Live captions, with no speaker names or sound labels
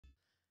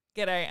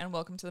G'day and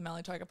welcome to the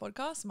Mallee Tiger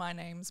podcast. My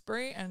name's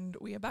Brie and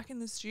we are back in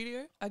the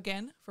studio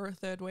again for a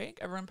third week.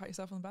 Everyone pat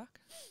yourself on the back.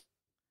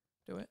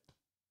 Do it.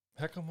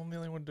 How come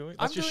Amelia wouldn't do it?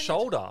 I'm That's your doing it.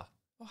 shoulder.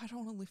 Oh, I don't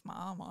want to lift my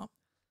arm up.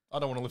 I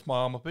don't want to lift my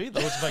arm up either.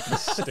 Let's make a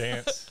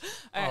stance.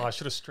 I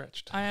should have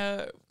stretched.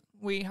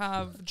 We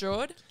have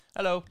Jord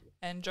Hello.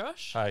 and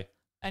Josh. Hey.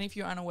 And if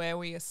you're unaware,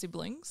 we are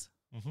siblings.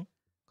 Mm-hmm.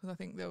 Because I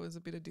think there was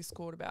a bit of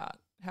discord about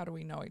how do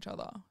we know each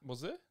other.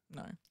 Was there?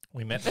 No.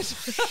 We met.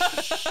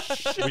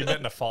 We met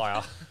in a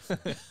fire.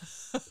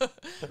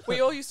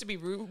 We all used to be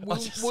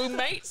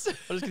roommates.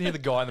 I just can hear the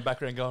guy in the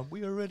background going,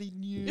 "We already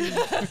knew."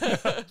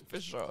 For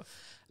sure.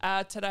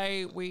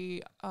 Today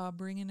we are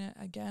bringing it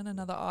again,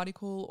 another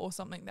article or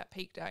something that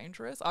piqued our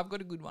interest. I've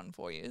got a good one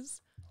for you.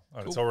 Oh,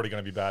 it's already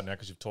going to be bad now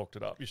because you've talked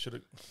it up. You should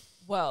have.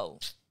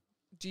 Well,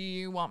 do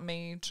you want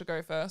me to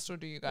go first or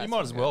do you guys? You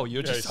might as well.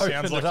 You're Yeah, just it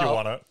sounds like you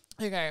want it.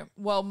 Okay.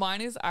 Well,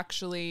 mine is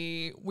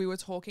actually, we were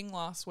talking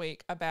last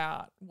week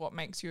about what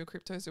makes you a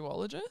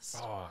cryptozoologist.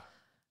 Oh,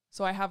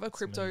 So I have a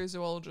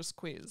cryptozoologist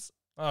quiz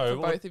oh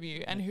for both of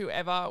you, and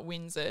whoever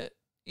wins it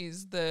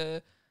is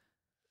the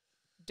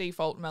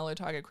default Mallee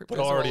Tiger cryptozoologist. but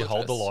I already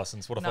hold the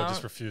license. What if I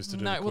just refuse to do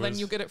the No, well then quiz?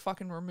 you'll get it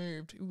fucking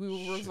removed. We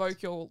will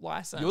revoke your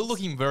license. You're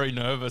looking very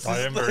nervous.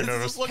 I am very This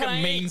nervous. is like Can a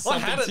I- mean I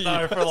something had it to though you.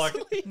 No. for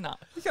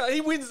like. He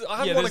wins.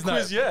 I haven't won a there's no-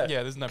 quiz yet.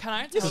 Yeah, there's no. Can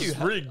I Yes, tell you you? It's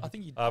have. rigged. I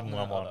think you. I haven't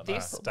won no, one. I don't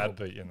This- know. Dad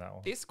beat you in that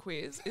one. This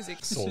quiz is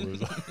Sore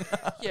loser.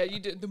 Yeah, you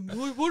did.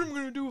 What am I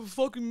going to do with a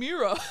fucking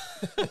mirror?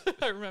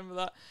 I remember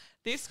that.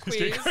 This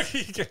quiz,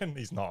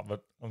 He's not,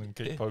 but I'm going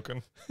to keep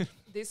poking.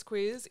 this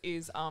quiz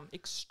is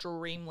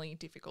extremely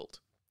difficult.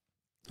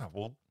 Oh,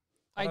 well,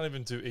 I don't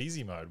even do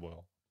easy mode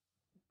well.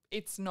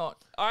 It's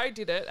not. I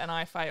did it and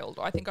I failed.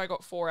 I think I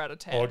got 4 out of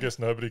 10. Oh, I guess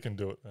nobody can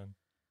do it then.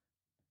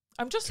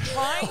 I'm just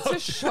trying to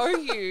show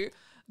you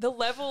the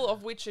level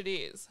of which it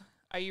is.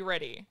 Are you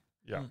ready?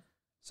 Yeah.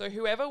 So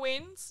whoever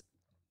wins,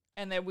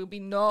 and there will be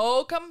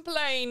no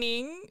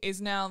complaining,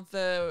 is now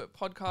the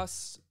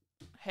podcast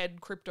head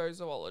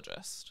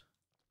cryptozoologist.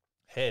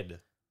 Head.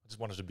 I just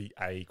wanted to be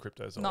a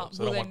cryptozoologist. No, I well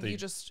don't then want the.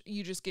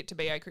 you just get to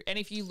be a and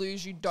if you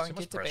lose, you don't Too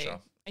much get to pressure.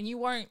 be, and you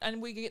won't.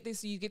 And we get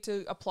this. You get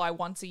to apply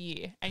once a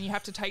year, and you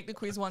have to take the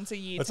quiz once a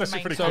year That's to actually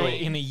maintain pretty So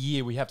cool. in a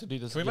year we have to do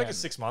this. Can we make again. it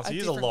 6 months? A A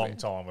year's a different long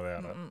quiz. time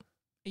without it.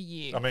 a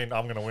year. I mean,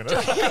 I'm going to win it.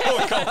 All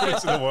the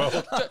confidence in the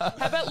world.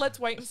 How about let's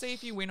wait and see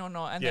if you win or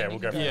not, and Yeah, then we'll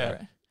you can go for go it.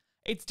 for it.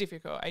 It's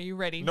difficult. Are you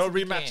ready? No to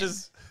begin?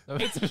 rematches.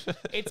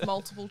 It's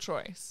multiple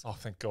choice. Oh,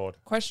 thank God.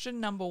 Question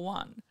number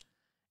 1.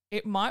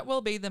 It might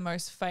well be the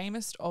most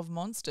famous of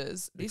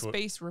monsters. This Bigfoot.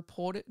 beast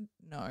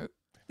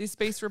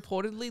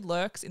reportedly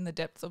lurks in the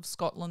depths of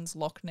Scotland's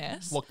Loch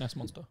Ness. Loch Ness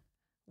monster.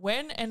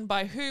 When and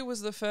by who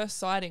was the first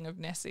sighting of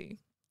Nessie?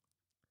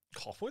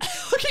 Coffwood?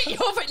 Look at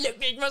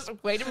your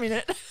wait a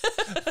minute.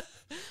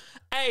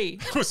 A.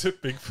 Was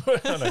it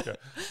Bigfoot? Oh, no, go.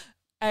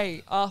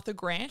 A. Arthur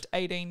Grant,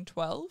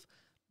 1812.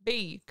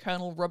 B.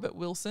 Colonel Robert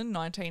Wilson,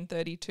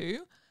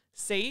 1932.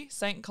 C.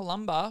 St.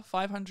 Columba,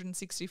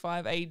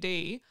 565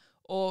 AD.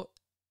 Or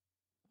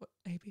what?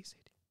 A, B, C,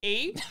 D.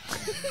 E.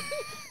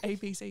 A,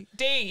 B, C.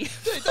 D.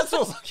 That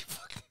sounds like you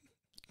fucking.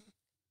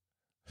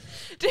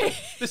 D.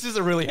 This is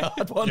a really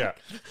hard one. Yeah.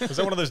 Was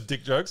that one of those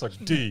dick jokes?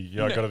 Like, D.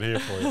 Yeah, I got it here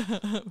for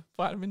you.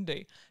 Vitamin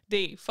D.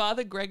 D.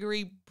 Father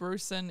Gregory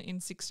Bruson in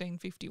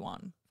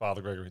 1651.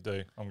 Father Gregory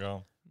D. I'm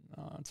going.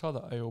 No, it's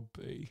either A or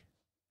B.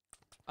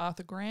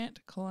 Arthur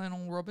Grant,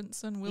 Colonel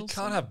Robinson Wilson.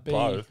 You can't have B.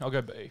 both. I'll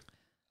go B.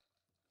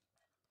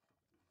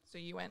 So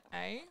you went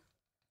A.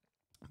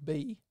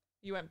 B.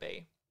 You went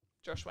B.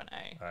 Josh went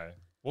A. Hey.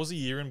 What was the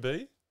year in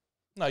B?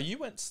 No, you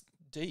went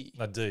D.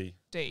 No, D.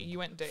 D. You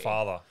went D.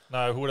 Father.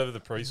 No, whatever the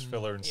priest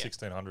fella in Yeah.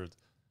 1600s.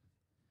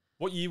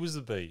 What year was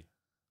the B?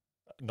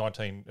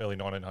 Early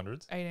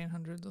 1900s?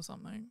 1800s or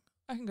something.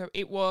 I can go.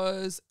 It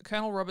was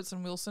Colonel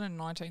Robertson Wilson in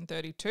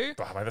 1932,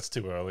 Oh, mate, that's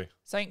too early.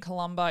 St.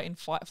 Columba in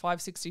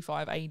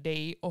 565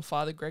 AD, or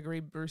Father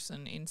Gregory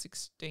Bruson in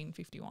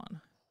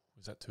 1651.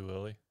 Was that too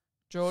early?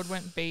 Jord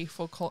went B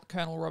for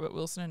Colonel Robert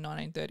Wilson in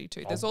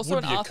 1932. There's I also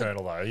would an be a Arthur.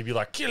 colonel, though. He'd be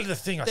like, kill the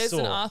thing I There's saw.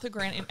 an Arthur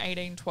Grant in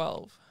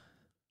 1812.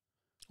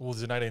 Oh, it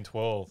was in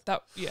 1812.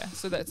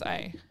 So that's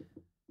A.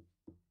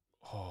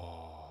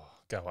 Oh,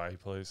 go A,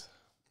 please.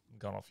 I'm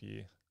going off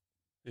year.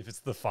 If it's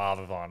the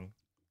father one.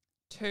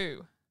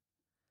 2.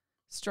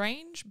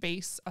 Strange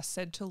beasts are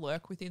said to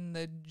lurk within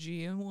the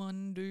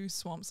Geowandu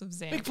swamps of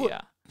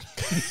Zambia.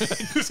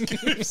 Just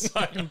keep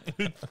saying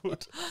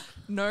Bigfoot.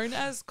 Known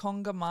as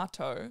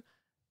Kongamato,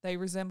 they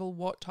resemble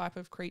what type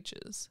of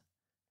creatures?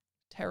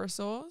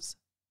 Pterosaurs,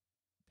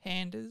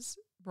 pandas,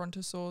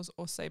 brontosaurs,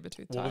 or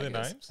saber-toothed What were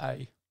tigers? their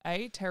names? A.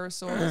 A.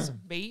 Pterosaurs,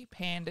 B.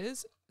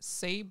 Pandas,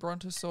 C.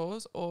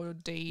 Brontosaurs, or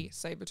D.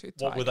 Saber-toothed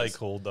tigers? What were they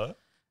called, though?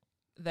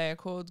 They are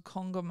called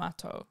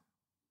Kongamato.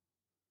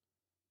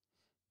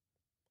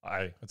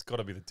 A. It's got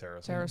to be the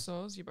terrace.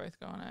 Pterosaurs, you both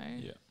go on A.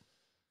 Yeah.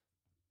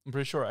 I'm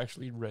pretty sure I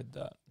actually read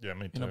that Yeah,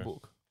 me in too. a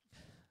book.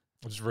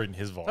 I'm just reading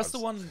his vibes. That's the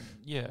one.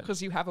 Yeah.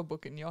 Because you have a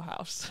book in your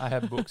house. I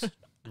have books.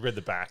 You read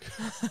the back.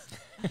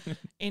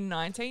 In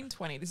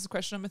 1920, this is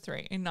question number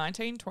 3. In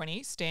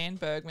 1920, Stan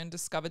Bergman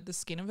discovered the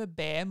skin of a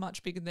bear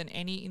much bigger than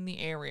any in the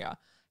area.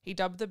 He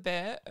dubbed the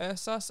bear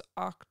Ursus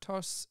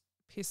arctos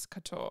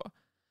piscator.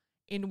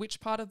 In which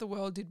part of the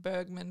world did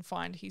Bergman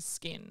find his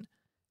skin?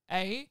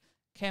 A.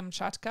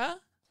 Kamchatka,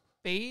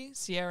 B.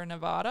 Sierra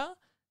Nevada,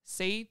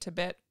 C.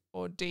 Tibet,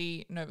 or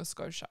D. Nova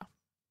Scotia?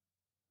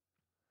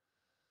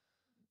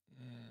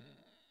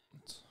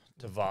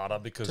 Nevada,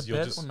 because you're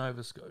Tibet just. or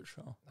Nova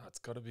Scotia? No, it's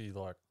got to be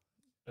like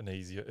an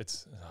easier.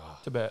 It's.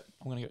 Tibet.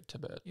 I'm going to go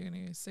Tibet. You're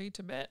going to go C.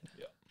 Tibet,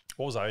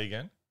 What was A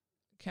again?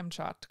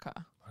 Kamchatka.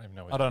 I don't even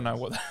know. I don't know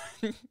what.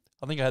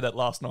 I think I had that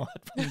last night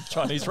from the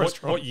Chinese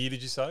restaurant. What year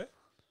did you say?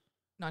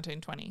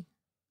 1920.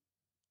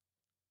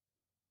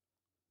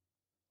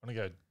 I'm going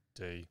to go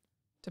D.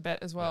 Tibet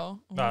as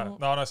well.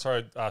 No,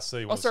 sorry.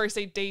 C was. Oh, sorry,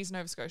 C. D's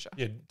Nova Scotia.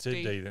 Yeah,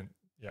 D. D then.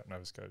 Yeah,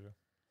 Nova Scotia.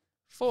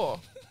 4.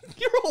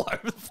 You're all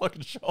over the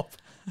fucking shop.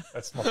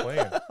 That's my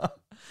plan.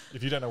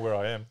 If you don't know where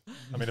I am,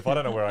 I mean, if I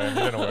don't know where I am,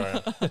 you don't know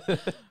where I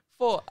am.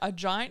 4. A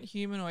giant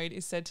humanoid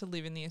is said to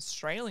live in the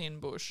Australian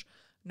bush,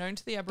 known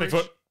to the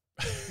Aborigines. Bigfoot.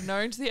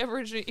 Known to the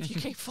Aborigines. If you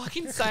keep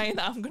fucking saying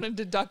that, I'm going to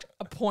deduct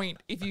a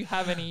point if you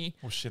have any.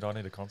 Well, shit, I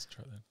need to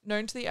concentrate then.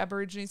 Known to the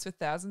Aborigines for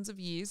thousands of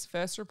years,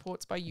 first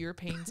reports by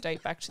Europeans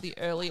date back to the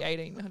early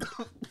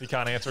 1800s. He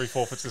can't answer. He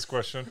forfeits this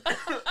question.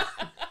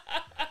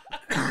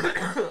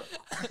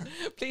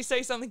 Please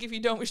say something if you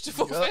don't wish to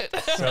forfeit.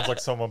 Sounds like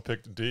someone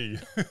picked D.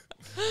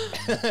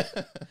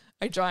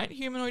 A giant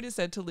humanoid is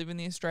said to live in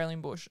the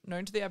Australian bush,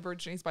 known to the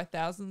Aborigines for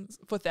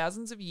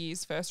thousands of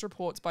years. First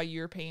reports by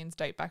Europeans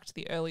date back to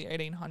the early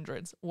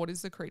 1800s. What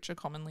is the creature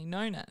commonly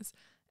known as?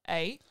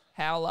 A.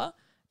 Howler,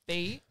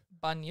 B.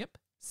 Bunyip,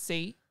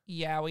 C.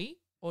 Yowie,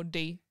 or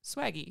D.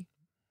 Swaggy?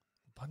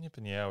 Bunyip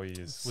and Yowie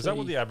is. Was that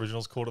what the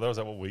Aboriginals called it? Or was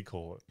that what we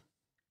call it?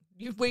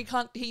 You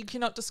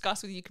cannot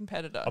discuss with your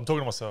competitor. I'm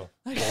talking to myself.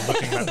 While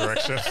looking in that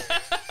direction.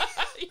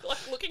 You're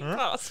like looking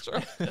past.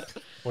 Right?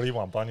 What do you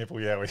want, Bunyip or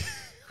Yowie?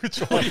 Which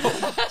one?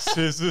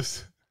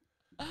 Scissors.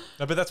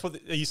 No, but that's what.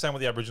 Are you saying what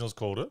the Aboriginals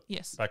called it?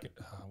 Yes. Back.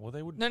 Well,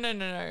 they would. No.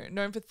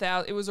 Known for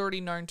thousands. It was already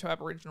known to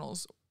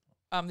Aboriginals.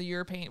 The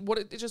European.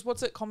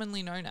 What's it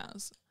commonly known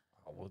as?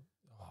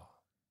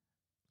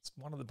 It's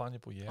one of the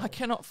Bunyip or Yowie. I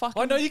cannot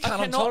fucking. I know you can't.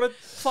 I I'm cannot trying to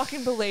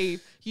fucking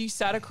believe you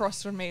sat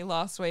across from me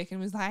last week and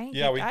was like,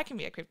 Yeah, I can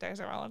be a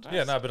cryptozoologist.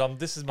 Yeah, no, but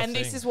this is my and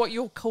thing. this is what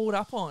you're called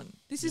up on.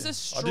 This is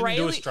I didn't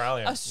do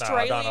Australian.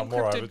 Australian I'm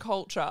more cryptid over-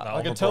 culture. No.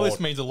 I can tell this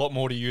means a lot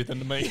more to you than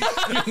to me.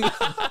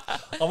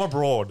 I'm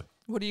abroad.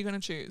 What are you going to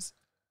choose?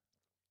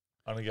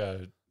 I'm going to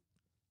go.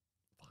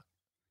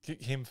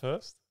 Kick him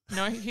first.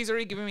 No, he's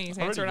already given me his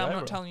I answer and already I'm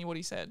gave not it. telling you what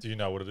he said. Do you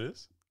know what it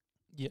is?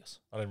 Yes.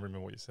 I don't remember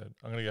what you said.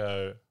 I'm going to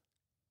go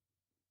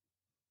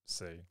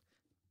C.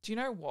 Do you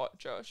know what,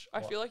 Josh? I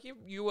What? feel like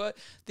you were.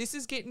 This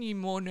is getting you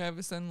more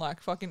nervous than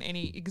like fucking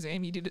any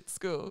exam you did at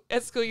school.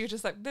 At school, you're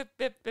just like bip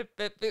bip bip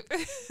bip bip.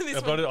 Yeah,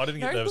 but I didn't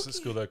get nervous at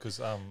school though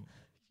because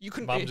You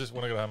couldn't. Mum just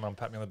when I got home, Mum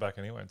pat me on the back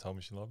anyway and told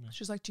me she loved me.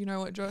 She's like, "Do you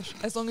know what, Josh?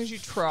 As long as you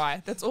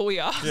try, that's all we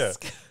ask." Yeah.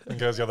 And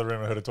goes the other room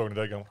and I heard her talking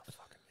to Dad going, "What a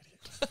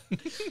fucking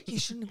idiot." You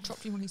shouldn't have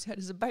dropped him on his head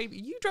as a baby.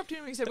 You dropped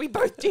him on his head. We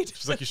both did.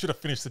 She's like, "You should have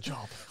finished the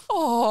job."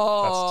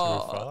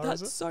 Oh, That's too far,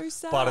 that's is it? so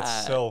sad. But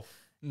it's self.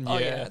 Oh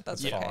yeah,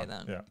 that's it's okay fine.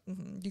 then. Yeah.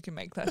 You can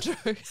make that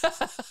joke.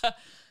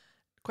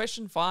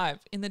 Question 5.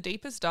 In the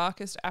deepest,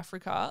 darkest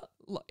Africa,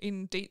 look,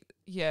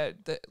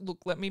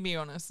 let me be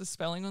honest. The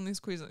spelling on this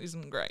quiz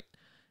isn't great.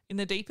 In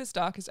the deepest,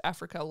 darkest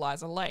Africa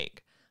lies a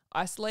lake.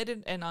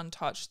 Isolated and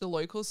untouched, the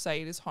locals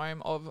say it is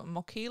home of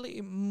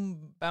Mokele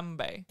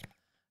Mbembe.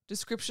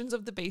 Descriptions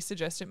of the beast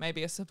suggest it may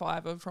be a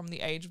survivor from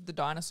the age of the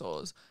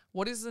dinosaurs.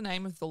 What is the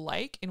name of the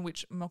lake in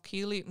which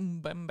Mokele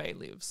Mbembe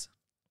lives?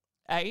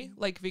 A.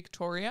 Lake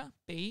Victoria,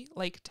 B.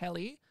 Lake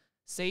Telly,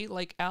 C.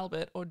 Lake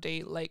Albert, or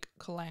D. Lake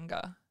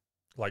Kalanga?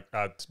 Like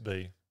it's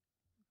B.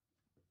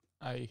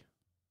 A.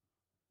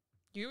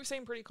 You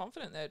seem pretty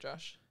confident there,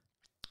 Josh.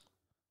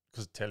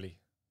 Because telly.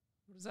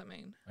 What does that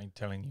mean? I ain't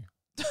telling you.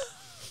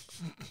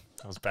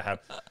 That was bad.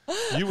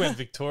 You went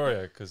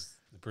Victoria because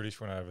the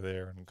British went over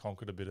there and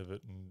conquered a bit of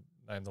it and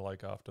named the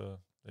lake after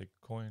their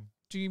coin.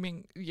 Do you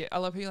mean, I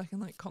love how you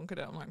conquered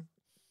it. I'm like,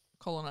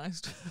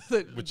 colonized.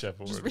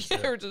 Whichever just, word.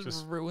 yeah,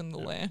 just ruin the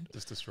land.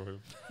 Just destroy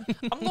them.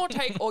 I'm going to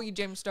take all your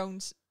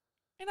gemstones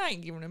and I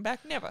ain't giving them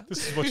back, never.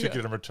 This is what you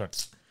get in return.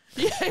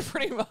 Yeah,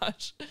 pretty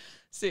much.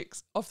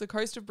 6. Off the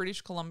coast of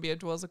British Columbia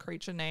dwells a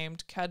creature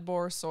named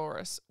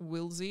Cadborosaurus,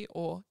 Wilsey,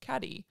 or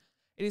Caddy.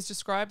 It is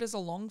described as a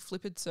long,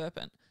 flipped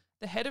serpent.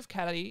 The head of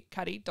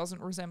Caddy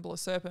doesn't resemble a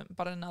serpent,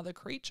 but another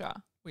creature.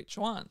 Which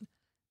one?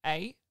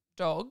 A.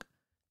 Dog,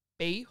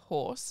 B.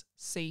 Horse,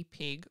 C.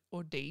 Pig,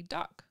 or D.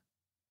 Duck?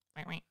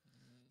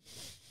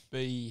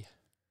 B.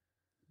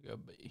 Go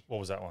B. What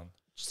was that one?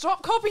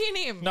 Stop copying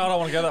him. No, I don't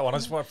want to go that one. I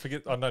just want to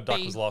forget. I know duck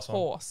B. was the last one.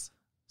 Horse.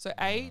 So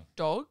A.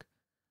 Dog,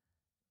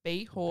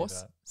 B.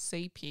 Horse, that.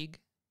 C. Pig,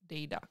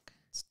 D. Duck.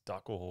 It's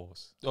duck or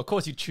horse. Of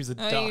course, you choose a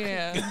Oh, duck.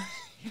 yeah.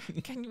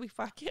 Can we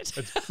fuck it?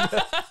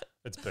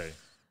 It's B.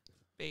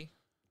 B.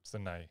 It's the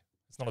nay.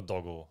 It's not a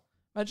dog or.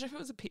 Imagine if it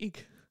was a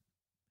pig.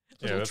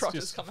 Yeah, Little that's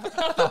trotters just come out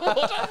of the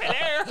water.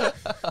 Hello.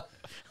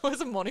 It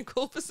was a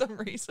monocle for some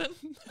reason.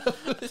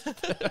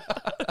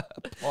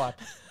 Pipe.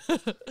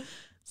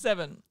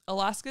 7.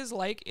 Alaska's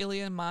Lake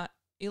Iliamna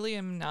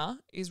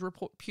is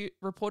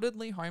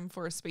reportedly home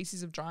for a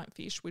species of giant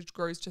fish which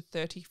grows to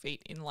 30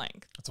 feet in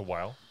length. That's a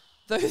whale.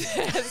 Though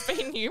there has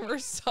been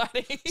numerous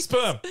sightings.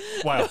 Sperm.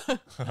 Whale.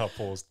 I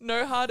paused.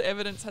 No hard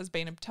evidence has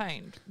been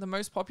obtained. The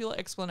most popular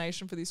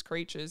explanation for these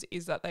creatures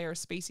is that they are a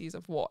species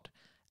of what?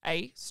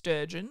 A.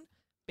 Sturgeon.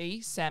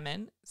 B.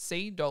 Salmon.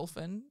 C.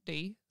 Dolphin.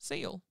 D.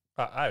 Seal.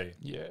 A.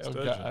 Yeah, I'll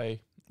Sturgeon. go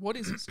A. What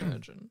is a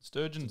sturgeon?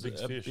 Sturgeon's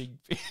It's a big fish.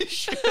 big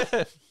fish.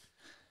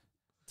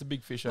 It's a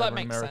big fish That over in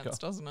makes America. sense,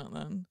 doesn't it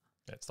then?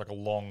 Yeah, it's like a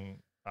long,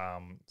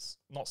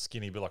 not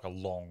skinny, but like a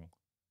long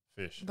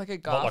fish. Like a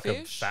Not like a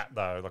garfish? fat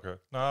though. Like a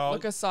no.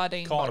 Like a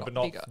sardine, kind of, but but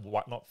not bigger.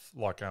 not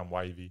like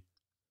wavy.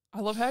 I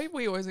love how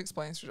we always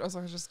explain. I was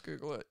like, just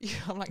Google it. Yeah,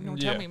 I'm like, no,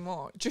 Yeah. tell me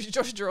more.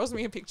 Josh draws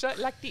me a picture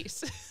like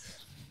this.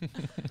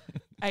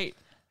 8.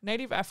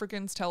 Native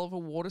Africans tell of a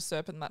water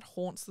serpent that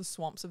haunts the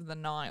swamps of the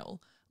Nile.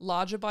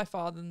 Larger by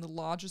far than the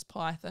largest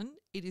python,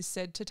 it is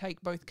said to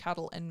take both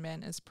cattle and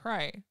men as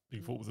prey.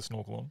 Bigfoot with a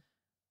snorkel on.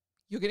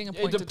 You're getting a Yeah,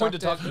 point the deducted.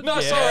 deducted. No,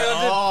 sorry,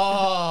 I did-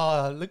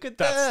 Oh, look at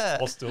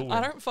that. I'll still win.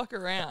 I don't fuck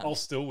around. I'll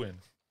still win.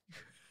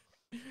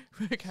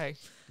 Okay.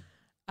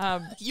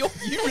 You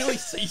really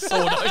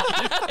seesaw,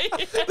 don't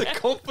you? The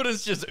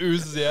confidence just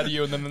oozes out of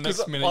you, and then the next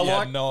 'Cause minute I you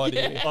like- had no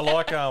idea. I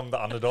like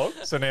the underdog,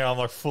 so now I'm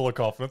like full of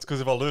confidence.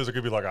 Because if I lose, I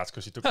could be like, "Ah, it's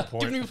because she took the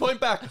point." Give me a point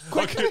back.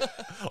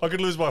 I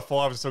could lose by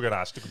 5 and still get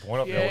asked. Took a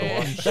point up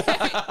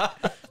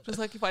there. Just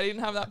like if I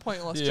didn't have that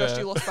point lost, Yeah. Josh,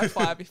 you lost by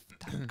 5 if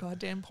that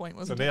goddamn point So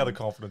wasn't now the on.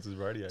 confidence is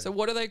radiating. So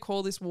what do they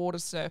call this water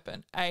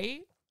serpent?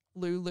 A.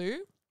 Lulu.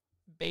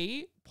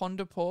 B.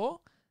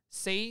 Ponderpaw.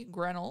 C.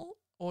 Grenell.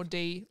 Or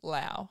D.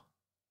 Lau.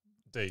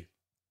 D.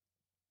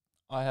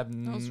 I have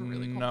That was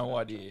really no confident.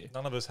 idea.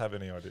 None of us have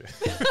any idea.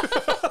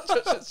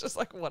 It's just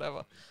like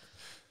whatever.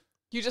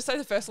 You just say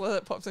the first letter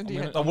that pops into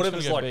your head. I'm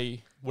whatever's just gonna like- go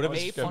B. Whatever's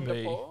B. go B.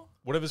 Ponderpaw.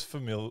 Whatever's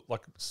familiar,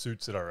 like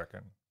suits it, I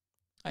reckon.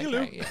 Hey, Lou.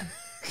 Okay, yeah.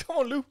 Come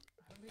on, Lou.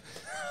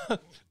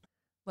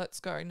 Let's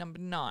go. Number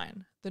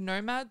 9. The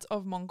nomads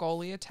of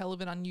Mongolia tell of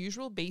an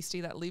unusual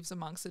beastie that lives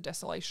amongst the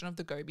desolation of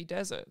the Gobi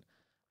Desert.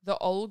 The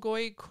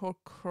Olgoi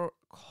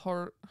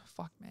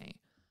fuck me.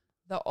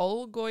 The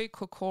Olgoi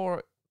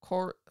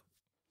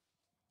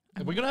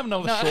Are we gonna have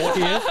another short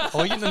here?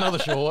 Are we getting another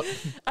short?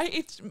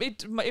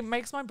 It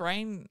makes my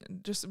brain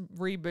just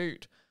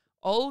reboot.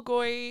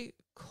 Olgoi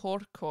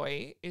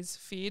Korkoi is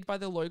feared by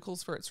the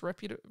locals for its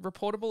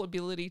reportable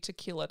ability to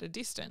kill at a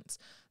distance.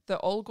 The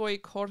Olgoi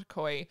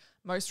Korkoi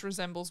most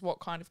resembles what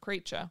kind of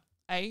creature?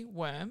 A.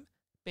 Worm.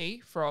 B.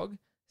 Frog.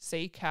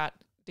 C. Cat.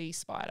 D.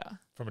 Spider.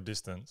 From a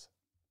distance.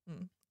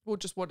 Well,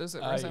 just what does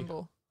it A.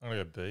 resemble? I'm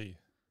gonna go B.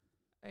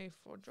 A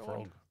for Jord.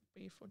 Frog.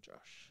 B for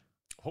Josh.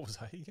 What was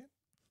A again?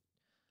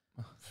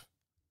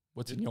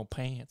 What's in your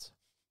pants?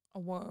 A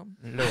worm.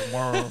 Little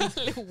worm.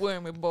 Little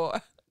wormy boy.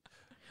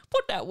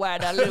 Put that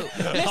wide out, little.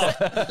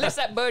 Let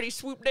that birdie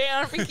swoop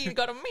down. I think he's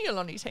got a meal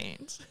on his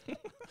hands.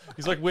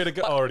 He's like, where to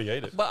go? I already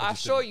ate it. But I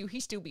just assure you, he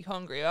still be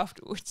hungry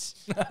afterwards.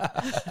 didn't.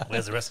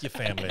 Where's the rest of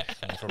your family?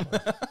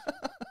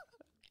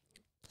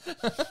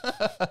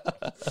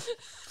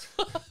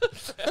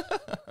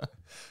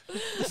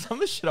 Some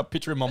of the shit I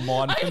picture in my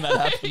mind when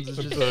that happens is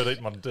The just bird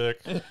ate my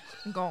dick.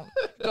 Got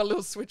a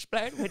little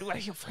switchblade. Where do I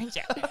have your friends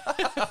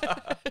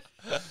at?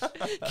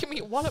 Give me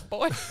a wallet,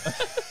 boy.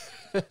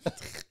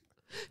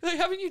 Like,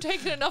 haven't you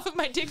taken enough of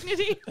my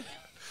dignity?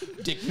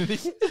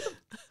 dignity.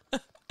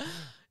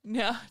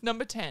 Now,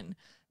 number 10.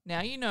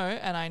 Now you know,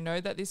 and I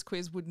know that this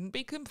quiz wouldn't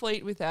be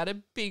complete without a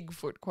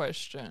Bigfoot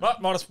question. -1.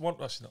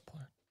 Oh, she's not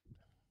playing.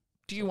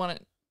 Do you want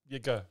it? Yeah,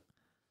 go.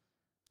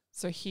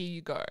 So here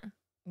you go.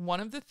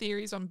 One of the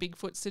theories on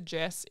Bigfoot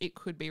suggests it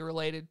could be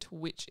related to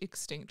which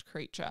extinct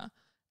creature?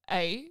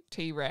 A.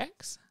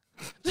 T-Rex.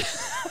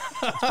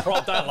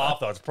 Don't laugh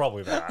though. It's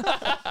probably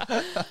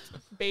that.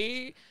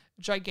 B.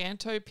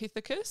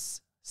 Gigantopithecus.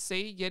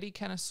 C.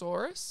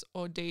 Yeti-Canosaurus.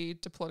 Or D.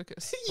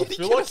 Diplodocus. I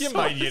feel like you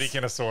made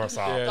Yeti-Canosaurus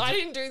up. Yeah. I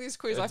didn't do this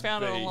quiz. I It's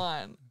found it B.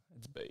 online.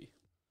 It's B.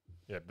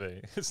 Yeah,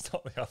 B. It's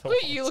not the other Look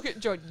one. at you. Look at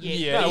Jord.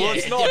 Yeah, No, well,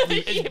 it's not.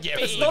 Yeah,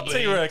 It's not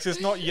T-Rex. It's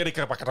not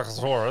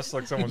Yeti-Canosaurus.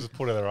 Like someone just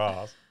put it in their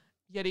ass.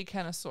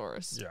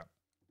 Yeti-Canosaurus. Yeah.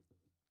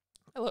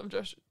 I love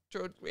Josh.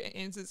 George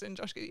answers and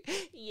Josh goes,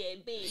 yeah,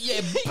 B.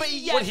 Yeah, B.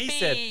 Yeah, What he B.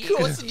 said. Of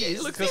course it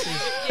is. Looks like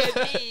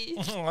yeah, B.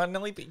 I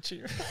nearly beat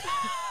you.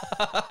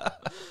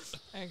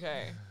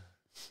 Okay.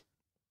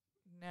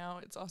 Now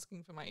it's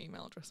asking for my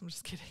email address. I'm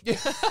just kidding.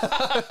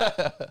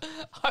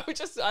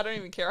 I don't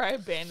even care. I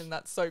abandoned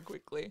that so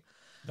quickly.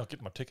 I'll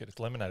get my ticket. It's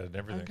laminated and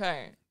everything.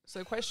 Okay.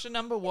 So question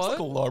number It's one. like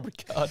a library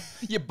card.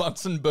 Your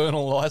Bunsen burner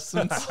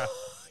license.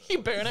 You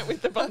burn it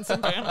with the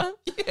Bunsen burner.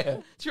 Yeah.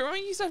 Do you remember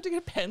you used to have to get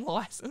a pen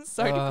license?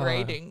 So Ah,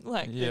 degrading.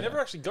 Like yeah. You never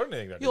actually got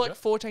anything, though, you're did like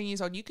 14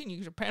 years old. You can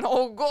use a pen.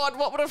 Oh God,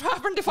 what would have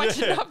happened if I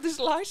didn't Yeah. have this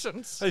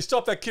license? Hey,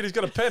 stop that kid. He's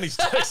got a pen. He's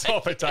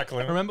stop it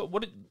tackling him. Remember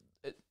what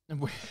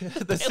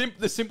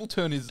The simple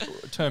term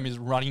is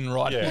running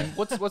right. Yeah.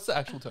 What's the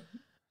actual term?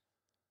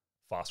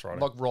 Fast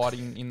riding. Like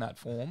writing in that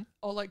form.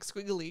 Or like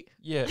squiggly.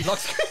 Yeah. Like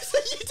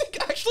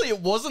actually, it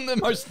wasn't the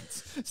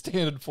most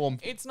standard form.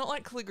 It's not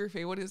like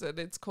calligraphy. What is it?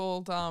 It's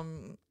called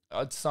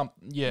It's some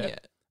yeah.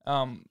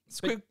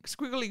 squiggly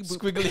boop.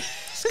 Squiggly.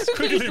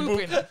 Squiggly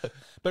booping.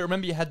 But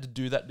remember, you had to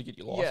do that to get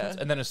your license,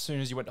 Yeah. and then as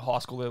soon as you went to high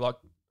school, they're like,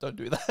 "Don't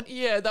do that."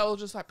 Yeah, they were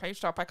just like, page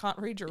stop, I can't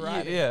read your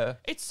writing. Yeah.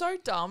 It's so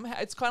dumb.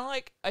 It's kind of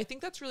like, I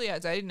think that's really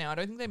outdated now. I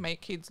don't think they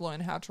make kids learn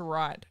how to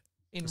write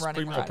in It's running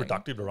pretty more writing.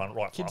 productive to run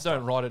right. Kids faster.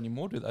 don't write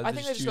anymore, do they? I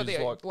think they just got use,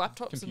 the like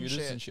laptops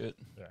computers and shit.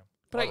 Yeah.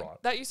 But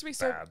Right. that used to be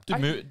so... Do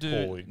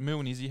Poorly. Moo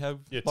and Izzy have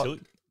Yeah, like, Tilly.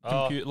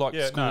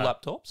 school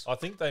laptops? I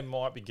think they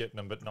might be getting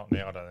them, but not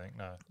now. I don't think.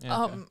 No.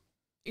 Yeah, okay.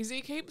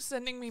 Izzy keeps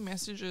sending me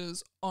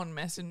messages on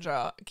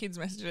Messenger, kids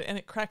Messenger, and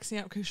it cracks me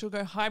up because she'll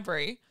go, "Hi,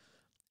 Brie,"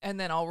 and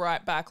then I'll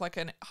write back like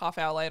a half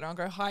hour later. I'll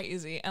go, "Hi,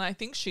 Izzy," and I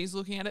think she's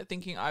looking at it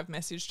thinking I've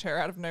messaged her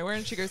out of nowhere,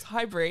 and she goes,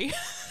 "Hi, Brie."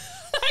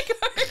 I go,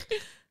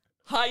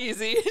 "Hi,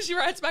 Izzy." And she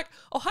writes back,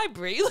 "Oh, hi,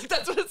 Brie." Like,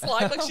 that's what it's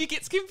like. Like, she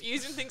gets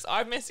confused and thinks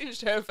I've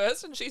messaged her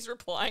first, and she's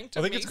replying to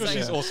I me. think it's because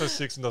saying- she's also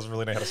 6 and doesn't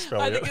really know how to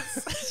spell I it. think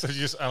it's... So she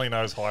just only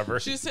knows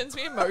hybrid. She sends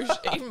me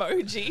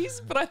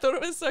emojis, but I thought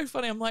it was so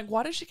funny. I'm like,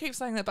 why does she keep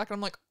saying that back? And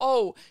I'm like,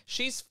 oh,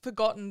 she's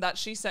forgotten that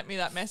she sent me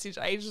that message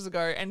ages ago,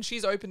 and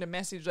she's opened a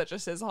message that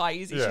just says, "Hi,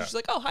 Izzy." So Yeah. she's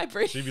like, "Oh, hi,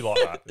 Brie." She'd be like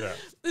that. Yeah.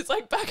 It's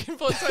like back and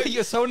forth. So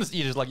You're just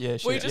like, yeah,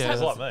 shit. just Yeah, have-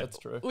 that's, Like me. that's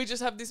true. we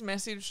just have this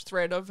message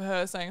thread of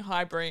her saying,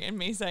 "Hi, Brie," and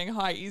me saying,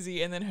 "Hi,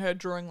 Izzy," and then her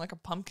drawing like a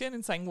pumpkin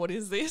and saying, "What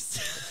is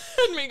this?"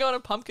 and me going, "A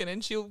pumpkin,"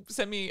 and she'll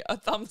send me a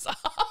thumbs up.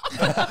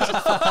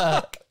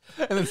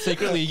 And then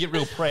secretly you get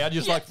real proud.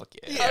 You're just like, fuck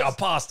yeah. Yeah, I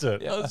passed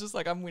it. I was just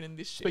like, I'm winning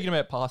this shit. Speaking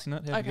about passing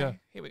it, how'd you Okay, go?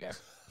 here we go.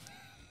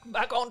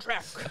 Back on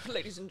track,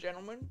 ladies and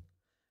gentlemen.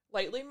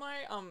 Lately, my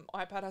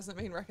iPad hasn't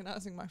been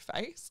recognizing my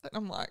face, and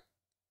I'm like,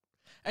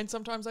 and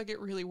sometimes I get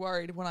really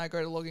worried when I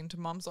go to log into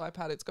Mum's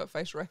iPad. It's got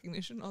facial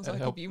recognition. I was It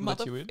like,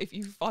 if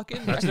you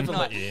fucking Most of them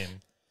let recognize, you in.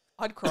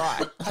 I'd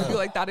cry. I'd be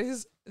like, that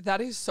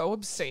is so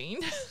obscene.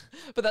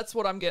 But that's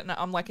what I'm getting at.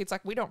 I'm like, it's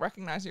like, we don't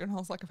recognize you. And I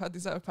was like, I've had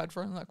this iPad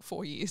for only like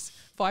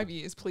 5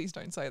 years. Please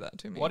don't say that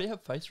to me. Why do you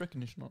have face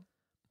recognition on?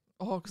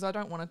 Oh, because I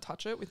don't want to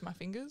touch it with my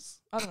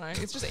fingers. I don't know.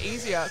 It's just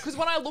easier. Because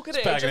when I look at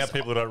it, Bagging out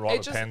people who don't write it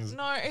with just, pens.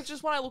 no, it's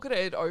just when I look at it,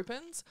 it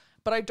opens.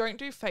 But I don't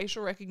do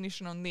facial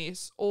recognition on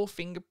this or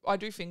I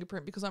do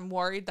fingerprint because I'm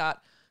worried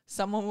that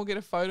someone will get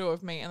a photo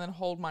of me and then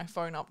hold my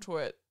phone up to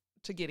it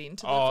to get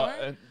into the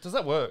phone. Does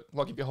that work?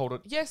 Like if you hold it?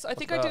 Yes, I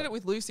think I did it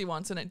with Lucy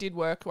once and it did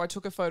work. I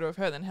took a photo of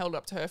her, then held it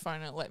up to her phone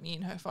and it let me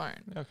in her phone.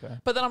 Okay.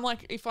 But then I'm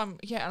like, if I'm,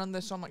 and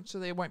then so I'm like, so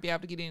they won't be able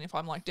to get in if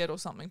I'm like dead or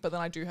something. But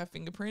then I do have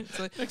fingerprints.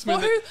 So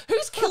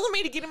who's killing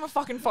me to get him a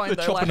fucking phone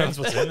though? Like, what's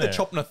in there. They're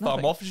chopping a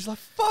thumb off and she's like,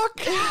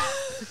 fuck.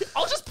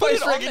 I'll just put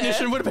Face it on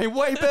recognition there. would have been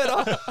way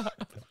better.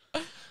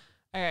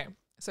 Okay,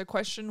 so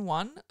question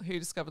 1, who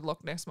discovered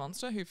Loch Ness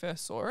Monster? Who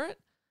first saw it?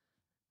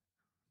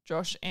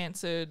 Josh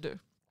answered,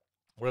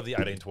 Whatever the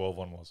 1812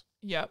 one was.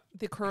 yep.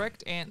 The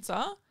correct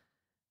answer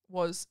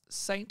was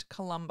Saint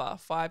Columba,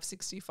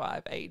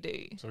 565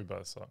 AD. So we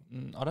both saw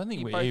it. I don't think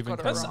You we both even got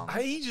it That's wrong.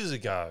 ages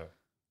ago.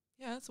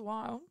 Yeah, it's a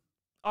while.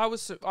 I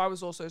was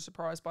also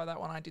surprised by that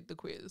when I did the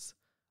quiz.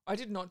 I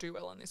did not do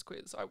well on this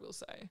quiz, I will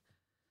say.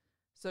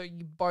 So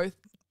you both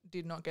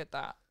did not get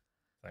that.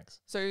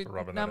 Thanks. So for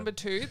rubbing that number in.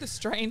 2, the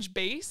strange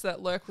beasts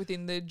that lurk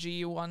within the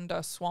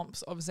Giwanda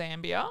swamps of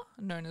Zambia,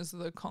 known as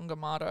the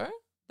Kongamato,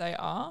 they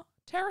are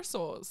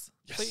pterosaurs.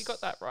 So you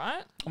got that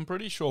right. I'm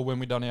pretty sure when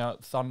we done our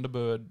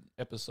Thunderbird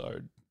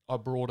episode, I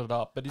brought it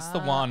up, but it's the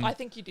one. I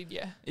think you did,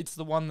 yeah. It's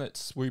the one that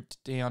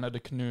swooped down at a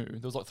canoe. There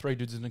was like 3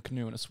 dudes in a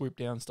canoe, and it swooped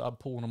down and started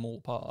pulling them all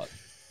apart.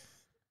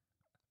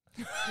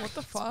 What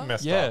the fuck?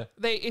 Messed Yeah, up.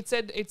 It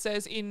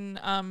says in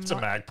It's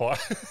a magpie.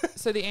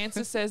 so the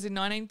answer says in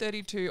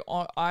 1932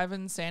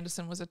 Ivan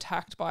Sanderson was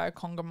attacked by a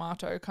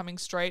Kongamato coming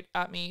straight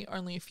at me.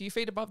 Only a few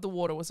feet above the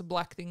water was a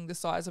black thing the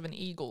size of an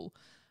eagle.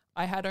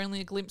 I had only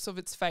a glimpse of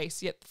its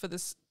face, yet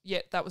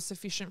that was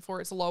sufficient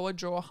for its lower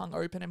jaw hung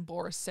open and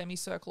bore a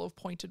semicircle of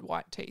pointed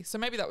white teeth. So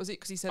maybe that was it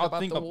because he said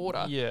above the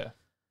water. Yeah,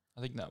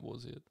 I think that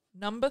was it.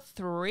 Number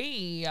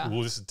 3.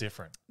 Well, this is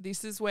different.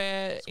 This is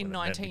where It's in when the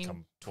men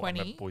become- 1920.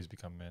 when boys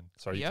become men.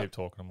 Sorry, Yep. you keep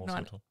talking. I'm also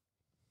Nine- talking.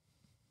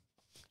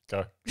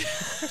 Go.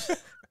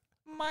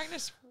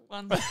 Minus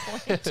 1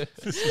 point.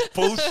 This is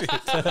bullshit.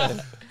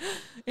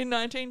 In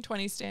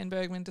 1920, Stan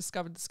Bergman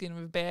discovered the skin of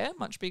a bear,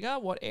 much bigger.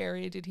 What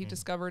area did he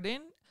discover it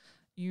in?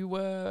 You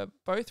were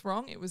both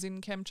wrong. It was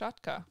in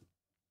Kamchatka.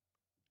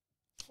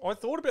 I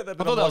thought about that.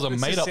 I thought that was a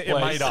it's made just- up It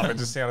made place. up. It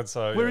just sounded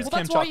so. Where yeah. is Well,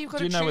 that's why Kamchatka? you've got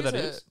Do to you know where choose that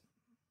it. is?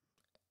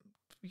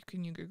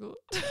 Can you Google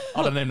it?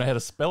 I don't even know how to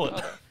spell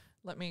it.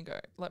 Let me go.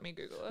 Let me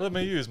Google it. Let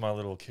me use my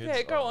little kids.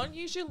 Yeah, go on.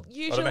 Use your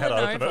know how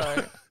to open it.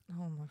 Lenovo.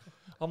 Oh my god.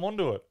 I'm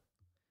onto it.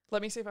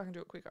 Let me see if I can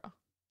do it quicker.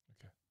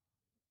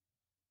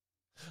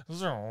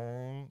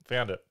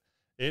 Found it.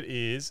 It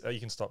is. You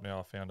can stop now.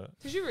 I found it.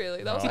 Did you really?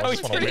 That No, was I actually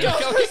just wanna pretty win.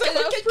 good. I was gonna say,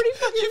 that was pretty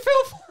fucking. You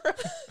fell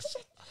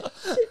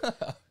for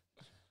it.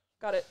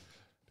 Got it.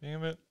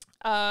 Damn it.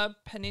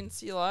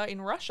 Peninsula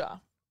in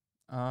Russia.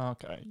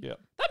 Okay, yeah.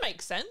 That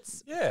makes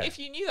sense. Yeah. If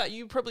you knew that,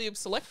 you probably have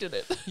selected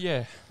it.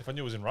 Yeah. If I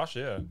knew it was in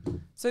Russia, yeah.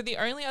 So the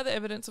only other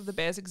evidence of the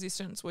bear's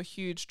existence were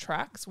huge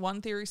tracks.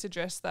 One theory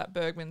suggests that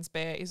Bergman's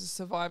bear is a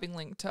surviving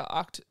link to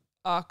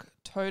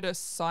Arctodus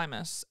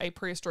simus, a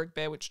prehistoric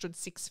bear which stood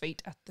 6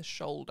 feet at the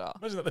shoulder.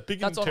 Imagine that. They're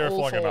big That's and on all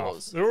terrifying enough.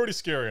 fours. They're already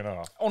scary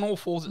enough. On all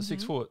fours at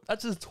 6 foot.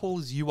 That's as tall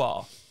as you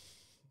are.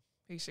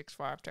 He's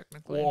 6'5",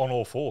 technically. Or on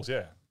all fours,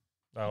 yeah.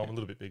 No, I'm a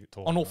little bit big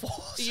tall. On all Are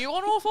fours. you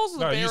on all fours or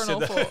the No, bear you on said all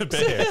that. fours?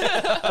 Bear.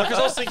 Because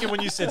I was thinking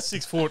when you said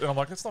 6 foot, and I'm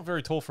like, that's not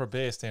very tall for a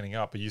bear standing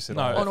up. But you said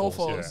No, on all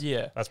fours. Yeah.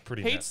 Yeah. That's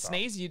pretty He'd messed up.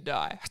 sneeze, you'd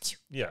die.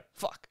 Yeah.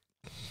 Fuck.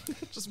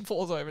 Just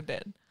falls over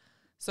dead.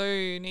 So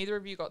neither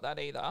of you got that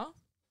either.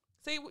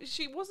 See,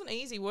 she wasn't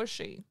easy, was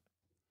she?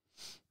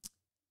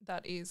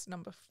 That is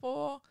number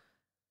 4.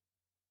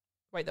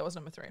 Wait, that was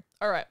number 3.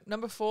 All right,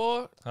 number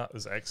 4.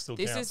 There's X still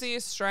This counts. is the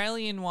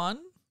Australian one.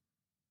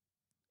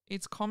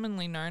 It's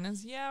commonly known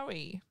as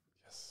Yowie.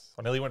 Yes.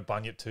 I nearly went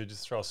bunyip too,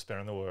 just to throw a spanner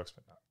in the works.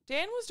 But no.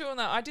 Dan was doing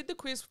that. I did the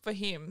quiz for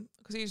him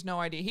because he has no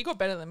idea. He got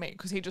better than me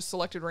because he just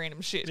selected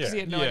random shit because he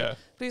Yeah. had no Yeah. idea.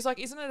 But he's like,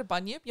 isn't it a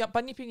bunyip? Yeah,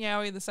 bunyip and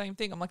Yowie are the same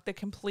thing. I'm like, they're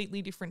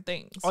completely different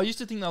things. I used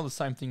to think they were the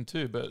same thing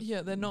too, but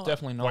Yeah, they're not.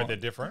 definitely not. Wait, they're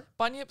different?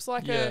 Bunyip's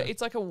like Yeah.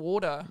 it's like a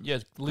water. Yeah,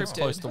 it lives Cryptid.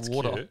 close to That's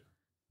water. cute.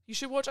 You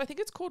should watch. I think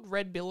it's called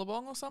Red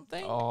Billabong or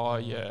something. Oh,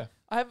 yeah.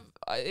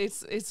 It's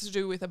to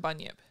do with a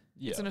bunyip.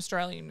 Yeah. It's an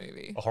Australian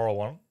movie. A horror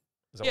one?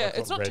 Is that Yeah, what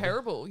it's not Red?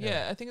 terrible.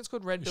 Yeah. Yeah, I think it's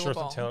called Red You sure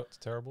Billabong. it's not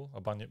terrible? A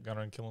bunyip going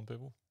around killing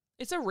people?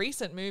 It's a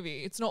recent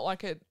movie. It's not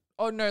like a.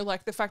 Oh no,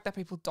 like the fact that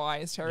people die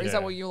is terrible. Is that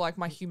Yeah. what you like,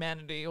 my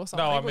humanity or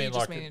something? No, I Or you mean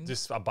just like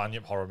just a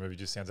bunyip horror movie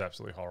just sounds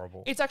absolutely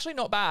horrible. It's actually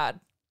not bad.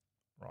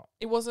 Right.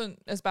 It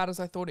wasn't as bad as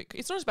I thought it.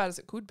 It's not as bad as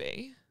it could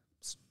be.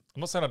 I'm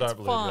not saying I don't It's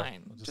believe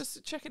fine. you.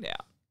 Just check it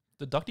out.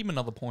 Deduct him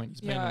another point.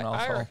 He's being Yeah, an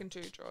I asshole. reckon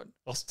too, Jord.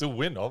 I'll still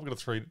win. I've got a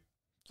 3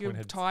 You're point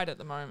head. tied at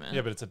the moment.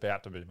 Yeah, but it's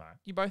about to be, mate.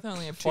 You both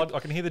only have 2. I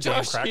can hear the dam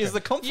Josh, cracking. here's the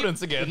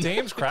confidence The again.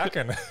 dam's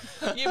cracking.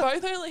 You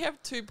both only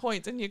have 2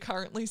 points, and you're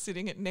currently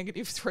sitting at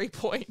negative 3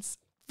 points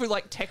for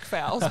like tech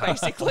fouls,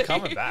 basically. I'm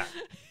coming back.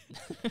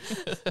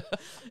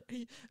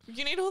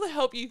 You need all the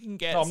help you can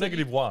get. No, I'm so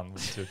negative 1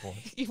 with 2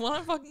 points. You want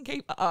to fucking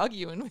keep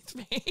arguing with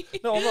me?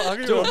 No, I'm not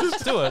arguing. Do I'm it. just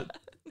Just do it.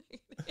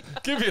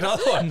 give me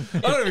another one. I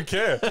don't even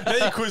care. Now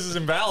your quiz is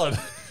invalid.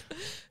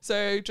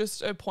 So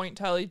just a point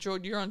tally.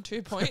 Jord, you're on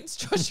 2 points.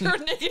 Josh, you're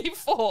on negative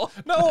 4.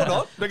 No, I'm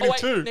not. Oh, Negative wait,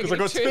 2 because I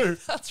got negative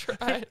 2. That's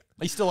right.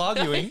 Are you still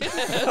arguing?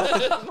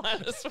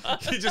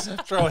 -1. You just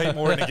throw a heap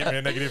more in and get me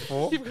a negative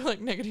 4. You've got like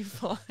negative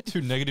 5.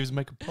 2 negatives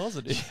make a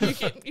positive.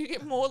 You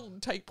get more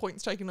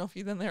points taken off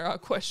you than there are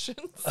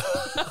questions.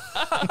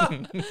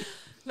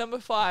 Number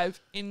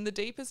 5. In the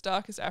deepest,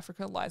 darkest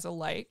Africa lies a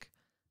lake.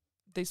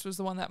 This was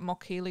the one that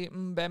Mokele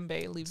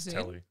Mbembe lives in.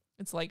 Telly.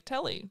 It's Lake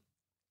Telly.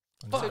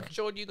 No. So,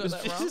 Jord, you got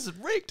that wrong. This is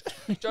rigged.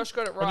 Josh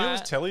got it I knew it was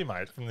right. Telly,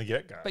 mate, from the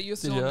get-go. But you're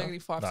still Did on ya?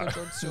 negative 5, No. so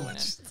Jord's still in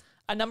it.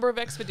 A number of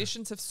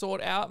expeditions have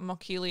sought out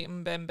Mokele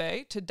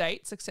Mbembe. To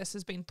date, success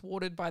has been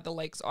thwarted by the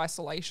lake's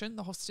isolation,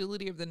 the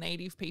hostility of the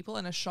native people,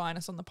 and a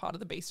shyness on the part of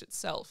the beast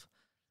itself.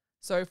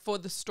 So for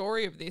the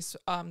story of this,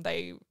 of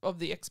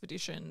the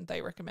expedition,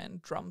 they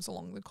recommend Drums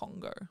Along the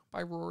Congo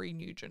by Rory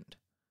Nugent,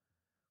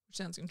 which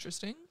sounds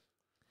interesting.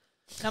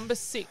 Number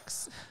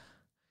 6,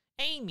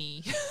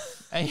 Amy.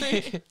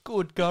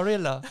 Good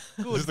gorilla.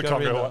 This Good is the gorilla.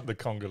 Congo one, the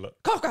Congo.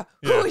 Coca!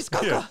 Yeah, Who is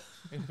Coca? yeah.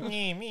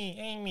 Me,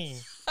 Amy.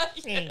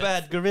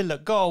 Bad gorilla,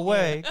 go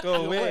away.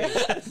 Go away.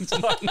 It's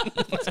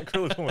like a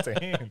gorilla with their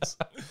hands.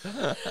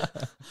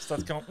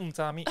 Starts going,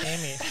 Tommy,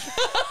 Amy.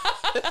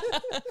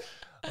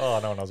 Oh,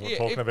 no one knows what we're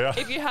talking about.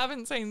 If you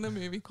haven't seen the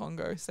movie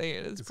Congo, see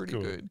it. It's pretty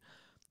good. good.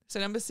 So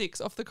number 6,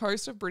 off the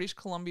coast of British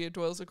Columbia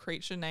dwells a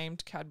creature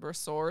named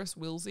Cadbrosaurus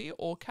wilsey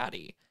or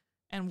Caddy.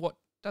 And what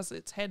does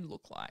its head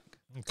look like?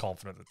 I'm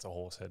confident it's a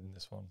horse head in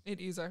this one.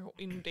 It is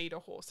indeed a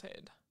horse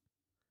head.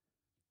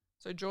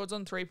 So Jord's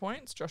on 3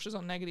 points. Josh is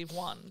on negative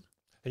 1.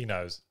 He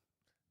knows.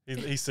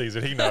 He sees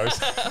it. He knows.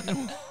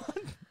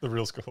 The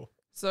real score.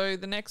 So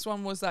the next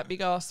one was that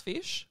big ass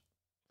fish.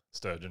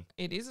 Sturgeon.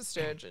 It is a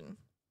sturgeon.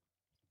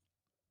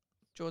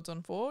 Jord's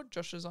on 4.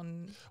 Josh is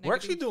on negative. We're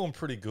actually doing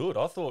pretty good.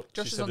 I thought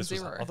Josh she is said on this was.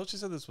 0. I thought she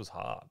said this was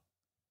hard.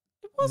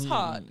 It was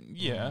hard.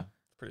 Yeah.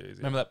 Pretty easy.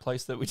 Remember that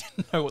place that we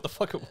didn't know what the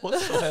fuck it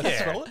was? So I had to Yeah,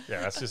 spell it? yeah.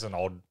 That's just an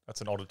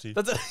oddity.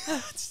 That's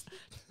it.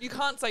 You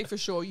can't say for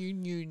sure you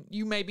knew.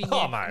 You maybe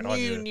Oh, mate, I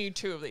knew. knew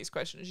 2 of these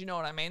questions. You know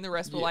what I mean? The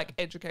rest were Yeah. like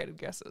educated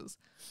guesses.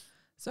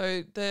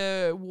 So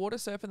the water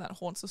serpent that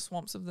haunts the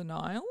swamps of the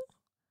Nile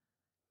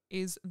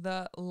is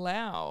the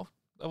Lao.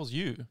 That was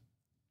you.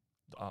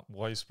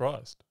 Why are you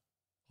surprised?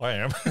 I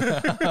am.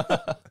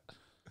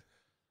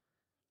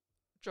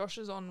 Josh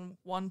is on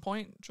 1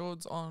 point.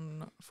 Jord's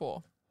on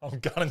 4. I'm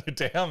gunning you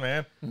down,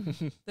 man.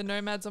 The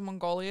nomads of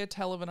Mongolia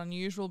tell of an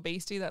unusual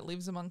beastie that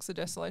lives amongst the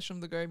desolation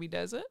of the Gobi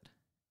Desert.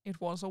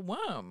 It was a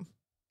worm.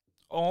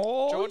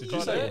 Oh, George Did got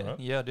you say it. it? Right?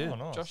 Yeah, I did. Oh,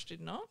 nice. Josh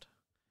did not.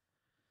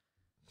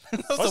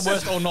 That's I the said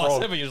worst. Oh, nice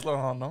frog. ever. You're just like,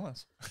 oh,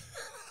 nice.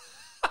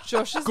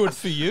 Josh is Good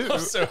for you. I'm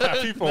so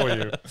happy for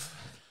you.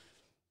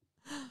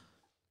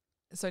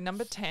 So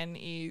number 10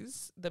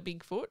 is the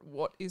Bigfoot.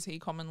 What is he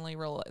commonly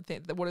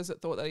related? What is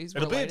it thought that he's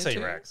It'll be a related to?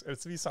 T-Rex.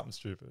 It'll be something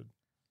stupid.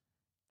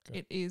 Okay.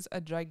 It is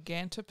a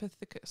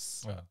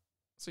Gigantopithecus. Oh.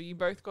 So you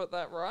both got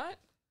that right.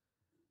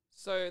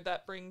 So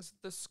that brings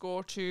the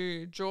score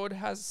to Jord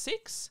has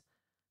 6,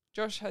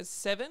 Josh has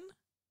 7,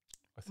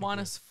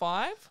 minus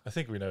 5 I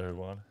think we know who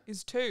won.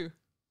 is 2.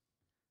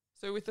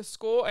 So with the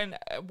score and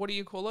what do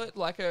you call it?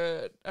 Like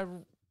a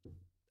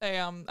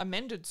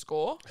amended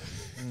score,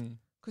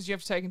 because you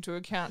have to take into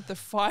account the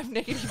 5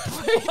 negative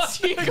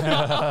points you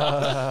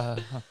got.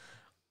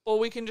 Or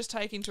we can just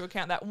take into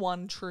account that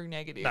 1 true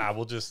negative. Nah,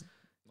 we'll just...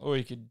 Or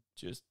you could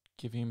just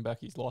give him back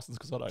his license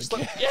because I don't Just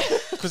care.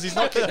 Because he's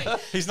not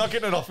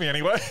getting it off me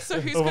anyway. So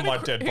who's Over my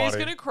going dead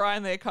body. to cry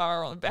in their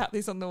car about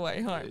this on the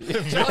way home?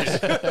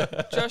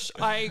 Josh,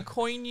 I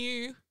coin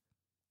you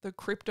the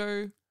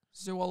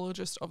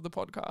cryptozoologist of the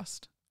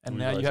podcast. And We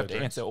now both you have have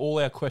to answer all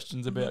our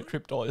questions about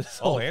cryptozoology.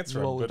 I'll answer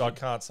them, but I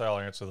can't say I'll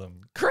answer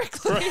them.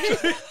 Correctly.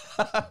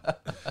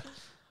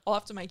 I'll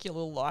have to make you a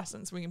little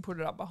license. We can put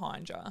it up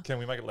behind you. Can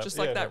we make it Just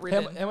like that How,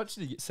 ribbon. how much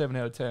did you get? 7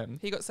 out of 10?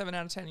 He got 7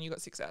 out of 10 and you got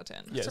 6 out of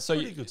 10. Yeah, That's so a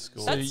pretty you, good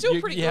score. That's still you,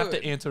 pretty you have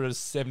good. to answer at a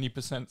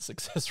 70%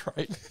 success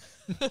rate.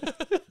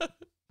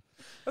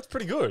 That's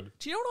pretty good.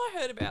 Do you know what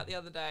I heard about the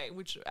other day,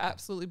 which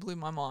absolutely blew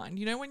my mind?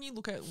 You know when you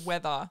look at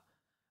weather,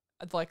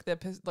 like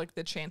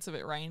the chance of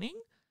it raining,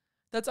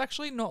 that's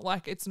actually not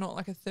like, it's not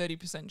like a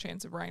 30%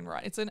 chance of rain,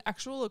 right? It's an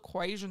actual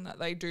equation that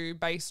they do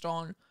based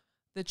on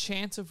the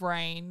chance of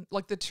rain,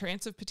 like the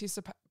chance of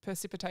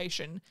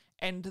precipitation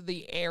and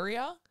the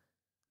area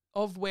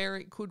of where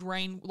it could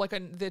rain, like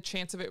the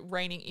chance of it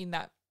raining in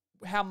that,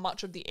 how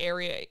much of the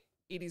area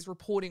it is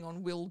reporting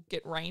on will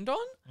get rained on.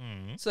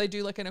 So they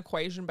do like an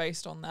equation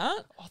based on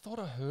that. I thought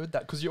I heard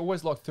that because you're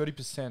always like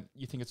 30%.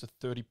 You think it's a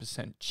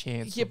 30%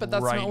 chance. Yeah, of but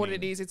that's not what it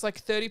raining. is. It's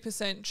like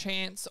 30%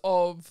 chance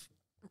of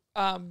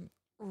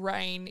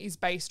rain is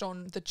based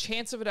on the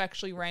chance of it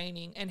actually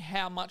raining and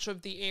how much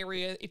of the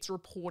area it's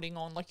reporting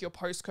on, like your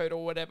postcode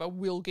or whatever,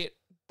 will get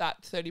that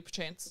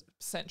 30%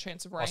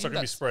 chance of rain. Oh, so it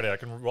can be spread out. I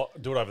can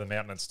do it over the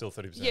mountain and it's still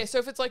 30%. Yeah, so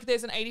if it's like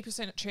there's an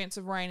 80% chance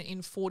of rain in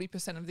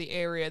 40% of the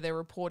area they're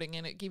reporting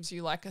in, it gives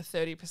you like a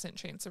 30%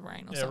 chance of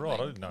rain or Yeah, something. right.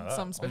 I didn't know that.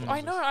 Some special.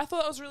 I know. I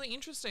thought that was really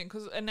interesting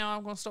and now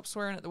I'm going to stop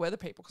swearing at the weather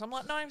people because I'm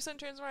like 90%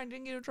 chance of rain,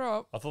 didn't get a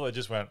drop. I thought they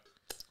just went,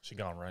 she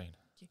gone rain.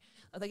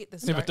 Oh, they get the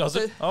If it snow.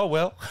 doesn't, oh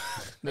well.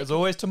 There's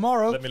always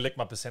tomorrow. Let me lick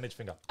my percentage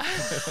finger.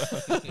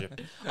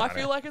 Yep. I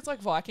feel like it's like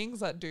Vikings,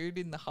 that dude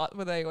in the hut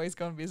where they always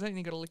go and visit and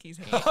you got to lick his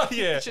hand. Oh,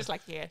 yeah. It's just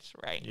like, yeah, it's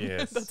rain.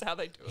 Yes. That's how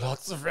they do it.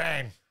 Lots of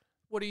rain.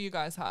 What do you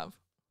guys have?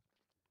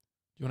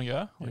 You want to go?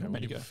 Or Yeah, you want me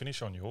you to go?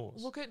 finish on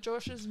yours. Look at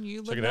Josh's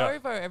new Check it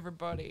out. Lenovo,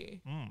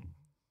 everybody.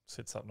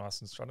 Sits up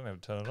nice and straight. I don't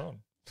have to turn it on.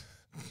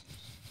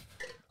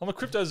 I'm a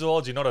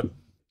cryptozoology, not a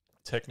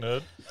tech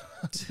nerd.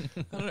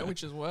 I don't know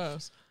which is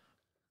worse.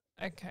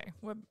 Okay,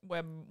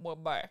 we're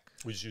back.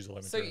 We just use a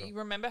lemon. So you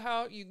remember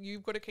how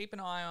you've got to keep an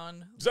eye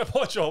on. Is that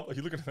my job? Are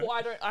you looking at that?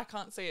 Well, I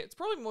can't see it. It's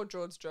probably more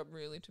Jord's job,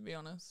 really, to be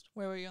honest.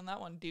 Where were you on that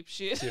one,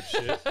 dipshit?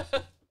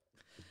 Dipshit.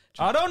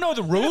 I don't know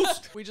the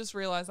rules. We just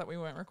realised that we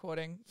weren't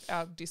recording.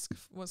 Our disc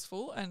was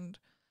full, and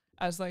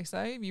as they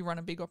say, if you run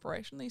a big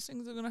operation, these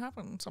things are going to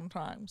happen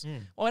sometimes. Well,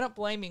 we're not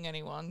blaming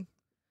anyone.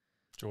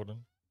 Jordan.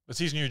 It's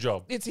his new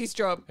job. It's his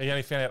job He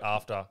only found out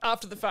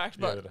after. the fact,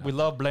 Yeah, but that We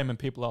love blaming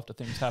people after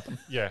things happen.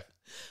 Yeah.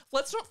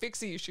 let's not fix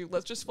the issue.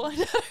 Let's just find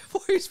out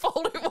whose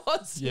fault it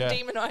was. Yeah.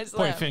 Demonise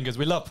Point them. fingers.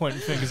 We love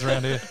pointing fingers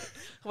around here.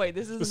 Wait,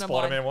 this The isn't a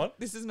Spider-Man mine. one?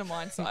 This isn't a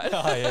mine side.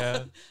 Oh,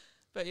 yeah.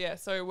 But yeah,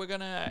 so we're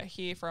gonna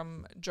hear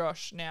from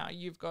Josh now.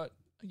 You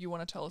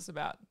want to tell us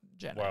about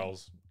Jenny.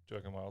 Whales.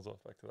 Jerking whales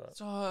off. Back to that.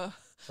 So,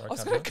 Sorry, I was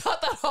can't going do to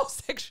cut that whole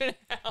section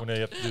out. Well, now you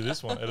have to do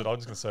this one. Edit. I'm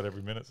just going to say it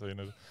every minute so you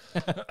know.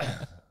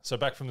 So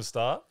back from the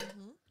start.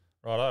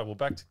 Righto. Well,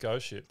 back to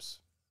ghost ships.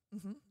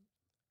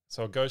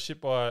 So a ghost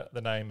ship by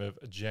the name of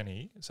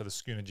Jenny, so the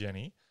schooner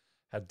Jenny,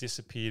 had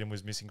disappeared and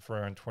was missing for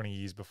around 20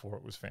 years before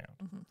it was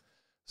found.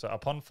 So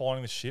upon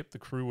finding the ship, the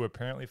crew were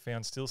apparently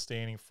found still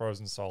standing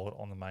frozen solid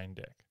on the main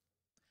deck.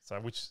 So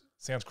which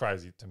sounds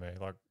crazy to me,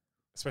 like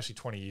especially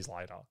 20 years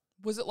later.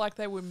 Was it like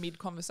they were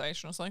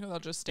mid-conversation or something, or they're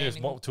just Yes,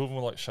 standing? two of them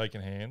were like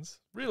shaking hands.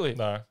 Really?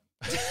 No.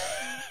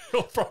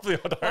 Well, probably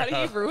I don't How do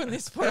know. you ruin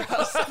this for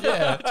us?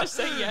 Yeah. Just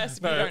say yes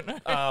if you don't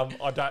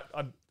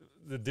know.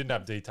 They didn't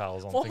have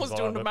details on What things was like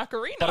doing that. the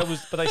Macarena?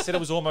 But they said it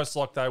was almost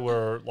like they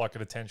were like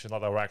at attention,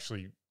 like they were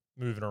actually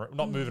moving around,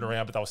 not moving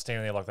around, but they were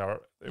standing there like they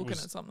were Looking at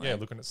something. Yeah,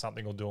 looking at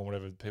something or doing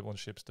whatever people on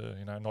ships do.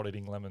 You know, not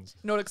eating lemons.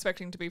 Not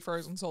expecting to be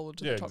frozen solid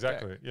to Yeah, the top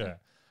exactly. deck. Yeah.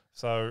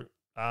 So,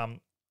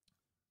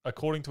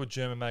 according to a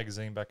German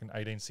magazine back in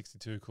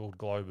 1862 called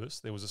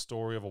Globus, there was a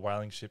story of a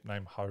whaling ship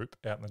named Hope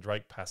out in the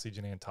Drake Passage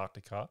in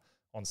Antarctica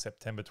on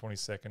September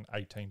 22nd,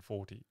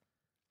 1840.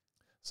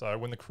 So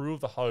when the crew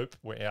of the Hope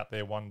were out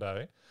there one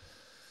day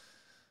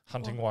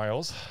hunting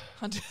whales,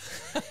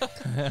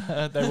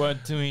 They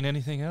weren't doing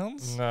anything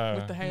else?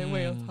 With the hay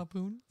whale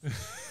harpoon.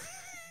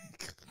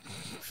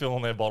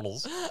 filling their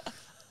bottles.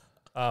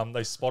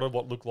 they spotted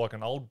what looked like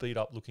an old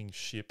beat-up-looking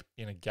ship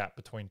in a gap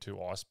between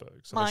two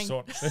icebergs. So Mine.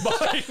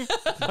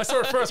 I saw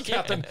it first,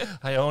 Captain.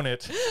 I own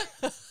it.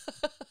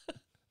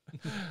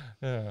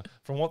 Yeah.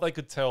 From what they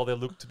could tell, there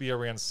looked to be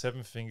around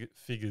seven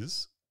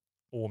figures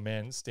or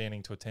men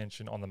standing to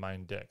attention on the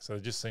main deck. So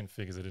they'd just seen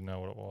figures. They didn't know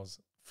what it was.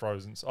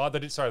 Frozen. Oh, they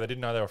didn't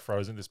know they were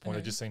frozen at this point.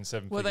 They'd just seen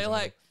seven Were figures. they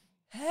like,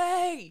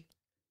 hey,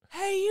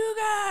 you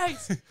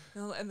guys?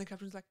 And the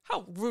captain's like,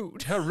 how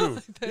rude. How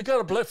rude. You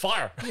got to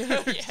fire.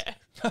 Yeah.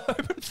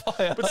 Open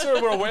fire. But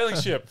still, we're a whaling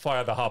ship.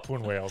 Fire the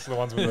harpoon whales. The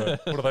ones with the,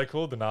 what are they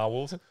called? The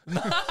narwhals.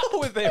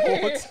 With their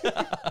horns.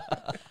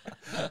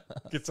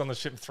 Gets on the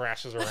ship and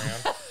thrashes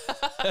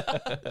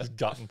around. Just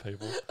gutting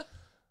people.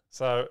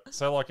 So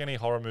like any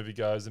horror movie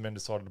goes, the men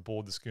decided to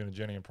board the schooner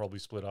Jenny and probably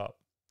split up.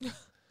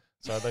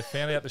 So they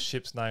found out the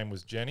ship's name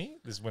was Jenny.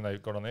 This is when they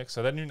got on there.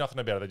 So they knew nothing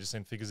about it. They just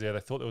seen figures there. They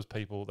thought there was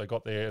people. They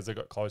got there. As they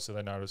got closer,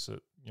 they noticed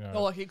it. They're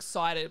like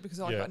excited because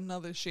they're like Yeah.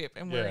 another ship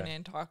and we're Yeah. in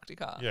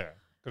Antarctica. Yeah.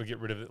 Got to get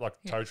rid of it, like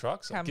Yeah. tow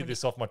trucks. How Get many-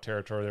 this off my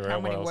territory. There How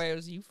are many whales.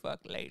 whales you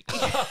fuck lately?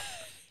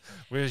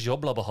 Where's your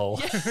blubber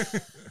hole?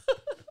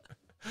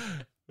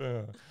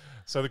 Yeah.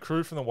 So the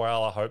crew from the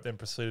whaler Hope then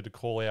proceeded to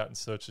call out and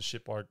search the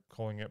ship by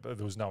calling it, but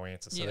there was no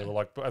answer. So they Yeah. were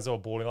like, as they were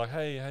boarding, like,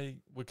 hey,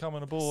 we're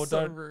coming aboard.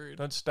 So rude.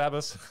 Don't stab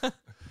us.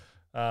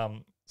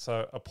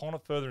 So upon a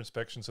further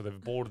inspection, so they've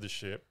boarded the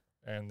ship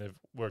and they've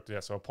worked it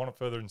out. So upon a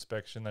further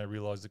inspection, they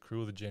realised the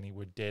crew of the Jenny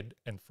were dead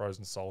and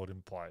frozen solid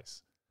in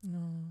place.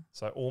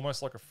 So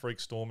almost like a freak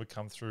storm had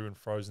come through and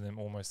frozen them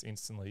almost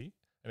instantly.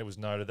 And it was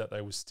noted that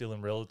they were still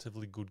in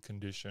relatively good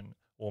condition,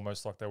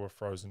 almost like they were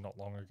frozen not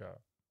long ago.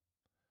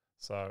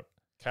 So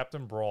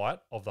Captain Bright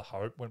of the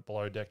Hope went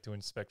below deck to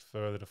inspect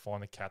further to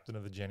find the captain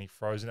of the Jenny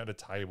frozen at a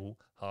table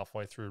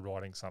halfway through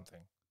writing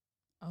something.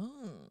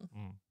 Oh.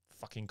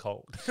 Fucking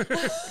cold.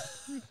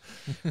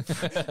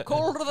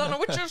 Colder than a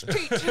witch's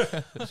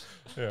teat.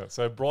 Yeah.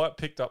 So Bright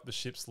picked up the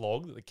ship's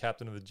log that the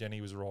captain of the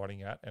Jenny was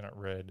writing at, and it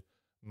read,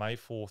 May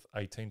 4th,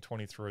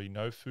 1823,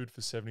 no food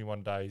for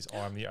 71 days. I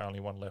am the only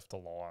one left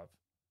alive.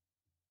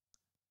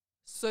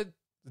 So It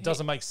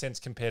doesn't make sense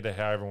compared to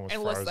how everyone was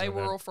unless frozen. they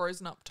were then. all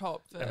frozen up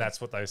top. And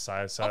that's what they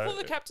say. So I thought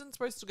the captain's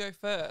supposed to go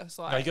first.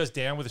 no, Like, he goes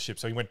down with the ship,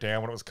 so he went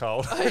down when it was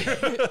cold.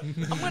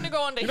 I'm going to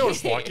go on to You know what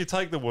it's like? You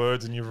take the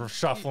words and you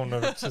shuffle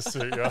them to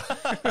suit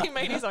you. He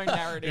made his own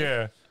narrative.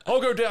 Yeah.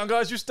 I'll go down,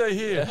 guys. You stay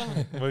here.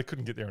 Well, they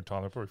couldn't get there in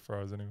time. They probably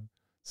froze anyway.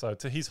 So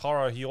to his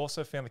horror, he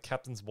also found the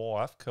captain's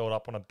wife curled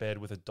up on a bed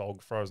with a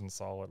dog frozen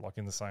solid, like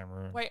in the same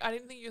room. Wait, I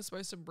didn't think you were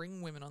supposed to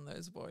bring women on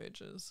those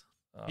voyages.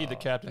 You're the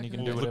captain. You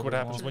can do Well, whatever look what you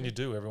happens want. when you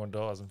do. Everyone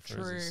dies and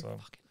True. freezes. So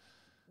Fucking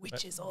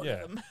witches, all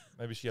yeah. of them.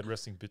 maybe she had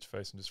resting bitch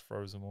face and just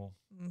froze them all.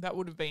 That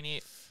would have been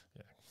it.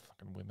 Yeah,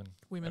 fucking women.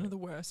 Women are the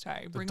worst,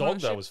 hey. The Bring them on dog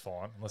a though ship. was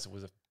fine, unless it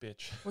was a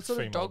bitch. What sort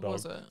of Female dog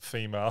was it?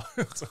 Female.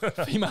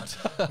 Female.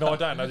 No, I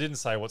don't. I didn't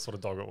say what sort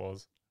of dog it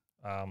was.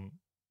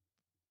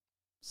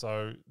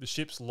 So the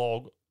ship's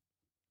log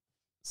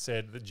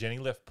said that Jenny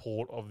left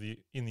port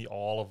in the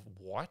Isle of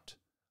Wight,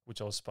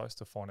 which I was supposed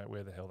to find out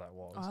where the hell that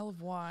was. Isle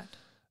of Wight.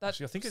 That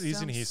Actually, I think it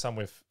is in here sounds-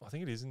 somewhere. I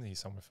think it is in here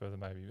somewhere further,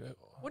 maybe.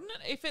 Wouldn't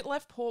it, if it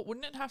left port,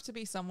 wouldn't it have to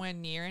be somewhere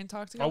near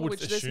Antarctica, I would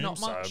which there's assume not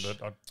so, much?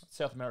 but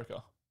South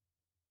America.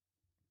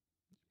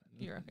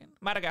 You reckon?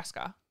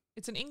 Madagascar.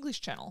 It's an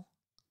English channel,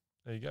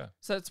 there you go.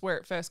 so that's where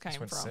it first Just came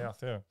went from. south,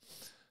 yeah.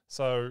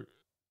 So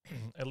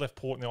it left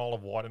port in the Isle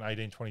of Wight in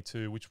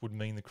 1822, which would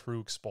mean the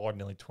crew expired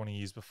nearly 20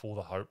 years before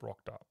the Hope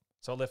rocked up.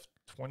 So it left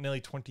nearly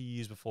 20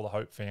 years before the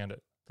Hope found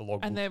it. The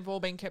logbook. And they've all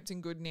been kept in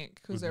good nick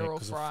because Good they're nick all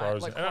 'cause of fried,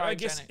 frozen. like And I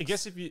guess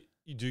cryogenics. if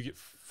you do get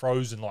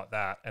frozen like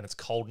that and it's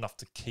cold enough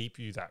to keep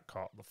you that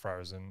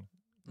frozen,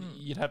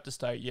 You'd have to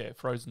stay,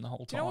 frozen the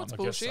whole Do you know time. what's I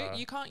guess bullshit? so.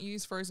 You can't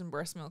use frozen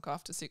breast milk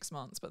after 6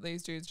 months, but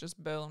these dudes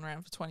just burling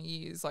around for 20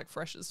 years, like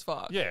fresh as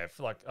fuck. yeah, if,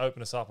 like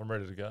open us up, I'm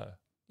ready to go.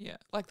 Yeah.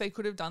 Like they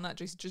could have done that,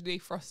 just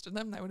defrosted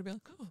them. They would have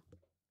been like, oh,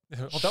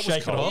 Oh, that was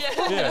Shake it cold. off.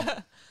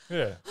 Yeah,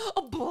 yeah.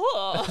 oh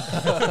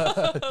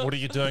blah. What are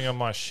you doing on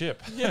my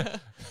ship? Yeah.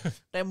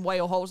 Them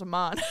whale holes are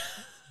mine.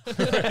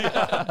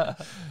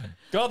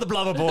 Got the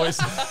blubber, boys.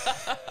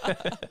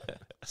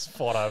 Let's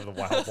fight over the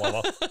whale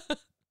blubber.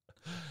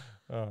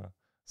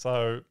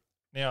 So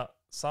now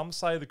some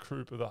say the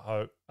crew of the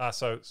Hope.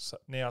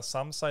 Now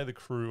some say the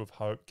crew of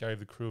Hope gave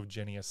the crew of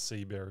Jenny a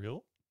sea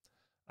burial,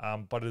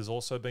 but it has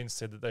also been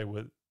said that they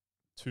were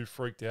too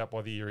freaked out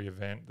by the eerie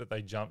event that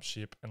they jumped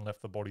ship and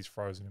left the bodies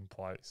frozen in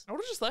place. I would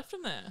have just left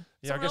them there.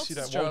 Yeah, Someone I guess you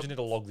don't. else's Why would job. you need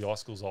to log the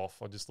icicles off?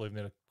 Or just leave them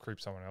there to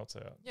creep someone else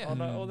out? Yeah. Oh,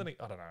 no, well, then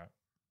I don't know.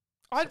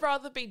 I'd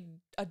rather be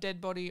a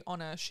dead body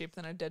on a ship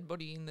than a dead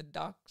body in the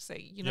dark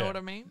sea. You know Yeah. what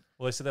I mean?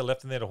 Well, they said they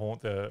left them there to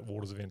haunt the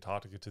waters of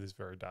Antarctica to this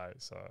very day.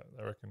 So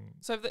they reckon.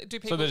 So do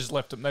people? So they just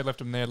left them. They left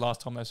them there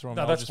last time they saw them.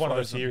 No, They were that's just one of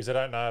the frozen. theories. I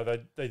don't know.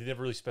 They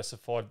never really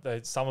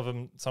specified. Some of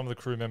the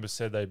crew members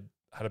said they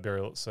had a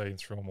burial at sea and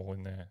threw them all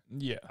in there.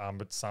 Yeah.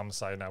 But some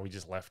say no, we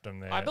just left them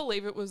there. I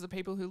believe it was the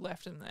people who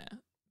left them there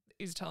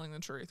is telling the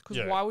truth. Because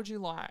Yeah. why would you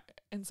lie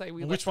and say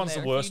we Well, left which them one's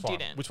there the worst if you one?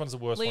 didn't? Which one's the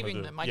worst one to Leaving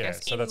do? them, I Yeah,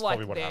 guess, so in that's like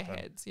probably what their happened.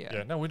 heads. Yeah.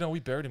 Yeah, no, we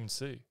buried him in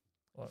sea.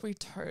 We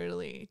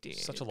totally did.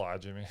 Such a liar,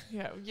 Jimmy.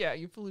 Yeah,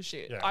 you're full of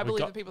shit. Yeah, I we believe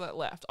got- the people that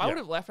left. I Yeah. would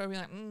have left. I'd be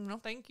like, no,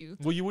 thank you.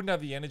 Well, you wouldn't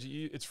have the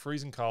energy. It's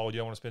freezing cold. You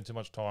don't want to spend too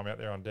much time out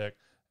there on deck,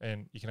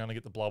 and you can only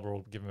get the blubber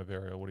or give him a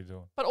burial. What are you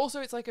doing? But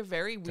also, it's like a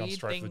very Going weird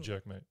straight for the thing.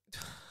 jerk meat.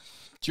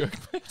 Joke,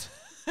 mate.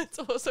 It's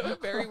also a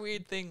very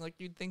weird thing. Like,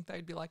 you'd think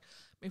they'd be like,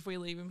 if we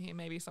leave him here,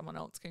 maybe someone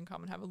else can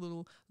come and have a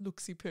little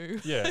look-see poo.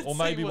 Yeah, or See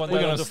maybe what one they- We're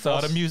day going they'll to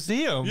start a defrost-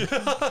 museum.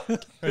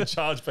 and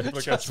charge people to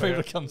go Just see people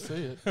it. to come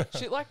see it.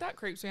 Shit like that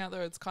creeps me out,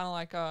 though. It's kind of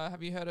like,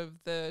 have you heard of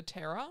the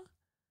Terror?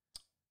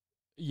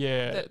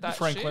 Yeah, That the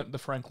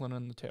Franklin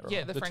and the Terror.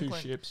 Yeah, the two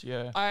Franklin. ships.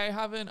 Yeah, I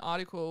read an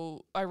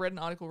article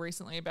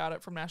recently about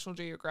it from National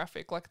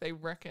Geographic. Like, they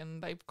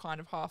reckon they've kind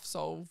of half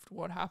solved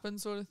what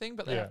happened, sort of thing,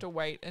 but they Yeah. have to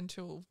wait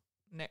until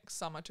next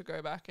summer to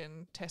go back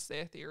and test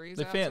their theories.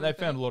 they out, found sort they of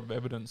found thing. a lot of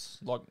evidence,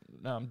 like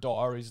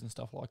diaries and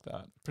stuff like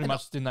that. Pretty And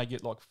much, didn't they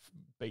get like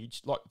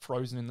beach, like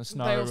frozen in the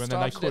snow, all and then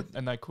starved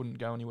they couldn't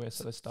go anywhere,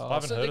 so they I starved.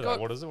 haven't So heard they of got-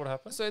 that. What is it? What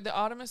happened? So the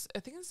Artemis,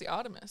 I think it's the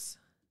Artemis.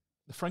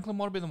 The Franklin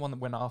might have been the one that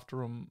went after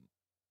them.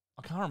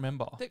 I can't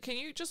remember. Can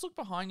you just look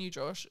behind you,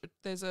 Josh?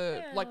 There's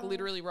like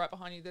literally right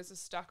behind you. There's a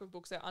stack of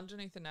books there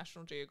underneath the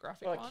National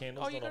Geographic Like one.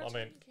 candles You not on- gotta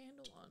I turn the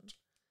candle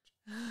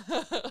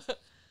on.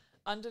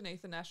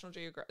 Underneath the National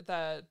Geographic,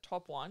 the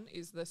top one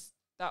is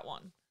that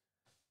one.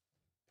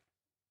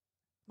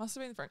 Must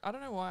have been Frank. I don't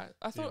know why.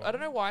 I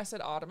don't know why I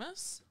said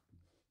Artemis.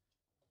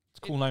 It's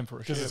a cool name for a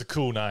Because ship. it's a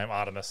cool name,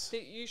 Artemis.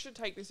 You should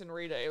take this and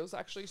read it. It was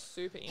actually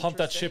super interesting. Hunt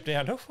that ship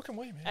down. No fucking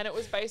way, man. And it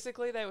was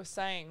basically, they were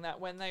saying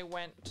that when they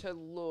went to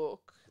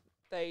look,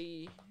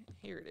 here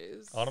it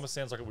is. Artemis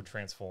sounds like it would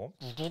transform.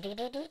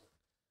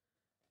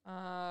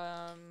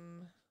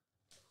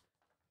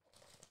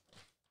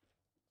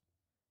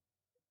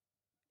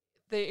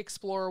 The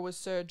explorer was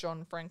Sir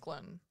John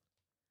Franklin.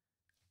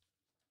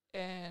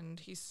 And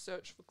he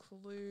searched for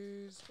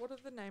clues. What are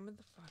the name of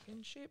the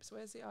fucking ships?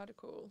 Where's the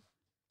article?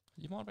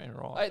 You might be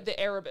right. The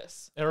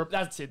Erebus.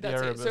 That's it. The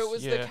That's Erebus. it. So it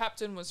was yeah. the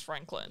captain was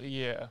Franklin.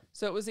 Yeah.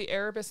 So it was the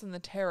Erebus and the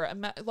Terror.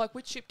 And like,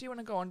 which ship do you want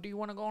to go on? Do you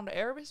want to go on to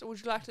Erebus or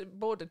would you like to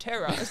board the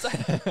Terror? It's like,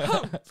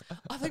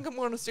 I think I'm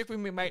going to stick with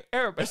my mate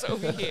Erebus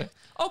over here.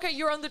 Okay,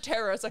 you're on the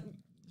Terror. It's like,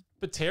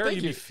 But Terror, Thank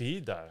you'd you. be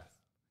feared though.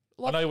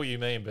 Like- I know what you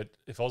mean, but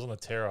if I was on the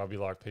Terror, I'd be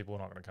like, people are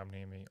not going to come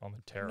near me on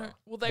the Terror. No,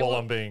 well, they while were-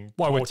 I'm being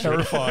While we're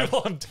tortured. terrified.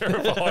 While I'm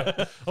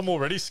terrified. I'm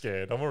already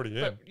scared. I'm already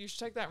in. but you should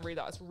take that and read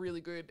that. It's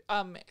really good.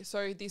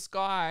 So this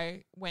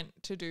guy went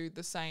to do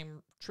the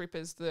same trip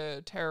as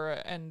the Terror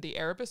and the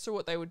Erebus. So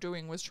what they were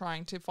doing was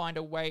trying to find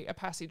a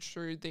passage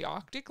through the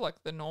Arctic,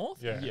 like the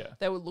north. Yeah. Yeah.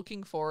 They were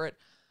looking for it,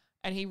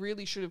 and he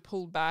really should have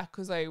pulled back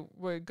because they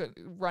were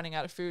running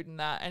out of food and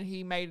that. And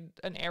he made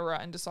an error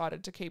and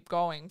decided to keep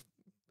going,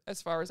 as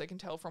far as I can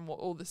tell from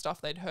all the stuff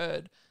they'd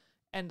heard.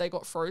 And they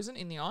got frozen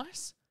in the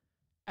ice,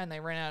 and they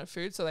ran out of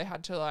food, so they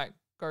had to like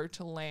go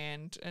to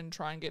land and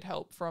try and get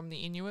help from the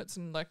Inuits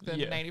and like the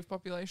Yeah. native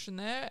population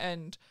there.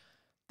 And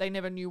they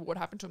never knew what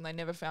happened to them. They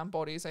never found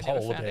bodies. They never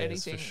Polar found bears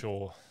anything. for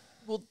sure.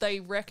 Well,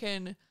 they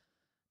reckon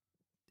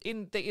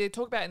they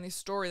talk about in this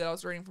story that I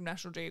was reading from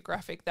National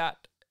Geographic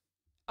that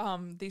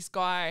this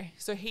guy,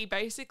 so he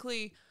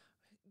basically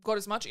got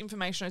as much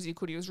information as he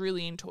could. He was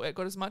really into it,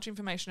 got as much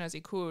information as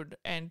he could,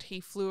 and he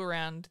flew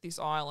around this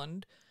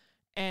island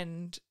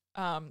and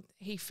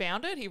he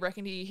found it. He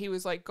reckoned he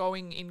was like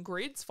going in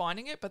grids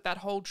finding it, but that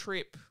whole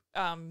trip,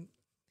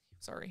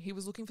 he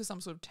was looking for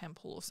some sort of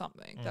temple or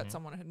something that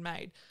someone had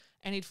made,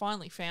 and he'd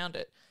finally found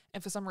it.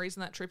 And for some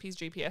reason that trip his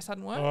GPS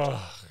hadn't worked. Ugh.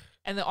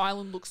 And the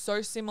island looks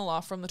so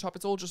similar from the top,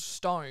 it's all just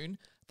stone,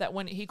 that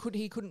when he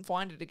couldn't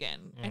find it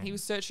again. And he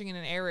was searching in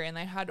an area, and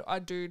they had a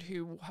dude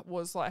who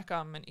was like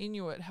an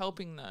Inuit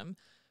helping them,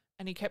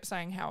 and he kept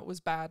saying how it was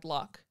bad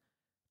luck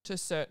to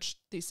search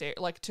this area,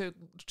 like to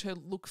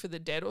look for the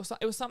dead or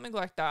something. It was something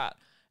like that.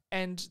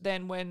 And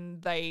then when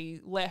they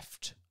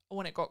left,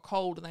 when it got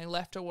cold and they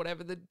left or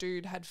whatever, the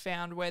dude had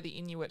found where the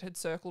Inuit had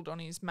circled on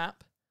his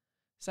map,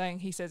 saying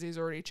he says he's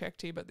already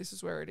checked here, but this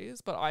is where it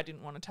is. But I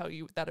didn't want to tell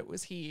you that it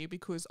was here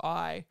because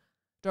I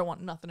don't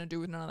want nothing to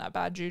do with none of that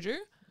bad juju.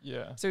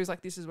 Yeah. So he's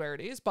like, this is where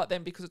it is. But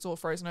then because it's all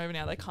frozen over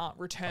now, they can't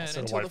return So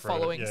until wait the for it.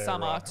 following Yeah,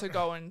 summer right. to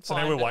go and So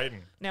find now we're it.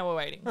 waiting. Now we're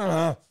waiting.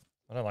 I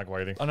don't like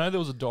waiting. I know there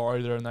was a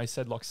diary there, and they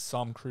said like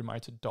some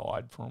crewmates had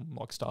died from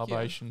like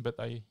starvation, but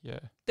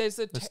there's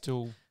There's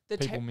still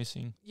people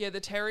missing. the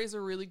Terry is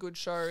a really good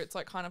show. It's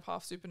like kind of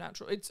half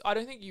supernatural. I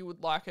don't think you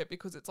would like it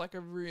because it's like a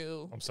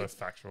real. I'm so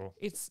factual.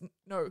 It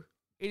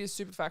is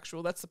super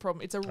factual. That's the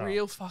problem. It's a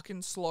real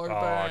fucking slow Oh,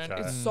 burn.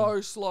 okay. It's so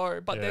slow,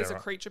 but Yeah, there's a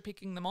right. creature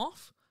picking them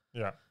off.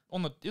 Yeah.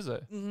 Is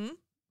it Mm-hmm.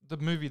 the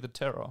movie The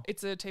Terror?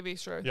 It's a TV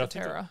show, Yeah, The I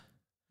think Terror.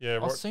 Yeah.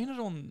 I've Right. seen it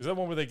on. Is that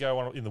one where they go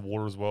on in the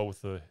water as well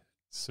with the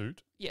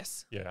suit?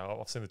 Yes. Yeah,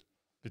 I've seen the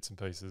bits and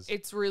pieces.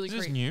 It's really Is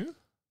this creepy. new?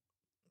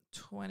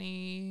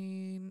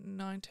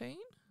 2019?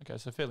 Okay,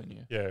 so fairly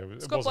new. Yeah,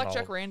 It's it got wasn't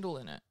Blackjack old. Randall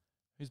in it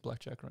Who's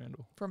Blackjack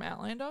Randall? from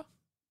Outlander.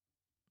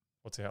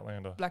 What's the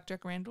Outlander?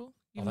 Blackjack Randall.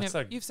 Oh, that's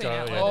that You've seen guy,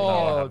 Outlander. yeah. No,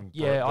 I Oh, haven't, but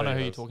yeah, I know there who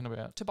he you're is. talking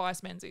about.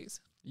 Tobias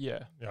Menzies.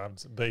 Yeah. Yeah,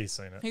 B's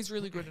seen it. He's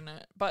really good in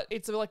it, but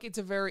it's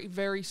a very,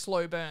 very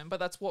slow burn. But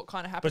that's what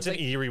kind of But happens. it's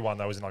an eerie one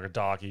though, isn't it? Like a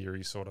dark,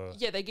 eerie sort of.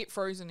 Yeah, they get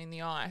frozen in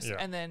the ice, Yeah.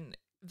 and then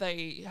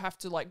they have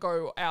to like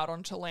go out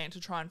onto land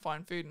to try and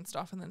find food and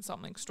stuff, and then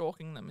something's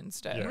stalking them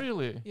instead. Yeah.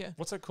 Really? Yeah.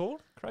 What's that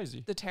called?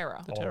 Crazy. The Terror.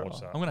 The I'll Terror. watch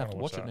that. I'm gonna have I'll to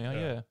watch watch it that, now.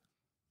 yeah. Yeah.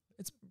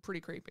 It's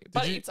pretty creepy,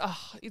 but you-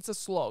 it's a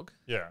slog.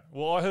 Yeah.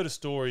 Well, I heard a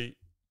story.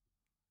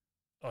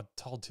 I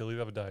told Tilly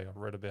the other day. I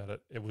read about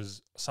it. It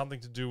was something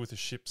to do with a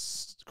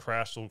ship's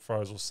crashed or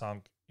froze or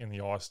sunk in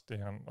the ice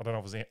down. I don't know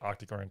if it was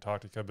Arctic or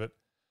Antarctica, but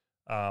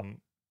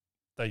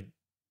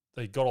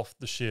they got off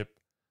the ship.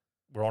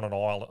 Were on an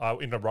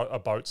island in a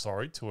boat.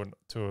 Sorry, to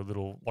a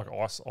little like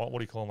ice. What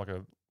do you call them?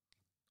 Like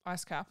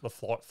Ice cap, the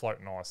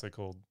floating ice. They're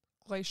called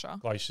glacier.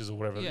 glaciers or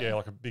whatever. Yeah. Yeah,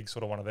 like a big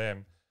sort of one of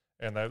them.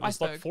 And there's like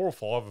Iceberg. 4 or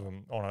 5 of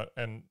them on it.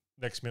 And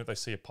next minute they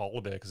see a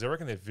polar bear because they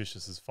reckon they're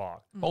vicious as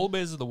fuck. Polar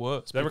bears are the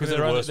worst. They reckon because they're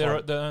the only, worst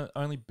one. they're the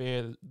only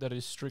bear that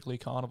is strictly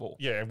carnivore.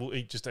 Yeah, and will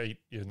eat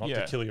not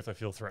Yeah. to kill you if they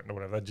feel threatened or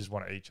whatever. They just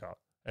want to eat you.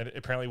 And it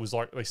apparently it was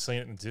like they seen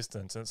it in the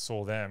distance and it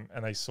saw them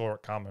and they saw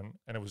it coming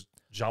and it was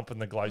jumping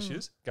the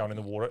glaciers, going in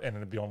the water, and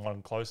then it'd be on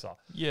one closer.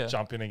 Yeah.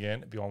 Jump in again,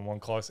 it'd be on one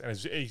closer. And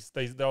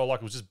they were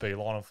like, it was just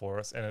beelining for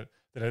us. And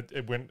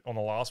it went on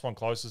the last one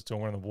closest to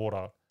him, went in the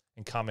water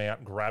and come out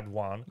and grabbed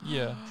one,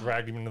 Yeah.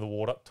 dragged him into the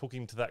water, took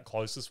him to that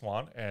closest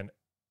one and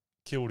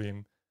killed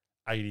him,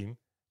 ate him,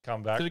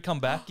 come back. Did it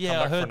come back? come Yeah, back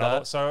I for heard another.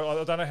 that. So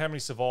I don't know how many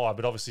survived,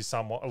 but obviously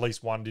at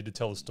least one did to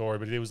tell the story.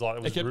 But it was like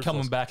it was kept ruthless.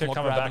 coming back, kept not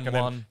coming back, grabbing and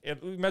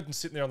then one. imagine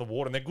sitting there on the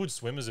water, and they're good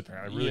swimmers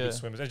apparently, really Yeah. good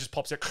swimmers. And it just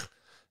pops out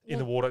in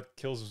the water,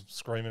 kills them,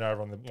 screaming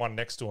over on the one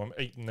next to them,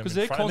 eating them. Because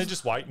In front, and they're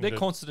just waiting. They're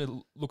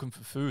constantly looking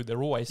for food.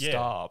 They're always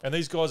starved. And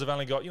these guys have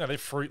only got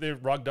they're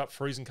rugged up,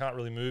 freezing, can't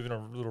really move in a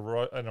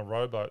little in a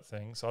rowboat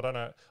thing. So I don't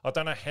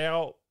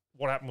know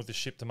what happened with the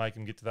ship to make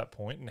them get to that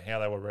point and how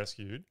they were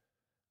rescued.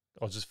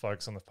 I was just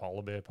focused on the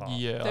polar bear part.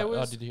 Yeah,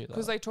 I did hear that.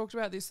 Because they talked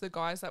about this, the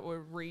guys that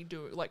were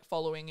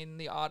following in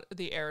the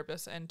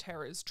Erebus and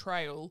Terror's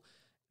trail,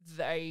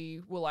 they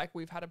were like,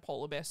 we've had a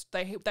polar bear.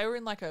 They were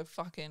in like a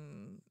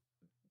fucking,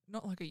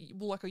 not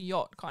like a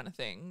yacht kind of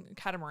thing,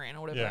 catamaran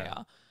or whatever they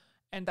are.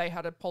 And they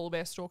had a polar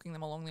bear stalking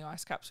them along the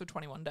ice caps for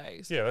 21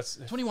 days. Yeah, that's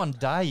 21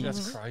 days.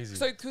 That's crazy.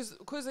 So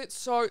because it's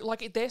so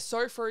they're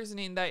so frozen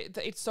in,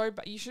 it's so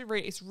bad. You should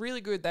read. It's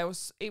really good.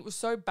 It was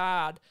so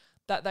bad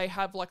that they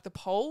have like the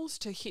poles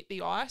to hit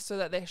the ice so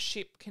that their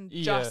ship can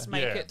just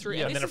make it through.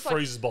 Yeah, and then it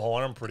freezes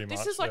behind them pretty much.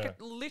 This is like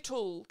a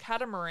little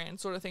catamaran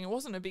sort of thing. It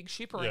wasn't a big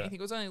ship or anything.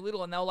 It was only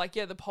little. And they were like,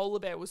 the polar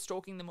bear was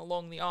stalking them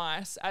along the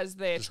ice as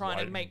they're Just trying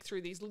waiting. to make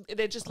through these.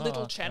 They're just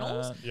little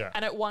channels. Yeah.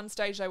 And at one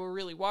stage they were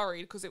really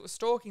worried because it was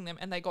stalking them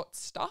and they got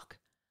stuck.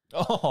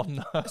 Oh,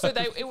 no. So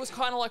it was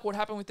kind of like what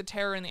happened with the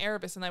Terror and the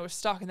Erebus, and they were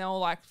stuck and they were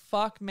like,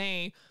 fuck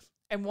me.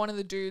 And one of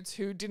the dudes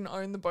who didn't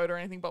own the boat or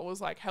anything but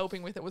was like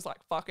helping with it was like,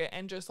 fuck it,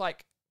 and just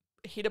like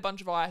hit a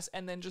bunch of ice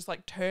and then just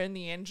like turned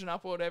the engine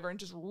up or whatever and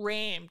just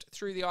rammed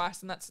through the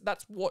ice, and that's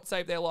what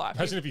saved their life.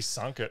 Imagine if he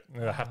sunk it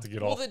and they have to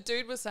get Well, off. the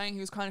dude was saying he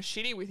was kind of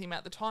shitty with him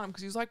at the time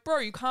because he was like, bro,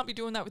 you can't be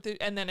doing that with it.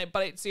 And then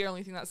but it's the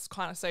only thing that's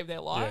kind of saved their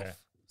life. Yeah.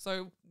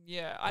 So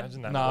yeah,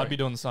 Imagine that. No, I'd break. be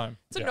doing the same.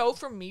 it's a no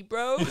from me,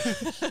 bro.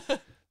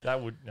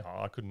 That would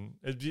I couldn't.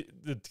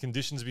 The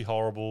conditions would be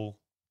horrible.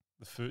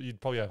 The food, you'd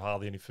probably have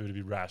hardly any food. It'd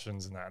be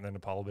rations and that, and then the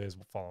polar bears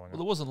were following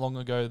Well, it. it wasn't long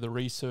ago the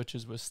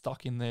researchers were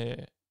stuck in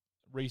their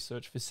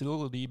research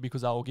facility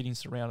because they were getting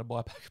surrounded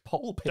by a pack of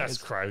polar bears.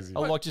 That's crazy.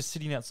 Or like just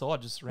sitting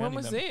outside, just When surrounding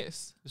was them.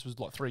 this? This was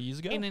like 3 years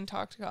ago. In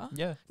Antarctica?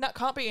 Yeah. No, it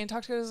can't be.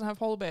 Antarctica doesn't have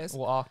polar bears.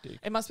 Or Arctic.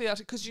 It must be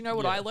Arctic because you know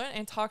what Yeah. I learned?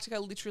 Antarctica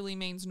literally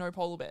means no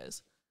polar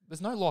bears.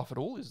 There's no life at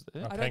all, is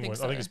there? I don't think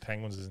penguins. I think so. it's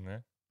penguins, isn't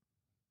there?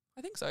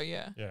 I think so,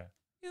 yeah. Yeah.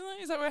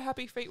 Is that where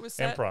Happy Feet was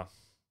set? Emperor.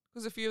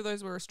 Because a few of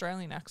those were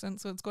Australian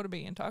accents, so it's got to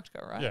be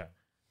Antarctica, right? Yeah.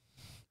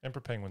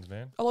 Emperor penguins,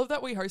 man. I love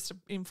that we host an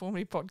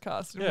informative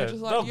podcast and Yeah, we're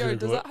just they'll like, yo, Google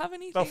does it. that have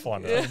anything? They'll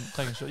find Yeah. out.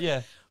 Taking shot.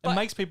 Yeah. But- It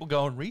makes people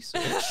go and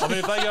research. I mean,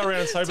 if they go around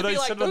and say, To but be they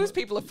like, said it on, those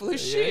people are full of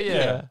shit.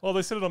 yeah. well,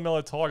 they said it on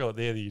Mellow Tiger, like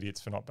they're the idiots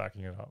for not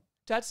backing it up.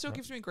 Dad still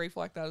gives me grief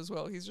like that as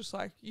well. He's just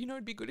like,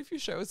 it'd be good if your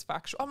show was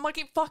factual. I'm like,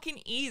 it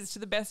fucking is to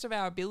the best of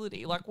our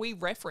ability. Like, we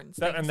reference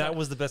That, things and that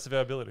was the best of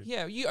our ability.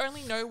 Yeah, you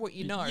only know what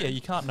you know. Yeah,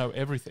 you can't know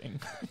everything.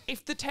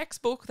 If the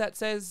textbook that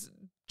says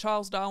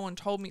Charles Darwin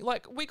told me,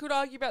 like, we could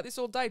argue about this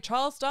all day.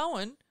 Charles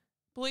Darwin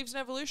believes in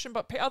evolution,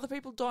 but other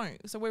people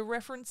don't. So we're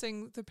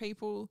referencing the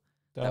people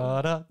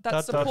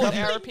that support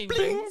our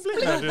opinions.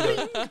 No, do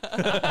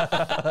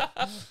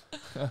that.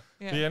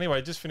 Yeah. Yeah,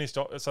 anyway, just finished.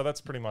 So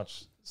that's pretty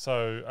much.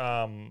 So,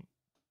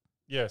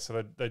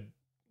 so there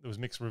was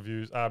mixed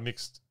reviews,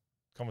 mixed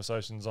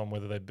conversations on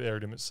whether they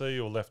buried him at sea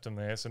or left him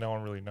there. So no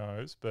one really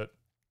knows. But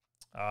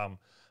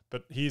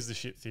here's the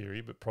shit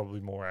theory, but probably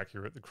more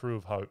accurate. The crew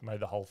of Hope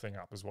made the whole thing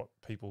up, is what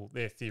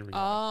their theory.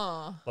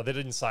 Ah. Like they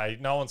didn't say.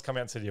 No one's come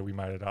out and said, yeah, we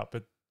made it up.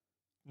 But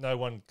no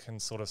one can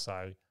sort of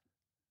say,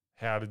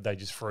 how did they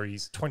just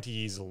freeze? 20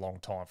 years is a long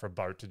time for a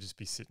boat to just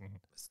be sitting.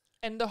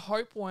 And the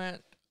Hope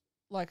weren't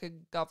like a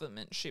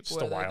government ship, Just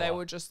were a they? They whaler.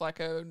 were just like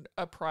a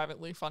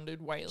privately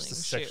funded whaling Just a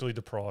ship. sexually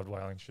deprived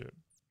whaling ship.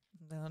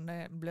 on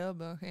that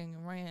blubber hanging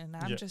around.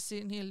 I'm Yeah. just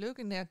sitting here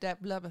looking at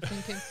that blubber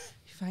thinking,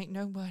 if ain't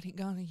nobody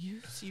gonna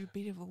use you, a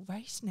bit of a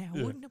waste now,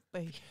 Yeah. wouldn't it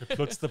be? It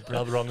puts the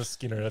blubber on the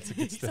Skinner. That's it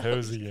gets the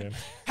hose again.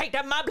 Hey,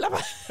 that my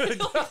blubber.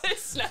 Like they're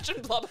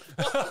snatching blubber.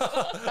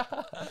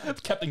 The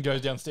captain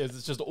goes downstairs.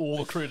 It's just all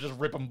the crew just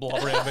ripping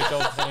blubber out of each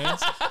other's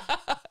hands.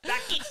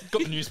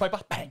 Got the newspaper.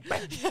 Bang,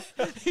 bang.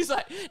 He's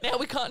like, now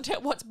we can't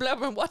tell what's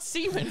blubber and what's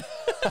semen.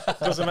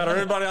 Doesn't matter.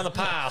 Everybody on the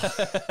pile.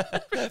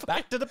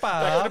 Back to the Back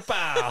bar. to the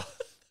pile.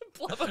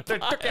 Blubber They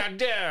took pile. out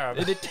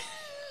down.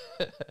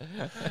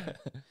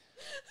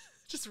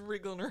 Just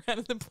wriggling around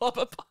in the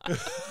blubber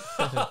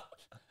pile.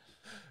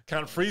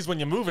 Can't freeze when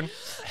you're moving.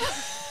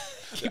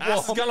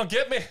 Ass is gonna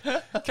get me.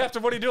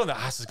 Captain, what are you doing? The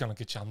ass is gonna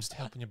get you. I'm just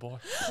helping you, boy.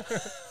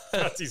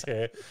 That's his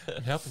hair.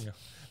 I'm helping you.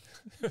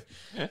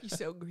 You're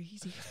so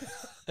greasy.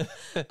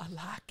 I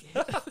like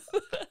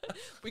it.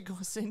 We're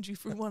gonna send you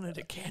through one of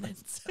the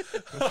cannons.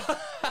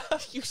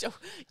 you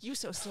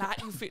so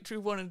slight you fit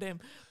through one of them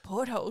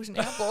portholes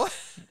now, boy.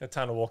 It's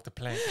time to walk the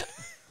plank.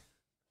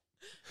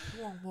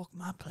 You won't walk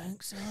my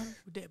plank, son,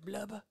 with that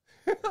blubber.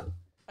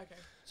 Okay.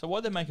 So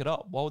why'd they make it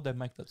up? Why would they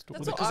make that story?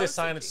 That's what Because I they're was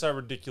saying it's thinking. so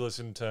ridiculous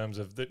in terms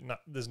of that. No,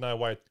 there's no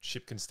way a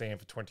ship can stand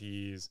for 20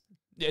 years.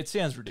 Yeah, it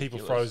sounds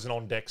ridiculous. People frozen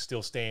on deck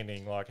still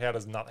standing. Like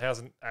how's it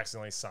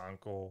accidentally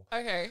sunk, or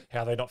Okay.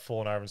 how they not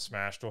fallen over and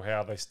smashed, or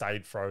how they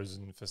stayed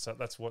frozen for so.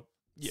 That's what.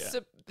 Yeah.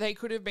 So they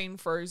could have been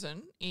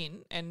frozen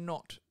in and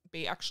not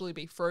be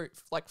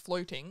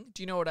floating.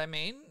 Do you know what I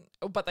mean?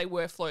 But they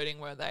were floating,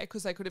 were they?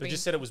 Because they could have They been.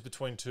 just said it was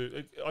between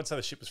two. I'd say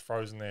the ship was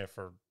frozen there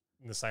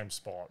in the same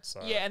spot.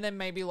 So Yeah, and then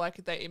maybe like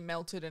it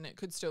melted and it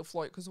could still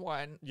float because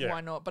why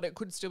not? But it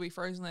could still be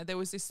frozen there. There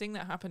was this thing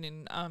that happened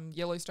in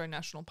Yellowstone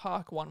National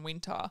Park one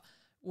winter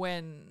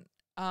when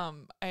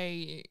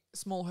a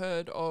small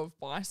herd of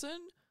bison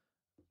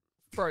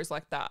froze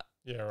like that.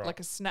 Yeah, right. Like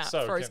a snap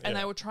So froze, and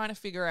yeah. they were trying to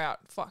figure out,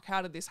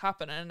 how did this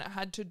happen? And it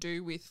had to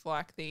do with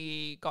like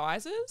the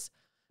geysers.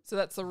 So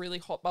that's the really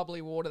hot,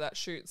 bubbly water that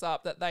shoots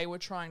up. That they were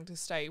trying to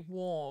stay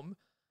warm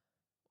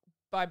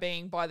by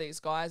being by these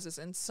geysers,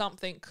 and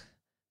something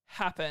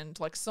happened,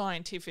 like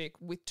scientific,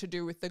 to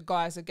do with the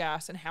geyser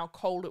gas and how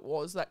cold it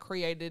was, that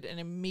created an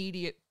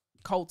immediate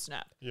cold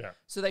snap. Yeah.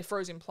 So they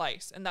froze in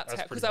place, and that's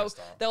how, pretty because messed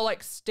up. they were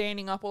like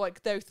standing up, or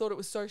like they thought it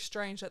was so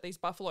strange that these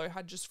buffalo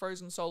had just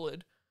frozen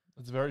solid.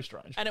 It's very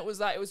strange. And it was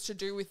to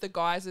do with the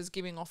geysers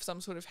giving off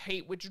some sort of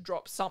heat, which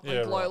dropped something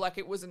Yeah, low. right. Like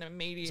it was an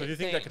immediate. So if you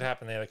think thing. that could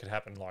happen there, that could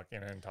happen like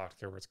in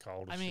Antarctica where it's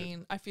cold. I as shit.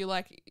 mean, I feel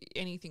like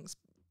anything's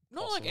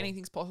not like Possible.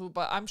 anything's possible,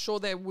 but I'm sure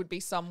there would be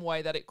some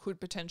way that it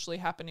could potentially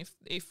happen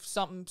if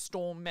some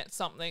storm met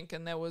something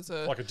and there was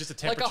a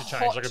just a like a temperature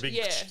change, like a hot- big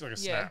yeah, like a yeah.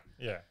 snap.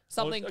 Yeah.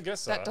 something Well, I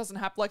guess that so. doesn't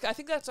happen. Like I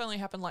think that's only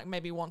happened like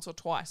maybe once or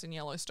twice in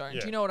Yellowstone. Do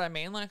Yeah. you know what I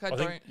mean? Like I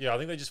don't.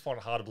 think they just find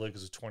it hard to believe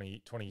because of 20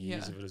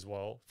 years Yeah. of it as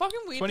well. Fucking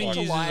weird 20 thing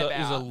years to lie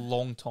is about. a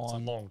long time. It's a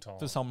long time.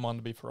 For someone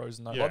to be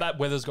frozen though. Yeah. Like that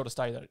weather's got to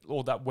stay that,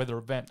 or that weather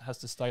event has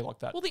to stay like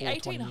that. Well, the for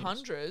 20 years.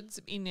 1800s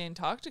in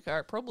Antarctica,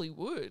 it probably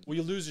would. Well,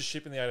 you lose a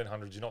ship in the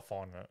 1800s, you're not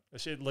finding it. The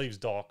ship leaves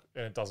dock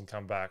and it doesn't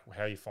come back.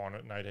 How you find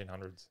it in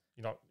 1800s?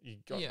 You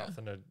got Yeah.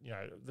 nothing to,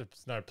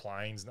 there's no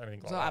planes and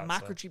anything like So I that.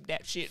 so- microchip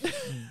that shit.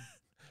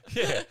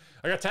 Yeah,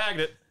 I got tagged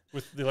it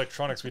with the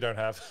electronics we don't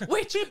have.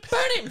 Witch,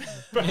 burn him!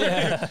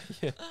 Yeah,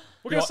 yeah.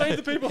 We're gonna save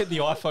the people. The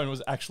iPhone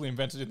was actually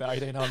invented in the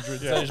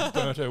 1800s. Yeah. They just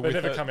burnt her They with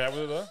never it. come out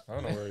with it though. I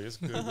don't know where he is.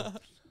 Google.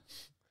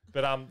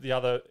 But the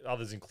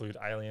others include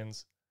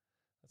aliens.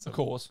 That's Of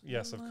course.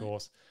 Yes, of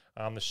course.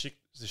 The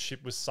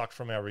ship was sucked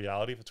from our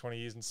reality for 20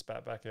 years and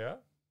spat back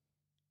out.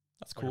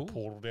 That's Like cool. a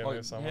portal down Like,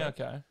 there somewhere.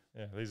 yeah, okay.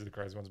 Yeah, these are the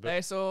crazy ones. But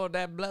They saw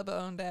that blubber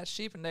on that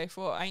ship and they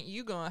thought, ain't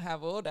you gonna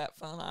have all that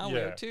fun? I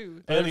Yeah. will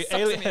too.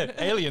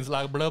 Aliens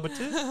like blubber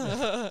too.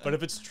 But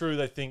if it's true,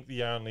 they think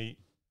the only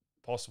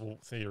possible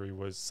theory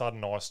was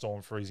sudden ice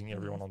storm freezing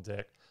everyone on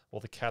deck, while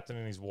the captain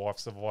and his wife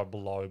survived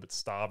below but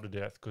starved to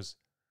death because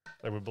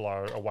they were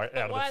below away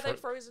out Why of are the they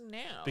frozen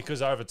now?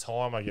 because over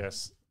time, I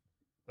guess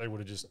they would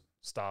have just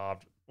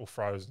starved or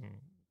frozen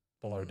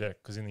below deck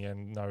because in the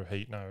end, no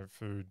heat, no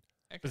food.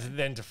 Okay. But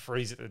then to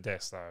freeze at the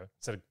desk though,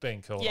 instead of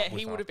being curled Yeah, up with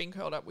he her. would have been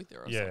curled up with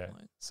her or Yeah,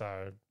 something.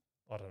 so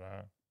I don't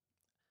know.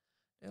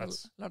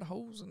 There's a lot of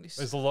holes in this.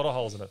 There's a lot of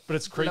holes in it, but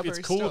it's creepy. It's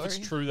Blubbery cool if it's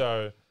story. true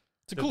though.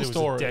 It's a that cool there was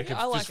story. a deck of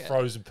I like just it.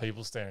 frozen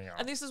people standing up.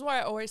 And this is why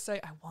I always say,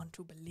 I want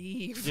to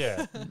believe.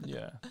 Yeah,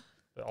 Yeah.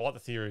 but I like the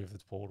theory of the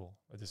portal.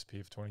 They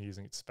disappear for 20 years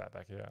and get spat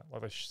back out.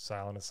 Like they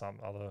sail into some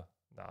other.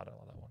 No, I don't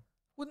like that one.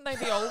 Wouldn't they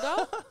be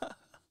older?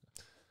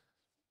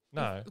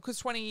 No, Because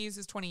 20 years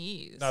is 20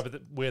 years. no,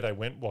 but where they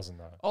went wasn't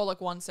though. Oh,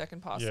 like 1 second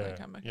past and Yeah, they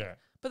come back. yeah.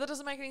 But that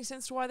doesn't make any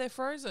sense to why they're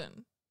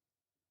frozen.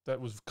 That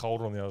was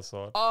colder on the other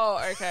side.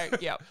 Oh, okay.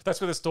 Yep. That's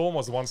where the storm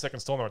was. The 1 second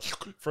storm. They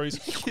went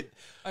freeze.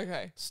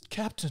 Okay.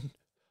 Captain,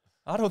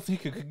 I don't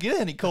think it could get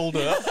any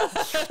colder.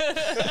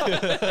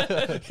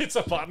 Hits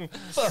a button.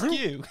 Fuck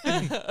you.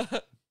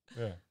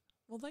 Yeah.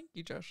 Well, thank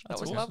you, Josh. That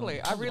That's was awesome.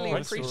 lovely. I really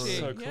Great story. appreciate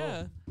So it. cool.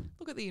 Yeah.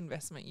 Look at the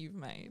investment you've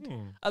made.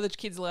 Hmm. Are the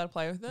kids allowed to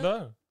play with it?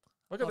 No,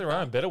 I got Love their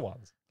that. own better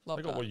ones. Love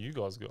They got that. what you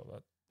guys got.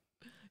 That.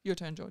 Your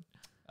turn, Jord.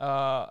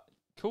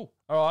 Cool.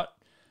 All right.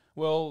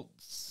 Well,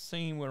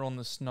 seeing we're on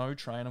the snow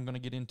train, I'm going to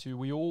get into.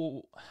 We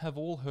all have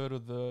heard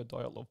of the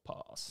Dyatlov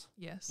Pass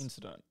Yes.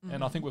 Incident,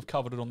 and I think we've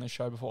covered it on this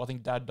show before. I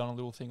think Dad done a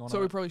little thing on So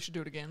it. we probably should do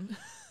it again.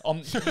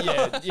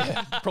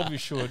 Yeah, probably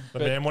should. The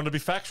but man wanted to be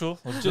factual.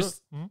 Let's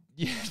just do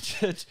it.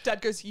 yeah,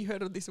 Dad goes, "You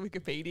heard of this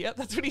Wikipedia?"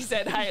 That's what he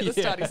said. Hey, at the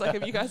start, he's like,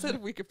 "Have you guys heard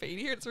of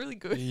Wikipedia? It's really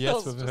good."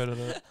 yes, we've heard of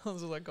it. I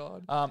was like,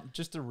 "God."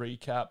 Just to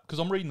recap, because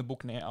I'm reading the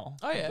book now.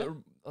 Oh, yeah.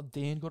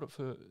 Dan got it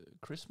for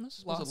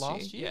Christmas. Was it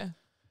last year? Yeah.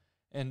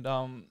 And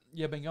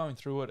been going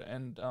through it,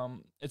 and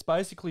it's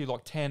basically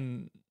like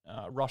 10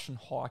 Russian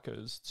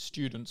hikers,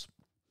 students,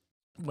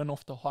 went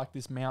off to hike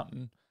this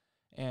mountain,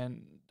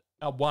 and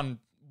one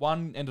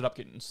ended up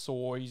getting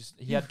sore.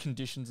 He had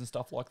conditions and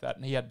stuff like that,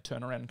 and he had to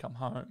turn around and come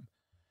home.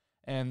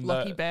 And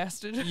Lucky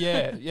bastard.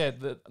 yeah,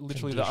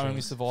 literally the only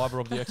Conditions. survivor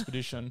of the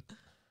expedition.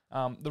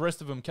 The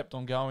rest of them kept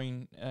on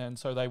going, and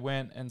so they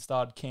went and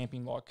started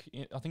camping. I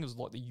think it was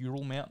like the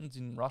Ural Mountains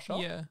in Russia.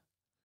 Yeah.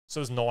 So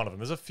there's 9 of them.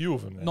 There's a few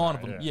of them there. 9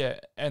 of them, yeah.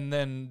 And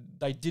then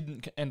they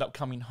didn't end up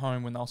coming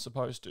home when they were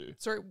supposed to.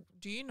 Sorry,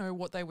 do you know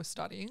what they were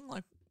studying?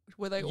 Like,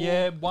 were they all?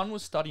 Yeah, one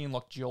was studying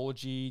like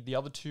geology. The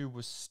other 2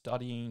 was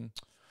studying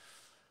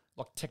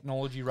like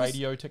technology,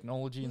 radio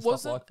technology and stuff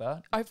wasn't- like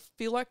that. I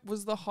feel like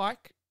was the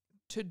hike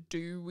to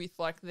do with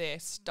like their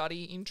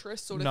study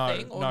interest sort of No,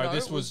 thing? Or no, no,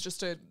 this it was was-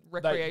 just a They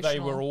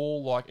recreational. were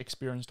all like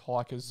experienced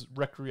hikers,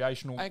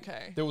 recreational.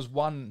 Okay. There was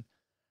one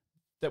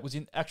that was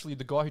in, actually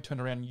the guy who turned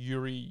around,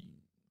 Yuri,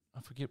 I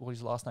forget what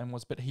his last name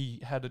was, but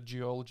he had a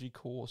geology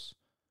course.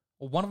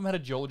 Or one of them had a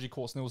geology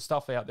course, and there was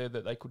stuff out there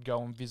that they could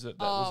go and visit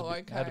that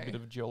had a okay. bit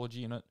of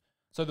geology in it.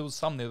 So there was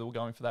some there that were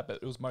going for that, but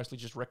it was mostly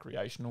just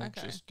recreational,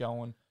 Okay. just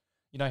going.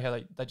 You know how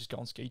they just go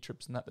on ski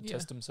trips and that Yeah.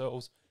 test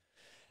themselves.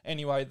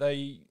 Anyway,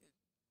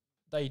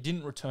 they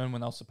didn't return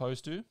when they were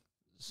supposed to,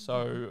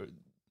 so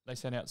they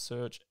sent out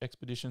search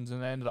expeditions,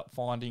 and they ended up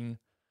finding,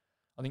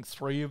 I think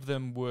 4 of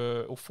them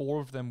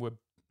were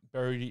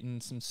buried in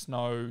some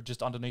snow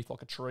just underneath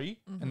like a tree,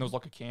 and there was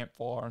like a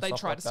campfire and They stuff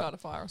tried like to that. start a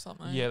fire or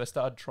something. Yeah, they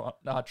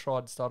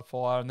tried to start a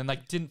fire, and then they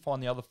didn't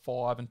find the other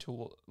 5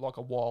 until like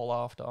a while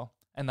after,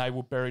 and they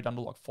were buried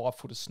under like 5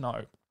 foot of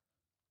snow.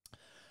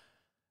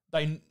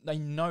 They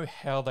know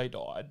how they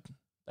died.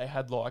 They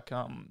had like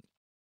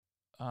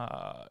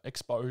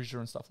exposure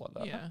and stuff like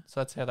that. Yeah. So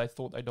that's how they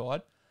thought they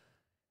died.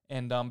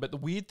 And but the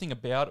weird thing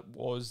about it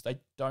was they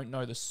don't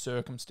know the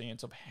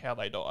circumstance of how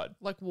they died.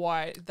 Like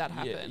why that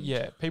happened.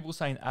 Yeah, people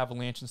saying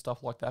avalanche and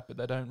stuff like that, but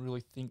they don't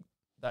really think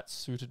that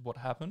suited what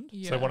happened.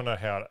 Yeah. So they want to know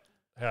how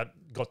it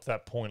got to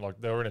that point.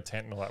 Like they were in a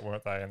tent and all that,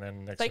 weren't they? And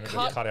then next They thing they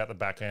cut- cut out the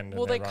back end.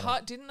 Well, and they they're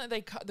cut, didn't they?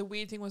 They cut. The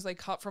weird thing was they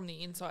cut from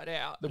the inside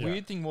out. The Yeah.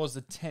 weird thing was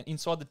the tent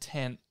inside the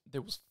tent.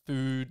 There was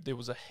food. There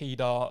was a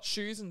heater.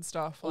 Shoes and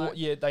stuff. Or, Like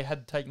yeah, they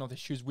had taken off their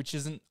shoes, which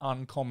isn't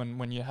uncommon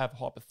when you have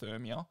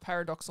hypothermia.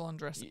 paradoxal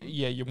undressing.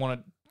 Yeah, you want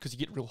to, because you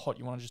get real hot,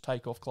 you want to just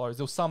take off clothes.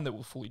 There were some that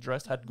were fully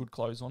dressed, had good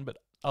clothes on, but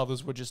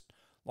others were just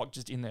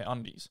in their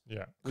undies.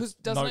 Yeah. Because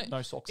with doesn't it?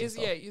 no socks and Is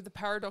stuff. the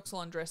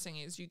paradoxal undressing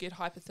is you get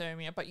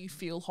hypothermia, but you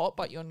feel hot,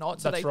 but you're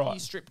not. So That's you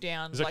right. strip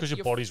down. Is that like, because your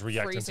you're body's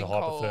reacting to freezing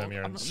cold. hypothermia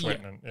I'm and not-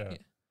 sweating? Yeah. Yeah.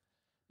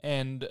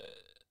 And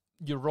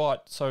you're right.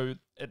 So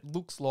it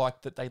looks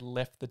like that they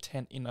left the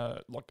tent in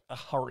a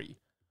hurry.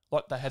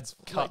 Like they had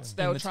cuts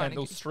they in were the trying tent. to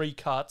There was get- 3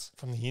 cuts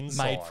From the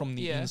inside. made from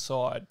the Yeah.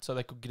 inside, so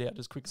they could get out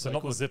as quick as So they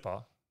not the could.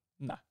 zipper.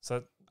 No.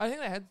 So I think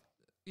they had.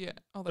 Yeah.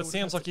 Oh, they it would've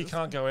sounds had like you to-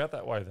 can't go out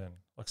that way then.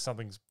 Like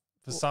something's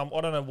for Well, some.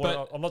 I don't know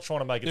what. but I'm not trying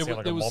to make it There, sound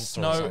like there a was monster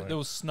or snow. something. There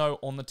was snow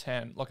on the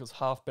tent, like it was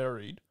half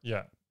buried.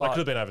 Yeah. but That could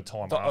have been over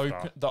time The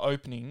after. the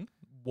opening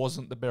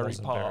wasn't the buried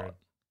Wasn't part. buried.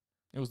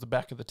 It was the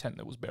back of the tent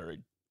that was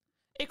buried.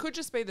 It could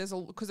just be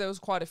because there was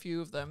quite a few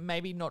of them.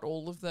 Maybe not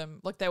all of them.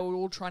 Like they were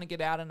all trying to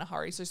get out in a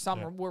hurry, so some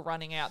Yeah. were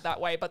running out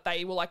that way, but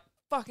they were like,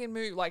 "Fucking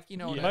move!" Like you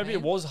know what I Maybe mean?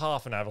 it was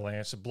half an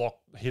avalanche. The block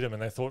hit them,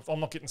 and they thought, "I'm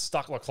not getting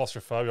stuck like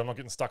claustrophobia. I'm not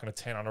getting stuck in a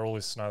tent under all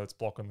this snow that's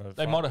blocking the."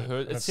 They front might have bit."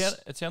 heard. And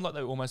It sounded like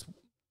they almost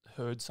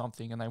heard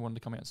something and they wanted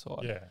to come outside.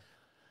 Yeah.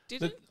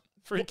 Didn't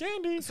Free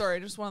candy. sorry,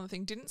 just one other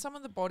thing. Didn't some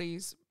of the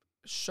bodies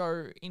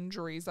show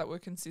injuries that were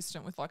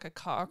consistent with like a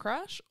car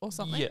crash or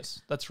something?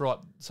 Yes, that's right.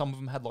 Some of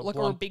them had Like,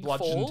 or a big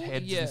bludgeoned fall?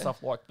 heads Yeah. and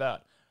stuff like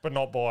that. But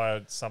not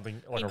by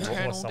something like a rock,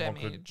 Internal like someone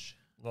could, damage.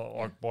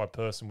 like by a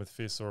person with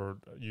fists or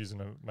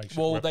using a makeshift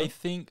Well, weapon. they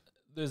think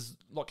there's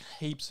like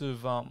heaps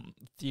of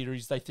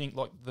theories. They think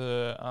like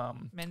the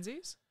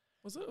Menzies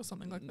was it or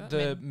something like that?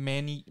 the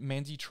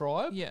Manzi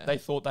tribe. Yeah. They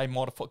thought they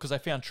might have because they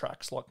found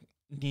tracks like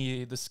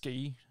near the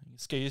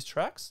skiers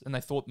tracks, and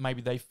they thought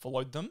maybe they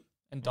followed them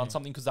and done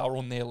something because they were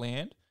on their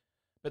land.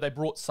 But they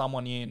brought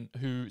someone in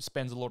who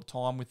spends a lot of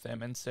time with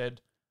them and said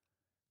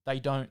they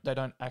don't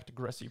act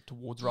aggressive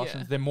towards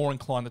Russians. Yeah. They're more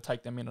inclined to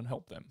take them in and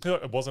help them.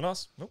 It wasn't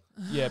us. Nope.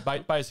 Yeah,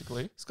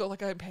 basically. It's got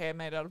like a hair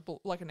made out of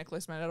like a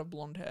necklace made out of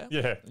blonde hair.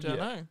 Yeah. Don't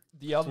Yeah. know.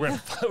 The other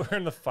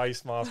Wearing the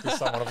face mask with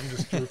someone of them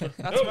just drooping.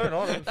 That's, No, no,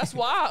 no. that's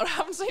wild. I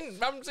haven't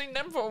seen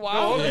them for a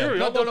while. No, yeah. Yuri,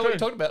 No, I'm don't know not what you're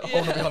talking about.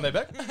 Yeah. Holding behind their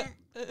back.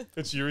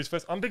 It's Yuri's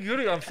face. I'm Big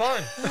Yuri. I'm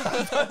fine.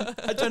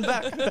 I turned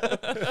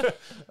back.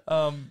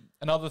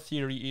 Another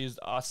theory is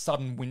a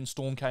sudden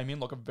windstorm came in,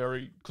 like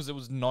because it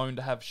was known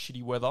to have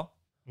shitty weather.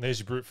 And there's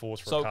your brute force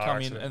for So a it car come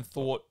accident. in and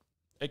thought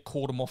it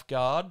caught them off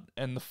guard.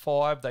 And the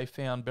 5 they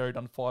found buried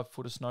under 5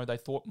 foot of snow, they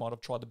thought might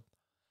have tried to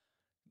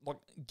like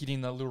get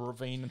in the little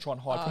ravine and try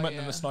and hide from it. And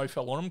then the snow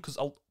fell on them because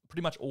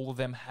pretty much all of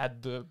them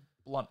had the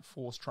blunt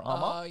force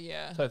trauma. Oh,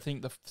 yeah. So I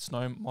think the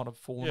snow might have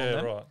fallen on Yeah,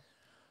 them. right.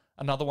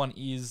 Another one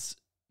is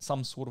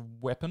some sort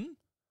of weapon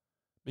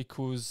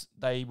because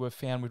they were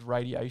found with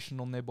radiation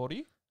on their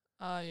body.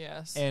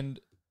 Yes. And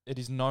it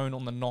is known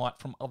on the night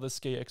from other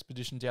ski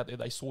expeditions out there,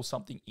 they saw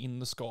something in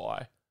the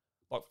sky,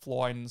 like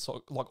flying,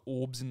 like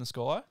orbs in the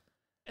sky.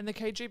 And the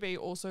KGB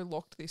also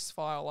locked this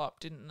file up,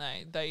 didn't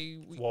they?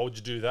 Why would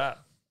you do that?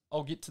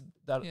 I'll get to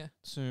that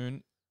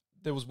soon.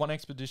 There was one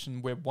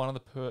expedition where one of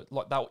the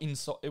they were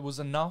inside. It was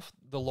enough.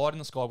 The light in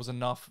the sky was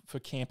enough for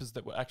campers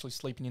that were actually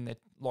sleeping in their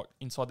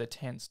inside their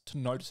tents to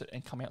notice it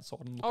and come outside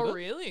and look at it. Oh,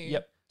 really?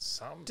 Yep.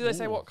 Did they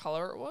say what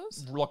color it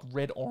was? Like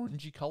red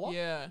orangey color.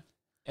 Yeah.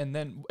 And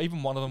then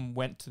even one of them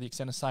went to the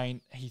extent of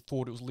saying he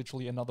thought it was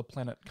literally another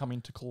planet coming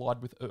to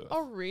collide with Earth.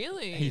 Oh,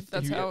 really? He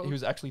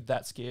was actually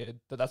that scared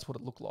that that's what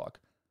it looked like.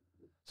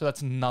 So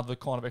that's another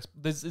kind of...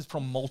 This is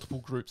from multiple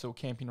groups that were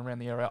camping around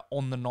the area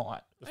on the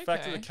night. The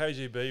fact that the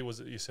KGB was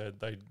that you said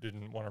they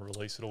didn't want to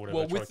release it or whatever.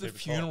 Well, with the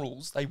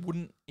funerals, they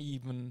wouldn't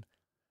even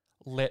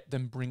let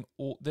them bring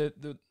all...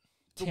 The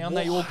town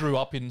they all grew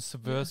up in,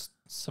 Seversk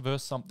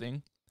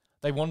something,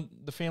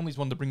 the families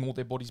wanted to bring all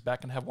their bodies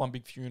back and have one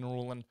big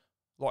funeral and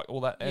like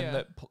all that. And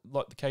that,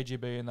 like the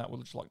KGB and that were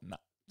just like, nah.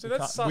 So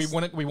that's we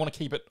want to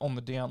keep it on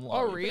the down low.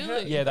 Oh,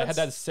 really? Yeah, they had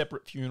to have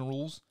separate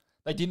funerals.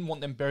 They didn't want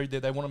them buried there.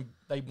 They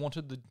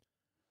wanted the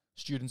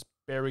students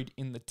buried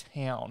in the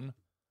town,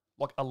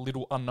 like a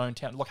little unknown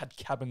town, like had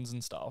cabins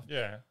and stuff.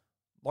 Yeah.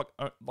 Like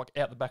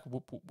out the back of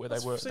Whoop Whoop where they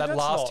were. See, that that's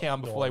last not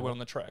town before they normal. went on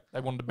the track. They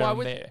wanted to bury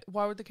them there.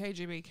 Why would the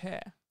KGB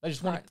care? They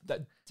just want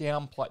that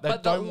downplay. They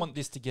But don't want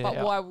this to get out.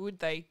 But why would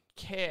they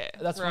care?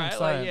 That's what I'm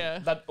right?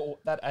 saying. Like,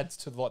 That adds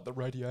to like the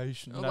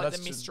radiation. Or No, like that's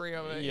the just- mystery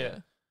of it. Yeah.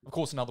 Of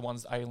course, another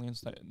one's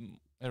aliens.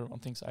 Everyone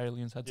thinks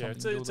aliens had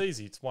something to do with it's it.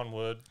 easy. It's one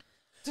word.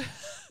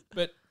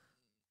 But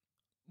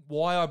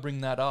why I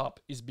bring that up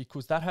is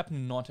because that happened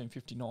in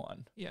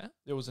 1959. Yeah.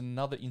 There was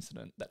another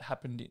incident that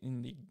happened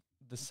in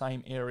the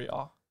same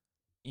area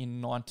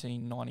in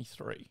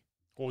 1993,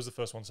 What was the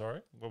first one?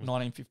 Sorry. What was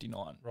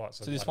 1959. Right.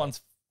 So this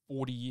one's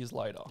 40 years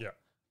later. Yeah.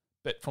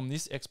 But from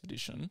this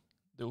expedition,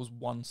 there was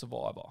one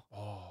survivor.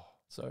 Oh.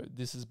 So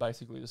this is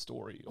basically the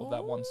story of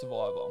that one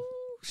survivor.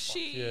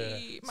 Shit. yeah.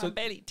 My So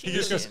belly He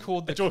just goes, tingling.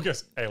 called the George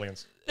goes,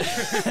 aliens. That's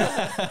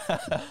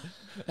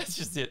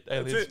just it.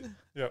 That's Aliens. it.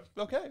 Yeah.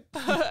 Okay.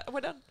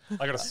 We're done.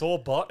 I got a sore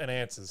butt and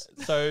answers.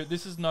 So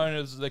this is known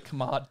as the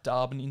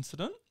Khamar-Daban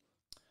Incident.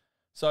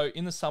 So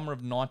in the summer of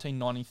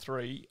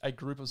 1993, a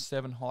group of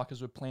 7 hikers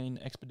were planning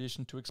an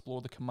expedition to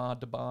explore the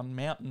Khamar-Daban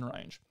mountain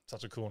range.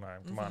 Such a cool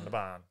name.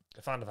 Khamar-Daban.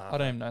 I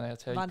don't even know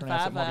that's how you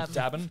pronounce it. Might be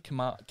Daban,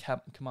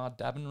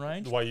 Khamar-Daban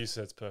range. The way you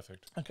said it's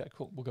perfect. Okay,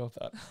 cool. We'll go with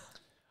that.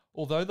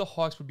 Although the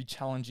hikes would be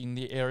challenging,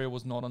 the area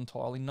was not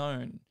entirely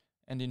known,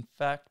 and in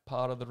fact,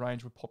 part of the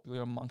range were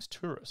popular amongst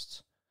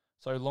tourists,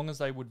 so long as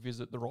they would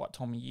visit the right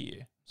time of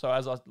year. So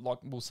as I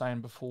was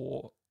saying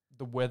before,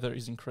 the weather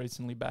is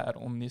increasingly bad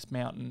on this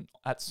mountain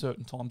at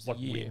certain times Like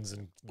of year. winds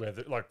and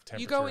weather, like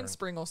temperature. You go in and-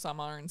 spring or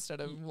summer instead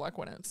of like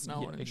when it's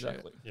snowing and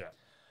exactly. Yeah.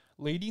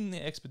 Leading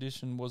the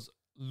expedition was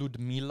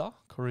Ludmila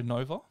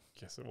Korinova,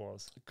 Yes, it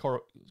was.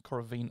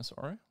 Korovina,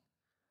 sorry,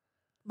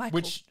 shit.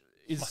 which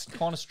is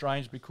kind of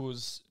strange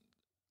because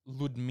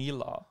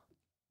Ludmila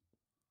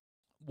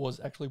was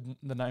actually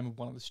the name of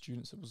one of the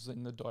students that was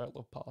in the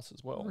Dyatlov Pass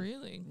as well.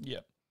 Really? Yeah.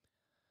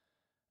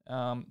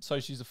 So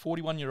she's a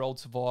 41-year-old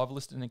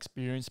survivalist and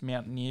experienced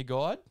mountaineer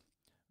guide.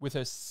 With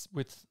her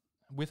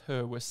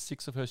were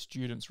 6 of her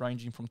students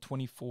ranging from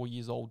 24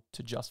 years old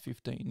to just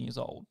 15 years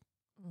old.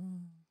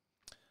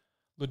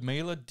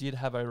 Ludmila did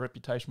have a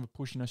reputation for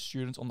pushing her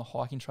students on the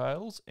hiking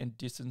trails and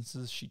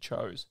distances she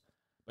chose,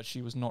 but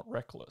she was not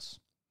reckless.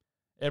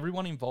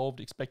 Everyone involved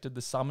expected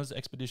the summer's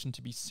expedition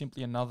to be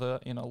simply another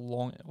in a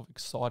long of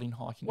exciting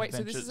hiking Wait,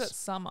 adventures. so this is at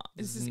summer.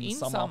 This is in in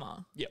summer.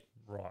 summer. Yep.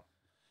 Right.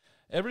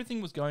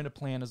 Everything was going to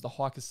plan as the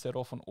hikers set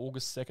off on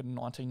August 2nd,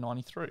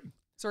 1993.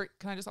 Sorry,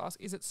 can I just ask,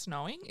 is it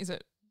snowing? Is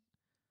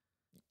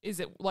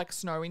it like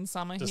snow in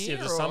summer Does here?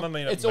 the or- summer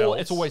mean It's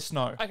melts? always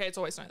snow. Okay, it's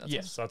always snow. That's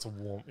Yes. So it's a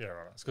warm. Yeah,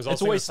 right. Because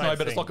It's always snow,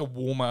 but it's like a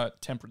warmer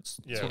temperate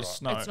Yeah, sort of right.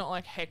 snow. It's not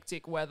like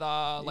hectic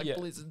weather, like Yeah.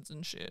 blizzards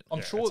and shit. I'm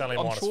Yeah, sure. it's only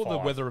I'm minus sure the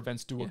 5. weather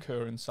events do Yeah.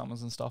 occur in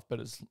summers and stuff, but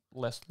it's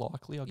less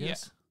likely, I Yeah.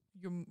 guess.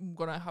 You're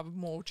gonna have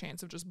more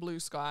chance of just blue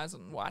skies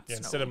and white Yeah, snow.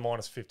 instead of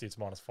 -50, it's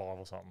 -5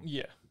 or something.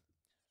 Yeah.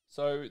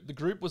 So the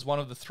group was one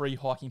of the 3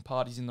 hiking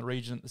parties in the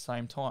region at the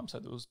same time. So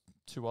there was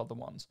 2 other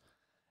ones,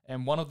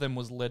 and one of them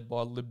was led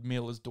by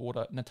Ludmila's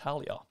daughter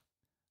Natalia.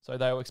 So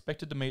they were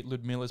expected to meet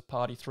Ludmila's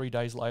party 3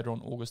 days later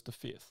on August the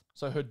 5th.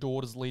 So her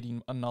daughter's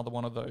leading another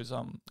one of those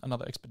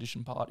another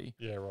expedition party.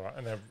 Yeah, right.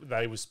 And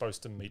they were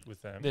supposed to meet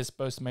with them. They're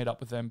supposed to meet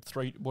up with them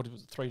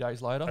 3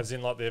 days later. As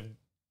in, like, they've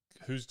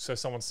so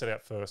someone set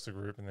out first, a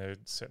group, and they're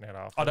setting out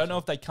after. I don't know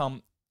if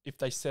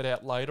they set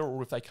out later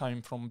or if they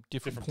came from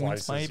different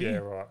points. places. Maybe Yeah,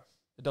 right.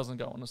 it doesn't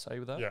go on to say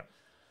with that. Yeah.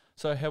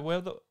 So,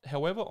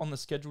 however, on the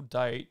scheduled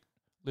date,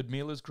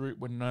 Ludmila's group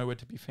were nowhere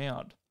to be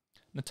found.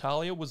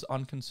 Natalia was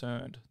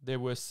unconcerned. There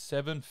were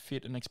 7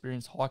 fit and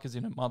experienced hikers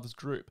in her mother's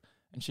group,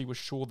 and she was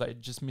sure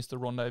they'd just missed the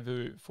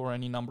rendezvous for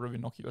any number of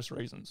innocuous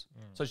reasons.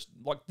 So,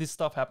 this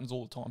stuff happens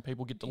all the time.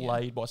 People get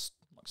delayed by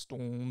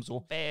storms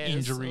or Bears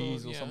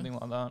injuries or yeah. something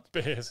like that.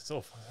 Bears,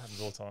 it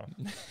happens all the time.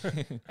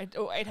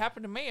 It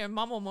happened to me, and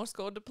Mum almost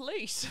called the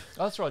police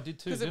Oh, that's right, I did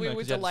too. because Didn't we I?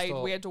 were 'Cause you had to delayed.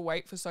 stop. We had to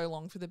wait for so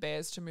long for the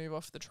bears to move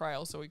off the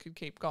trail so we could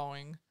keep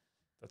going.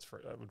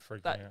 That would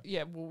freak me out.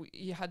 Yeah, well,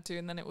 you had to,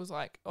 and then it was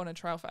like on a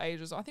trail for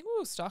ages. I think we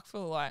were stuck for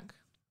like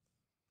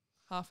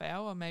half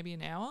hour, maybe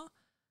an hour,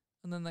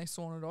 and then they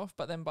sauntered off.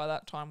 But then by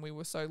that time, we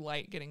were so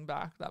late getting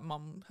back that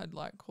Mum had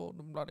like called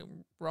the bloody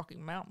Rocky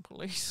Mountain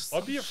Police.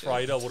 I'd be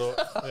afraid I would.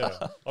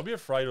 I'd be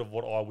afraid of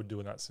what I would do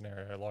in that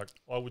scenario. Like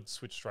I would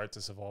switch straight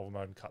to survival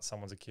mode and cut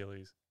someone's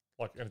Achilles.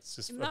 Like, and it's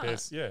just Nah, a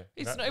bear's. Yeah,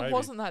 It maybe.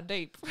 wasn't that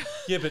deep.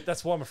 Yeah, but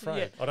that's why I'm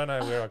afraid. Yeah. I don't know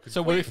where I could.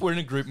 So if we're in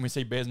a group and we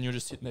see bears and you're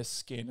just sitting there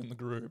scanning the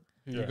group,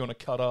 who you're Yeah. going to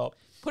cut up?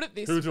 Put it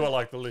this Who way. do I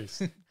like the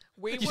least?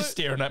 We You're were, just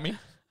staring at me.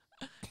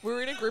 we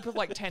were in a group of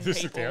like 10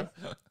 Does it people,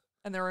 count?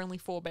 and there were only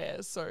 4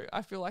 bears, so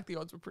I feel like the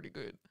odds were pretty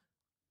good.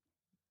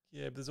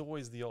 Yeah, but there's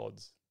always the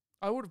odds.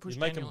 I would have pushed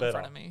make 'em Daniel in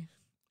front better. of me.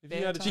 If Bear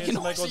you had a time. chance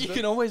to make odds, You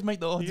can always make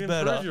the odds you can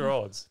better. improve your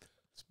odds.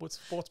 Sports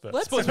bet.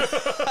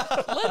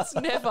 Let's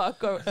never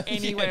go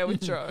anywhere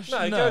with Josh.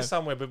 No, No. go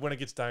somewhere, but when it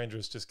gets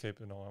dangerous, just keep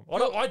an eye on.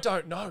 I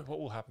don't know what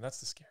will happen. That's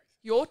the scary thing.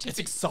 Your It's tip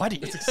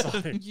exciting. It's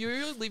exciting.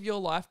 you live your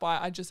life by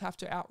I just have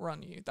to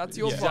outrun you. That's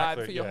your Yeah. vibe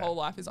Exactly, for your yeah. whole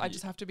life is I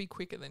just have to be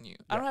quicker than you.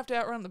 I Yeah. don't have to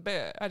outrun the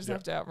bear. I just Yeah.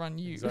 have to outrun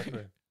you.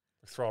 Exactly.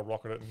 Throw a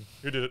rock at it and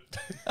who did it?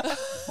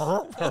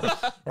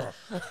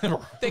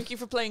 Thank you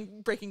for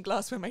playing breaking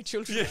glass where my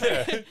children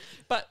Yeah. play.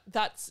 But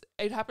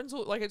it happens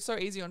like it's so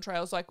easy on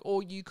trails. Like,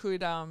 or you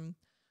could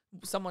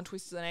someone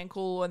twists an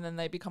ankle and then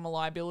they become a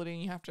liability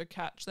and you have to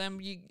catch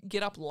them. You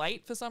get up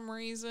late for some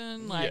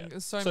reason. Like Yeah.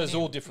 there's So many. there's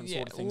all different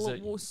sort of things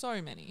that- Well,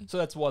 so many. So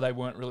that's why they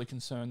weren't really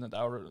concerned that they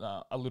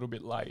were a little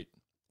bit late.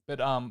 But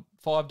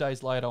 5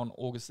 days later, on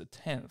August the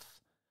 10th,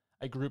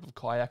 a group of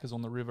kayakers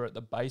on the river at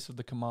the base of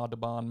the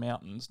Khamar-Daban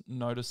mountains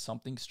noticed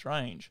something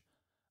strange.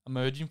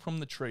 Emerging from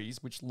the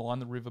trees which line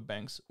the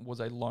riverbanks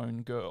was a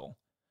lone girl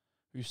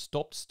who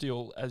stopped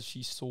still as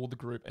she saw the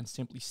group and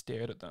simply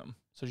stared at them.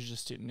 So she's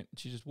just sitting,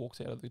 she just walks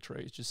out of the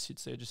trees, just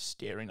sits there, just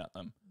staring at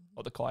them,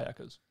 or the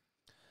kayakers.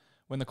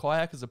 When the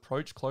kayakers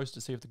approached close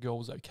to see if the girl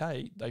was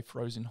okay, they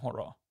froze in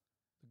horror.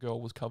 The girl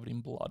was covered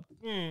in blood.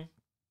 Mm.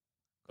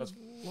 Good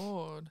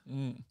Lord.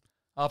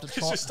 After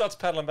She just starts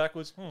paddling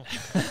backwards.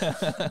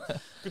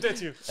 Good day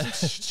to you.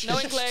 No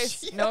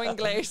English. No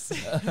English.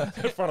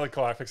 In front of the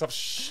kayak picks up.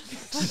 Shh.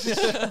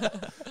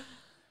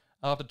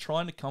 After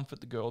trying to comfort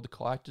the girl, the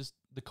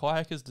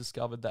kayakers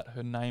discovered that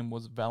her name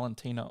was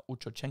Valentina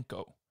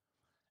Uchochenko,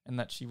 and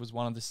that she was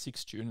one of the 6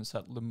 students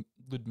that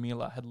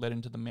Ludmila had led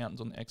into the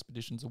mountains on the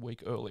expeditions a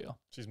week earlier.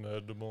 She's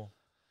murdered them all.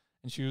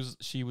 And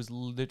she was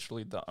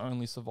literally the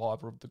only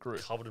survivor of the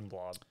group. Covered in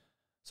blood.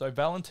 So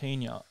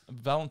Valentina,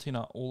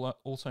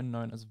 also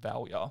known as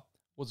Valia,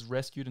 was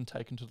rescued and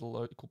taken to the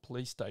local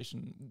police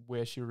station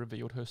where she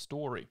revealed her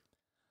story.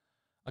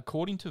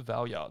 According to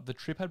Valia, the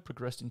trip had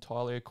progressed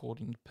entirely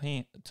according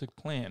to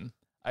plan.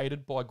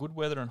 Aided by good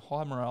weather and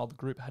high morale, the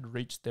group had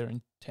reached their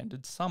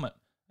intended summit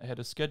ahead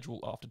of schedule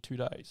after 2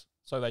 days.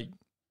 So they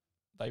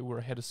were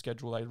ahead of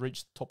schedule. They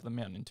reached the top of the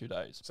mountain in 2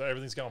 days. So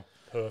everything's going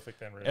perfect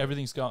then, really.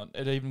 Everything's going.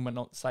 It even went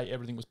not to say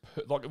everything was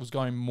like it was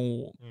going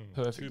more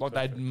perfect. too Like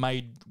they'd perfect.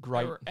 made They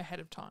great. were ahead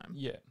of time.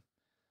 Yeah.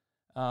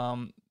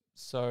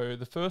 So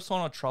the first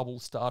sign of trouble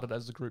started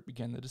as the group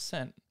began the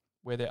descent,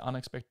 where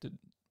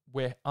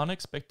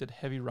unexpected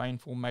heavy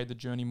rainfall made the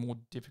journey more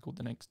difficult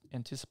than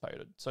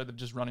anticipated. So they've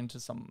just run into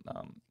some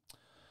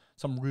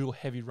real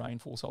heavy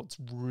rainfall, so it's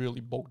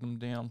really bogged them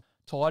down.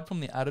 Tired from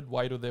the added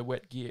weight of their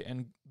wet gear,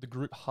 and the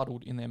group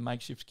huddled in their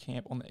makeshift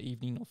camp on the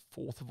evening of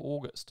 4th of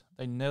August.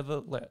 They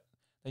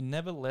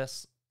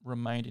nevertheless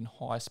remained in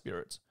high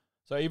spirits.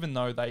 So even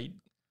though they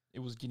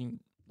were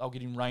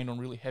getting rained on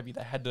really heavy,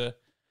 it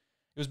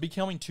was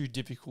becoming too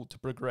difficult to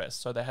progress.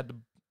 So they had to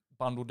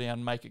bundle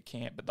down, make a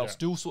camp, but they were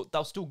still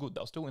good. They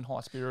were still in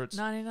high spirits.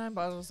 99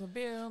 bottles of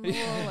beer on the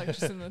wall, like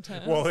just in the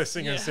tent. Well, they're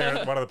singing staring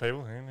at one of the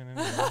people.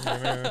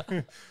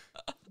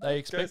 They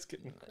It's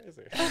getting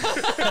crazy.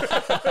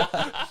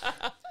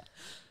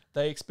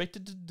 They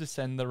expected to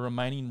descend the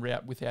remaining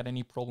route without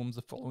any problems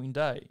the following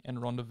day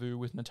and rendezvous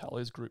with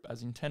Natalia's group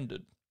as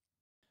intended.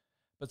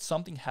 But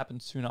something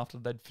happened soon after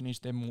they'd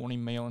finished their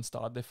morning meal and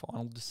started their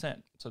final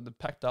descent. So they've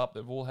packed up,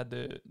 they've all had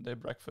their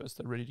breakfast,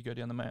 they're ready to go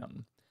down the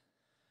mountain.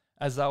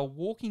 As they were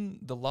walking,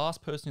 the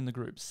last person in the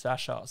group,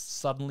 Sasha,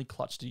 suddenly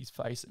clutched at his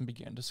face and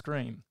began to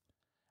scream.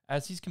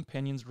 As his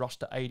companions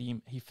rushed to aid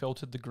him, he fell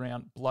to the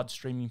ground, blood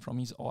streaming from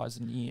his eyes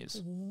and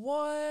ears.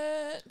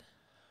 What?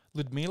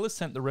 Ludmila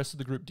sent the rest of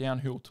the group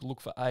downhill to look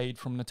for aid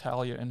from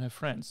Natalia and her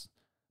friends,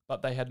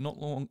 but they had not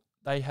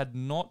They had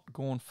not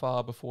gone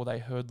far before they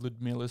heard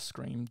Ludmila's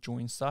scream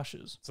join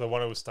Sasha's. So the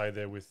one who would stay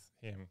there with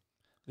him.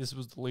 This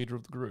was the leader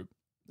of the group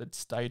that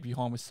stayed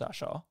behind with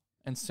Sasha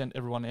and sent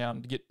everyone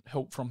out to get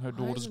help from her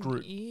daughter's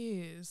group.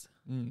 Ears.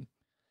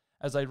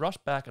 As they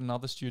rushed back,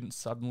 another student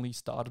suddenly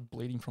started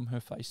bleeding from her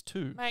face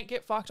too, Mate,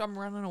 get fucked. I'm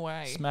running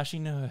away.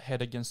 smashing her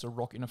head against a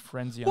rock in a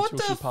frenzy What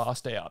until the she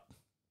passed out.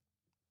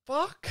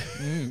 Fuck.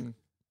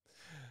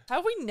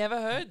 Have we never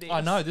heard this? I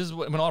know. This is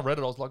when I read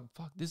it, I was like,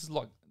 "Fuck, this is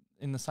like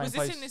in the same Was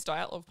place." this in this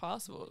Dyatlov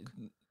Pass book?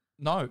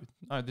 No,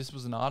 this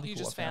was an article. You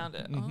just I found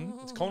it. Mhm. Oh.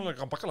 It's kind of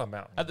like a Buckler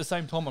Mountain. At the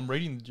same time, I'm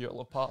reading the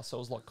Dyatlov Pass, so it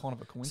was like kind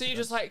of a coincidence. So you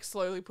just like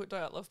slowly put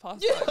Dyatlov Pass.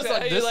 Yeah, I was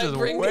like, this is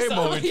bring way this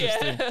more up.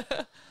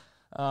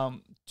 Yeah.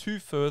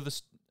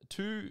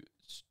 Two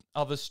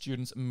other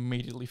students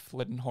immediately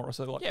fled in horror.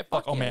 So they're like, Yeah,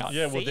 fuck, fuck I'm yeah. out.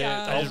 Yeah, well, See they're-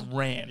 ya. They just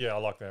ran. Yeah, I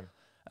like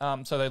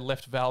them. So they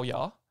left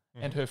Valia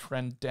and Mhm. her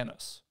friend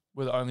Dennis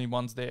were the only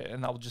ones there,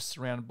 and they were just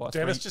surrounded by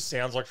Dennis three. just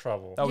sounds like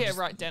trouble. They were Yeah, just-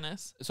 right,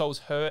 Dennis. So it was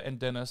her and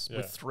Dennis Yeah.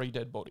 with 3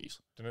 dead bodies.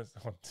 Dennis,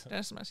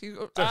 Dennis must.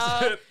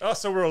 oh,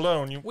 so we're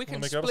alone. You We wanna can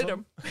make up split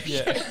something? them.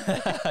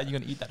 Yeah, you're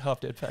gonna eat that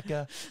half-dead fat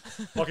guy.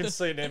 I can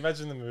see it now.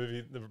 Imagine the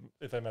movie,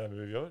 if they made a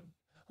movie of it.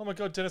 Oh my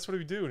God, Dennis, what do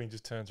we do? And he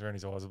just turns around,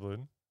 his eyes are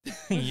bleeding.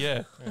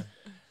 Yeah. Yeah.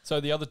 So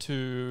the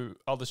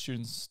other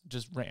students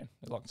just ran.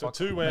 They're like, So "Fuck,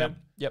 2 I'm went. out."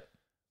 Yep.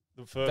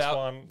 The first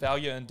one,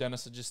 Valia and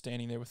Dennis are just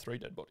standing there with 3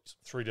 dead bodies.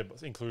 3 dead,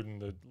 including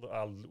the,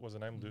 what's her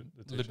name?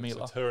 The teacher. Ludmila.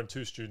 So it's her and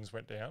 2 students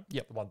went down.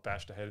 Yep. The one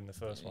bashed her head in the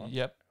first one.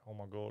 Yep. Oh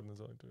my God. And there's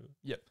like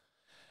 2.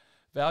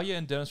 Valia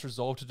and Dennis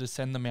resolved to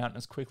descend the mountain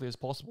as quickly as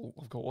possible,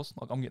 of course.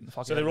 Like, I'm getting the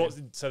fuck So out they're of all,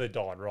 here. so they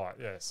died, right?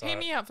 Yeah. So Hear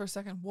me out for a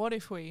second. What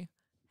if we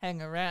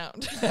hang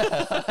around?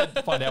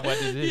 Find out what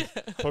this is.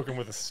 poke him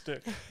with a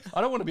stick.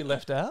 I don't want to be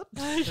left out.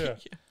 Yeah.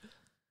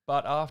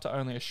 But after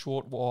only a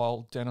short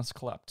while, Dennis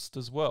collapsed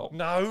as well,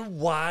 No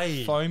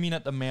way. foaming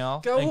at the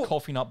mouth Go- and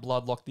coughing up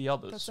blood like the That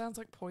others. sounds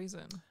like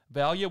poison.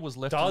 Valia was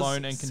left Does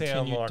alone and sound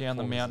continued like down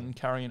the poison. mountain,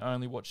 carrying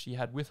only what she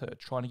had with her,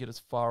 trying to get as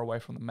far away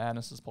from the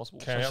madness as possible.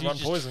 Can't so outrun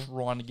she's just poison.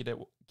 trying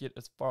to get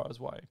as far as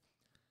way.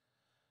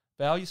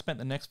 Valia spent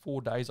the next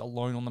 4 days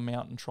alone on the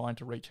mountain trying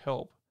to reach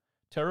help.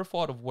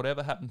 Terrified of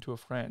whatever happened to her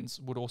friends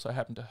would also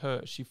happen to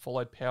her, she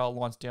followed power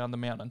lines down the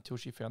mountain until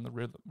she found the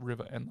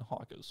river and the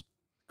hikers.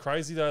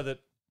 Crazy though that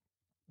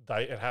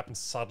it happened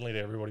suddenly to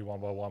everybody one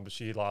by one, but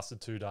she lasted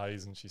 2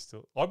 days and she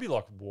still. I'd be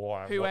like,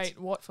 why? Who ate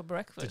what for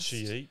breakfast? Did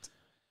she eat?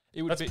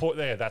 It would That's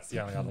be, that's the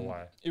only other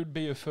way. It would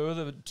be a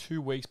further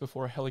 2 weeks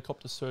before a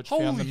helicopter search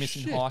found the Holy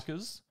missing shit.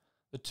 hikers.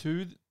 The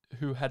 2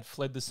 who had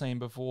fled the scene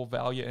before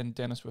Valia and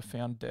Dennis were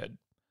found dead,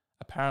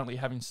 apparently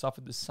having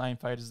suffered the same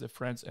fate as their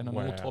friends, and an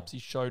Wow. autopsy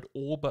showed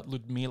all but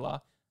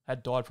Ludmila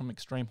had died from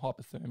extreme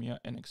hypothermia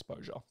and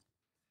exposure.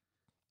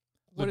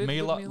 What did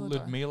Ludmila die?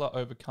 Ludmila,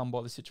 overcome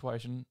by the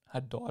situation,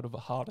 had died of a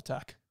heart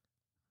attack.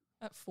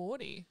 At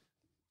 40.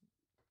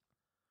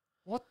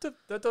 What the?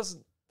 That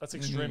doesn't. That's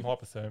extreme Mhm.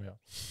 hypothermia.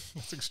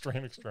 That's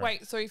extreme.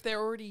 Wait, so if they're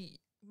already,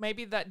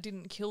 maybe that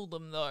didn't kill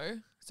them though.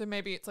 So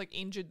maybe it's like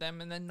injured them,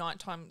 and then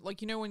nighttime,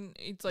 like you know when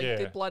it's like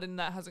the Yeah. blood in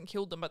that hasn't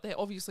killed them, but they're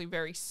obviously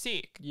very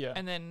sick. Yeah.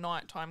 And then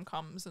nighttime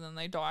comes, and then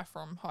they die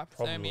from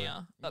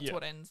hypothermia. That's Yeah.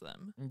 what ends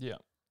them. Yeah.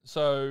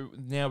 So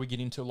now we get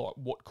into like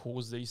what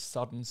caused these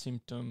sudden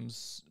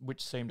symptoms,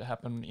 which seem to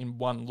happen in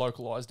one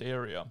localized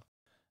area.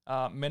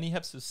 Many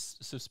have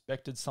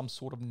suspected some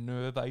sort of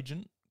nerve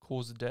agent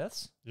caused the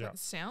deaths. Yeah. It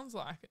sounds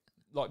like it.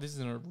 Like this is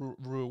in a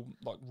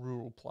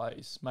rural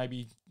place.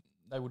 Maybe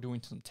they were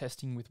doing some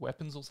testing with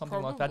weapons or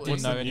something like that. Probably.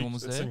 Didn't know anyone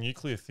was It's there. a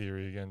nuclear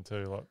theory again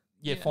too. Like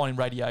Yeah, Yeah. finding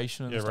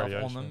radiation and Yeah, stuff on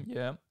radiation.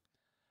 them.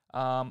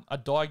 Yeah. A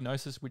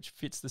diagnosis which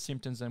fits the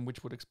symptoms and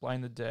which would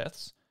explain the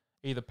deaths,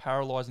 either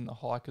paralyzing the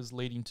hikers,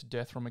 leading to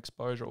death from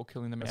exposure, or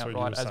killing them That's what you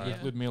outright, were as saying. with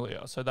Yeah.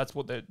 Ludmila. So that's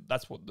what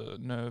the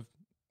nerve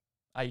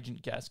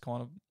agent gas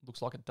kind of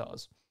looks like it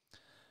does.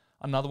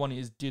 Another one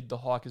is, did the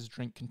hikers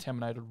drink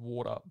contaminated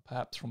water,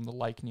 perhaps from the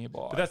lake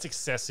nearby? but that's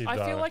excessive. I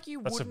though. feel like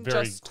you That's a wouldn't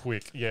very just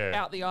quick. Yeah.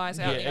 out the eyes,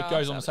 yeah, out the it arse,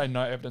 goes on out to say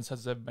no evidence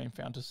has ever been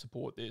found to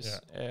support this.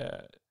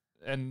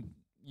 And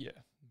yeah,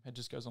 it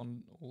just goes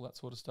on all that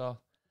sort of stuff.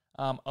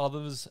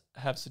 Others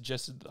have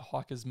suggested that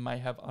hikers may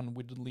have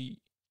unwittingly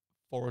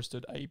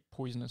forested a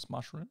poisonous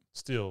mushroom.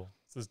 Still,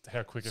 this is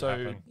how quick it So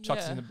happened.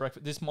 chucks Yeah. in the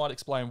breakfast. This might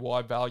explain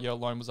why Valia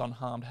alone was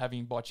unharmed,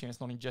 having by chance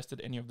not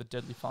ingested any of the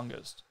deadly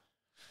fungus.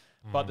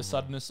 But the Mm,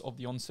 suddenness of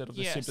the onset of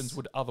the Yes. symptoms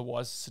would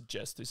otherwise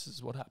suggest this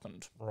is what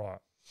happened. Right.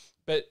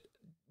 But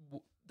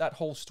that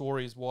whole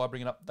story is why I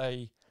bring it up.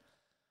 The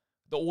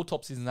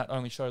autopsies in that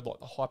only showed like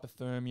the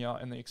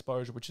hypothermia and the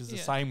exposure, which is the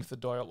Yeah. same with the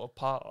Dyatlov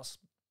Pass.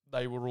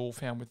 They were all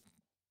found with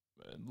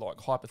like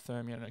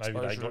hypothermia and Maybe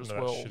they exposure got as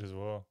into well. that shit as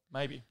well.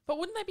 Maybe. But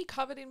wouldn't they be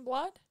covered in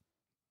blood?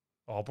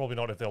 Oh, probably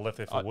not if they're left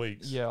there for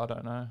weeks. Yeah, I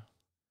don't know.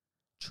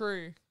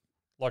 True.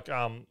 Like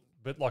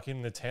but like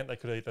in the tent, they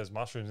could eat those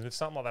mushrooms. And if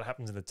something like that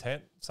happens in the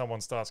tent,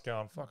 someone starts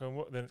going, fucking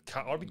what? Then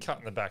I'd be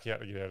cutting the back out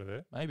to get out of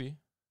there. Maybe.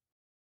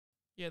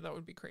 Yeah, that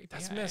would be creepy.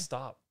 That's hey? messed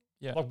up.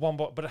 Yeah. Like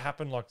but it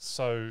happened like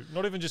so,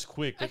 not even just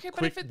quick, but Okay, but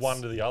quick if it's-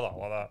 one to the other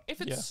like that. If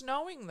it's Yeah.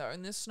 snowing though,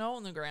 and there's snow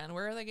on the ground,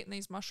 where are they getting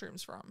these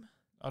mushrooms from?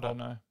 I don't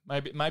know.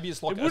 Maybe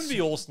it's like it wouldn't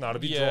be all snow.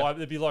 It'd be dry.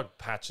 It'd be like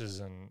patches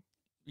and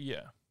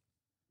yeah.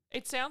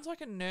 It sounds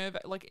like a nerve,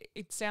 like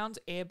it sounds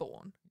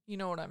airborne. You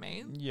know what I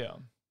mean? Yeah.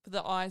 For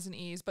the eyes and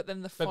ears, but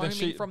then the But then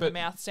foaming from the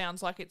mouth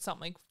sounds like it's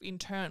something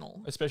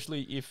internal.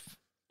 Especially if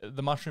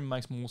the mushroom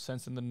makes more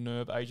sense than the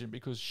nerve agent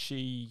because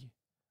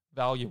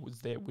Valia was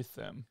there with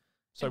them.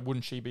 So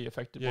wouldn't she be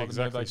affected by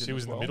the nerve agent? She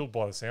was in the middle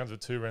by the sounds of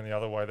it too, ran the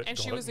other way. And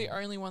she was the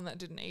only one that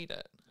didn't eat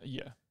it.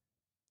 Yeah.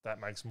 That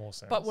makes more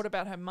sense. But what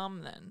about her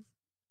mum then?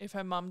 If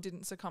her mum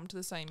didn't succumb to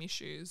the same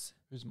issues.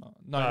 Whose mum?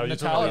 No,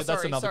 Natalia,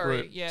 that's another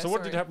group. Yeah, so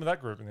what did happen to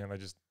that group? And then they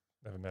just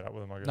never met up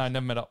with them, I guess. No,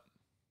 never met up.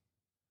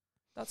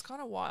 That's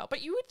kind of wild.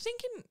 But you would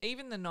think in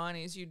even the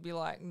 90s you'd be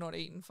like not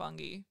eating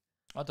fungi.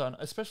 I don't know,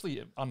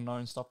 especially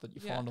unknown stuff that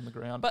you find on the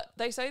ground. But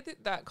they say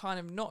that kind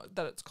of, not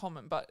that it's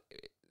common, but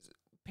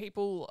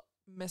people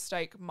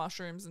mistake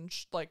mushrooms and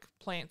like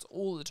plants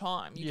all the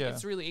time.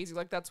 It's really easy.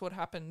 Like that's what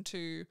happened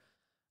to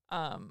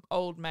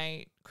old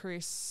mate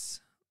Chris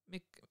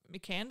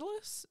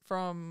McCandless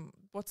from,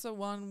 what's the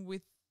one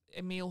with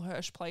Emil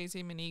Hirsch plays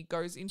him and he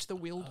goes into the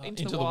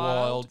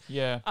wild.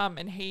 Yeah.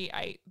 And he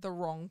ate the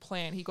wrong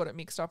plant. He got it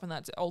mixed up and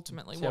that's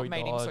ultimately what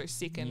made him so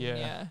sick. And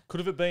Could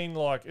have it been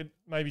like it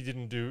maybe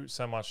didn't do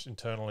so much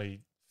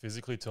internally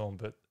physically to him,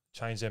 but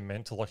changed their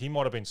mental? Like he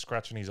might have been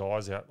scratching his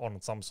eyes out on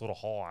some sort of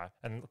high.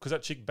 And because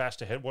that chick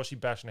bashed her head, was she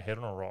bashing her head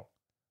on a rock?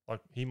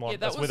 Like he might,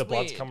 that's where the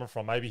blood's coming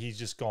from. Maybe he's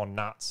just gone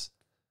nuts.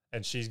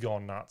 And she's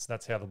gone nuts.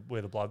 That's how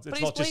where the blood. It's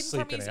not just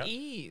sleeping from his out.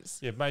 Ears.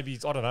 Yeah, maybe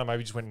I don't know. Maybe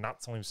he just went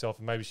nuts on himself,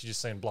 and maybe she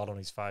just seen blood on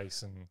his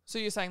face. And so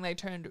you're saying they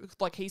turned,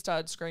 like he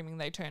started screaming,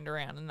 they turned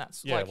around, and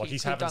that's like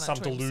he's having some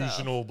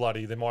delusional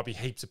bloody. There might be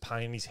heaps of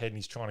pain in his head, and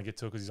he's trying to get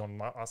to it because he's on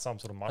some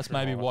sort of mushroom. That's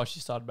maybe why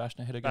she started bashing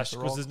her head against the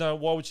rock. Because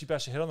why would she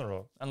bash her head on the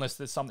rock? Unless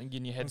there's something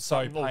in your head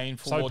so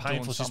painful,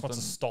 she just wants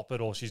to stop it,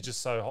 or she's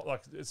just so hot.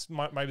 Like it's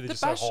maybe they're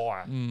just so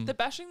high. The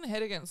bashing the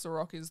head against the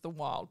rock is the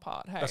wild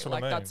part. Hey, that's what I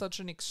mean. That's such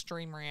an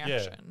extreme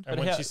reaction. And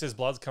when she says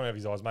blood's coming out of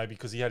his eyes, maybe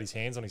because he had his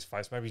hands on his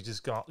face, maybe he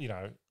just got,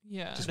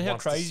 just but how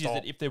crazy is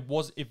it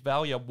if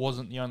Valia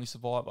wasn't the only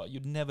survivor,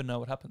 you'd never know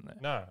what happened there.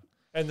 No.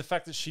 And the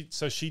fact that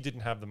she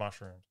didn't have the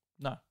mushrooms.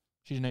 No.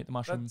 She didn't eat the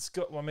mushrooms.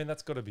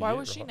 That's got to be Why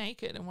was she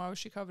naked and why was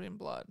she covered in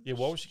blood? Yeah,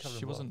 why was she covered in blood?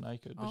 She wasn't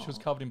naked, but she was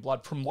covered in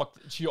blood from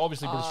she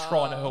obviously was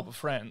trying to help her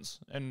friends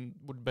and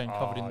would have been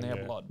covered in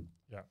their blood.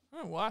 Yeah.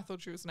 Oh, well, I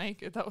thought she was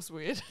naked. That was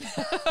weird.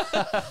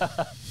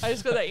 I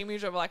just got that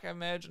image of like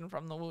emerging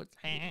from the woods.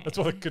 That's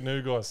why the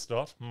canoe guy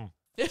stopped.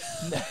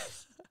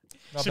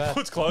 She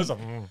puts clothes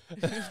on.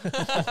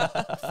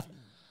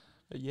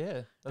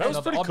 Yeah. That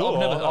was pretty cool.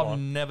 I've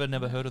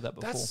never heard of that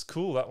before. That's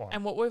cool, that one.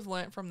 And what we've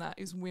learnt from that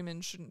is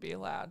women shouldn't be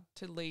allowed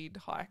to lead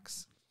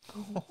hikes.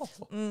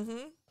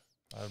 Don't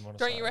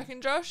you reckon,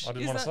 Josh? I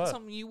didn't want to say Is that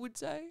something you would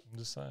say? I'm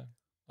just saying.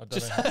 I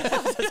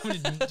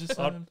don't know. Just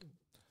saying.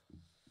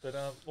 But,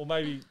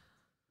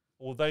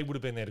 they would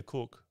have been there to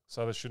cook,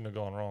 so they shouldn't have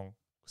gone wrong.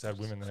 Because they had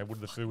women there,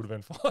 the food would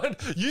have been fine.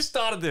 You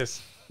started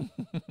this.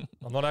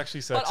 I'm not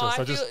actually sexist.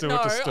 I just do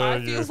it to stir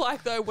you. I feel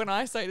like, though, when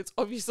I say it, it's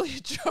obviously a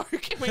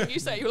joke. And when you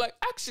say it, you're like,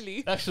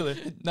 actually,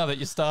 now that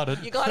you started,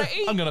 you got to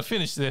eat. I'm going to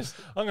finish this.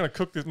 I'm going to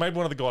cook this. Maybe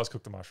one of the guys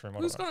cooked the mushroom.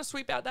 Who's going to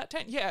sweep out that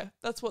tent? Yeah,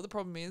 that's what the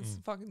problem is.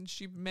 Fucking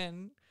stupid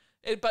men.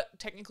 But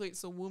technically,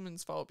 it's the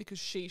woman's fault because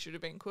she should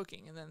have been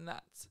cooking. And then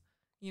that's,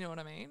 you know what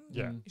I mean?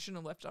 Yeah. You shouldn't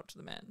have left it up to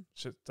the men.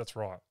 That's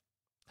right.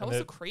 That was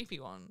a creepy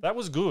one. That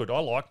was good. I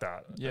like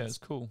that. Yeah, it's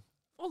cool.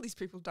 All these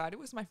people died. It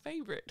was my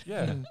favourite.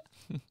 Yeah.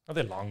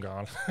 They're long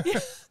gone. Yeah.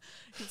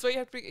 So you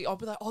have to be, I'll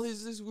be like, oh,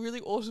 there's this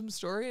really awesome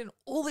story and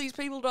all these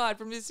people died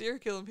from this serial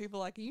killer. And people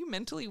are like, are you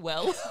mentally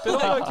well?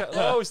 But I'm okay.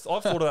 I've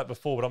thought of that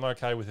before, but I'm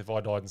okay with if I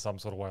died in some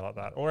sort of way like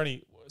that. Or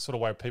any sort of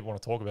way people want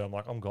to talk about it. I'm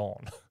like, I'm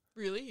gone.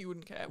 Really? You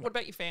wouldn't care? What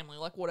about your family?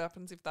 Like, what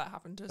happens if that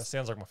happened to That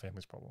sounds like my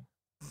family's problem.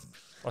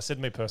 I said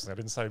me personally. I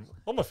didn't say,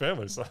 my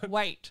family. So.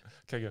 Wait.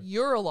 Okay, go.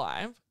 You're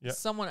alive. Yep.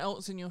 Someone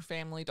else in your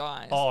family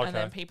dies. Oh, okay. And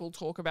then people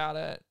talk about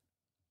it.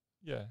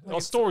 Yeah.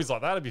 Stories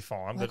like that would be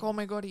fine. Like, but oh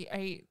my God, he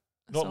ate.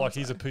 not like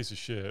he's a piece of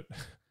shit.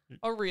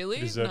 Oh,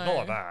 really? No. Not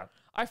like that.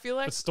 I feel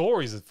like. But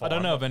stories are fine. I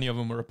don't know if any of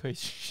them were a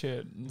piece of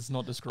shit. It's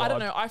not described. I don't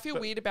know. I feel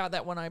weird about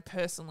that when I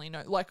personally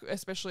know. Like,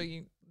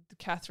 especially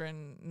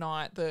Catherine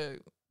Knight, the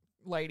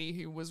lady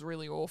who was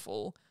really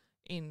awful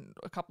in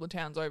a couple of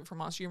towns over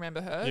from us. You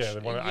remember her? Yeah, the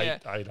one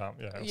that ate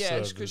Yeah,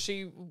 because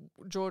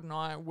Jord and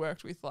I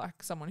worked with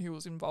like someone who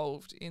was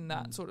involved in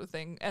that sort of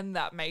thing, and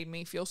that made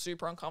me feel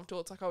super uncomfortable.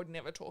 It's like I would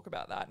never talk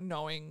about that,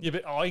 knowing. Yeah,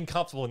 but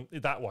uncomfortable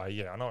in that way.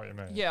 Yeah, I know what you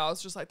mean. Yeah, I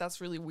was just like,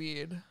 that's really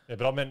weird. Yeah,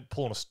 but I meant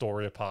pulling a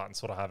story apart and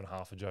sort of having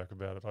half a joke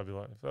about it. I'd be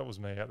like, if that was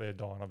me out there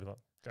dying, I'd be like,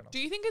 go nuts. Do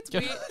you think it's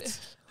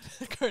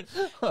weird?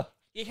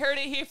 You heard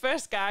it here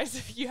first,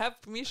 guys. You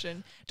have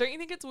permission. Don't you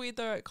think it's weird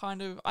though?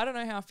 Kind of. I don't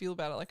know how I feel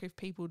about it. Like if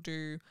people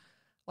do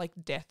like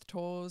death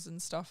tours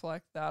and stuff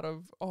like that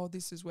of, oh,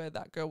 this is where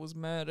that girl was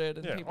murdered.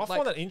 And people, I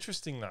find that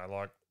interesting though.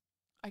 Like,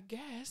 I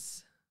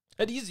guess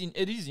it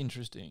is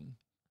interesting.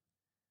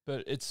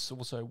 but it's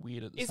also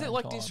weird at the Is same it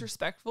like time.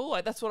 disrespectful?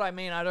 Like that's what I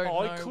mean. I don't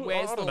know.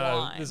 Where's I the don't know.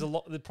 line? There's a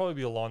lot. There'd probably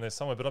be a line there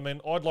somewhere. But I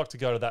mean, I'd like to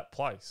go to that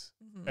place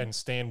and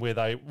stand where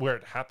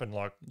it happened.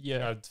 Like, Yeah. you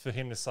know, for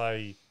him to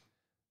say,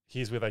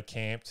 here's where they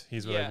camped.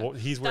 Here's where Yeah. they.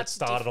 Here's where That's it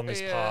started on this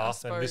yeah, I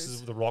path, and this is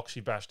suppose. the rock she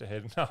bashed her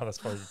head. No, that's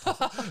probably.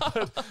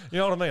 But you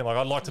know what I mean? Like,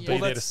 I'd like to Yeah. be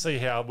Well, there to see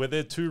how where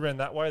their two ran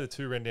that way, the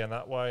two ran down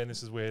that way, and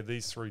this is where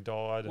these three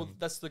died. Well, And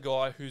that's the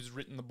guy who's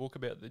written the book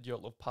about the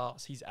Dyatlov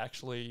Pass. He's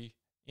actually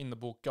in the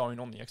book going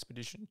on the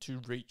expedition to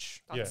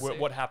reach That's Yeah. sick.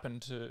 what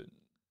happened to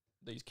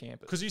these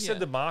campers. because you Yeah. said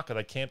the marker,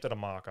 they camped at a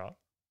marker.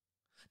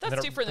 That's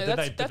then- different. but Though.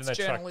 then That's they tracked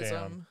journalism.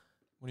 down.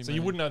 What do you So mean?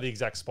 you wouldn't know the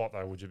exact spot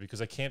though, would you? Because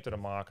they camped at a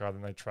marker,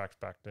 then they tracked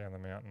back down the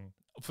mountain.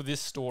 for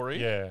this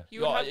story. Yeah.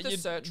 You would Oh, have the you'd-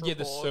 search Yeah,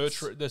 reports.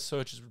 the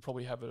searchers would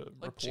probably have a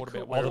report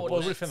about Well, where Oh, it well, was.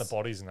 we would have found the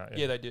bodies in that.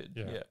 Yeah, they did.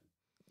 Yeah. Yeah.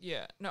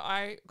 Yeah,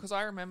 no, because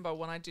I remember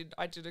when I did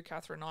a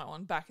Catherine Knight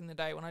one back in the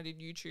day when I did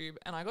YouTube,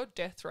 and I got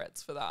death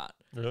threats for that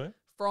Really?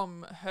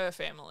 from her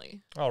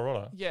family. Oh,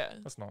 right. Yeah,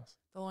 That's nice.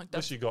 they're like, At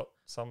least you got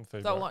some they're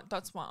feedback. like,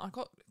 that's my. I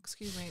got.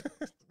 Excuse me,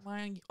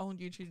 my old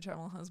YouTube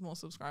channel has more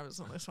subscribers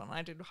than this one.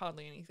 I did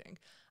hardly anything.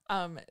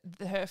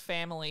 Her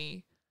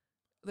family.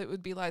 That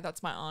would be like,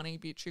 that's my auntie,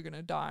 bitch, you're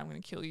gonna die, I'm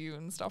gonna kill you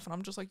and stuff. And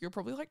I'm just like, you're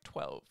probably like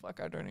 12. Like,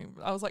 I don't even.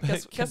 I was like,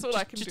 guess what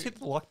I can just do? hit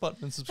the like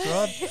button and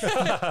subscribe,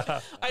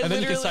 I and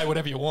then you can say literally-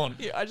 whatever you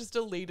want. Yeah, I just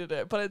deleted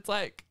it. But it's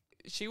like,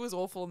 she was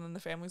awful, and then the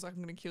family's like,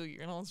 I'm going to kill you.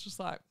 And I was just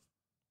like,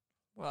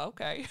 well,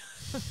 okay.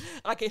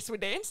 I guess we're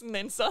dancing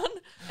then, son.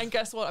 And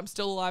guess what? I'm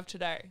still alive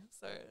today.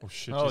 So Oh,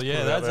 shit. Oh just yeah,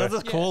 put it out that's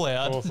a Yeah. call there.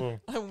 out. Awesome.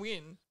 I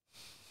win.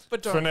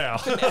 But don't. For now.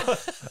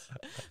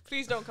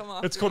 Please don't come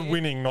after It's called me.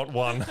 winning, not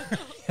one.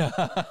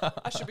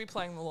 I should be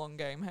playing the long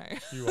game, hey.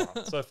 You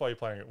are. So far, you're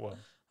playing it well.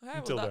 Okay,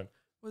 Until well, then.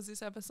 that was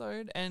this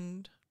episode,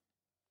 and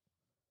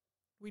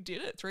we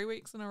did it 3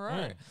 weeks in a row.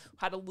 Mm.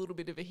 Had a little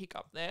bit of a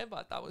hiccup there,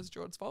 but that was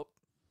Jord's fault.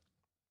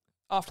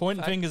 After the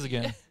Pointing fact. fingers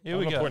again. Here I'm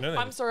we not go. pointing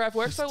anything. I'm sorry, I've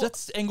worked so long.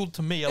 That's angled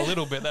to me a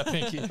little bit. That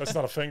pinky. That's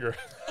not a finger.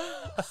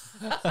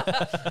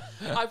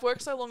 I've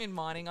worked so long in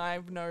mining. I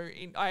have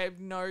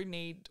no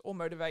need or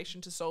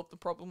motivation to solve the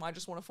problem. I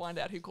just want to find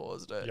out who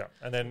caused it. Yeah.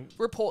 And then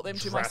Report them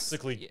to my.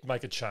 drastically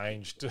make a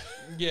change. To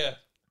Yeah.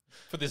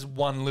 For this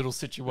one little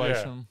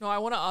situation. No, I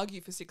want to argue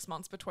for 6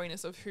 months between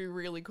us of who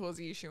really caused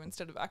the issue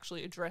instead of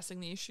actually addressing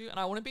the issue. And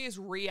I want to be as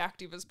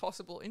reactive as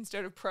possible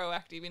instead of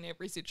proactive in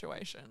every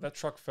situation. that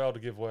truck failed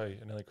to give way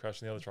and nearly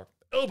crashed in the other truck.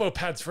 Elbow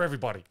pads for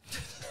everybody.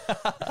 We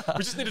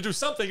just need to do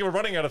something and we're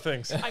running out of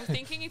things. I'm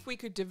thinking if we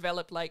could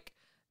develop like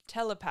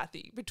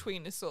telepathy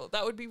between us all,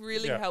 that would be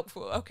really Yeah.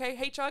 helpful. Okay,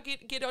 HR,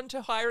 get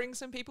onto hiring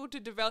some people to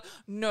develop.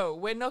 No,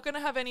 we're not going to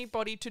have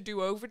anybody to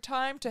do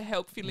overtime to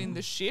help fill in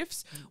the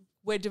shifts.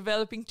 We're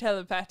developing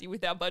telepathy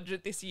with our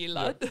budget this year,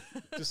 lad.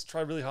 Just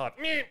try really hard.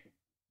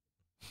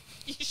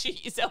 You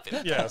shit yourself in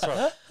the Yeah, that's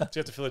right. So you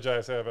have to fill a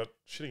JSA about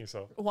shitting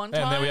yourself. One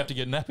time, And then we have to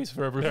get nappies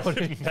for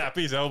everybody.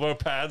 Nappies, elbow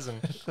pads,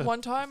 and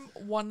one time,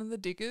 one of the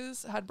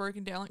diggers had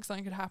broken down, like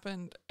something had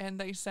happened, and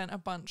they sent a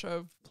bunch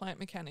of plant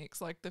mechanics,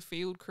 like the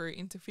field crew,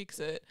 in to fix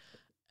it.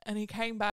 And he came back.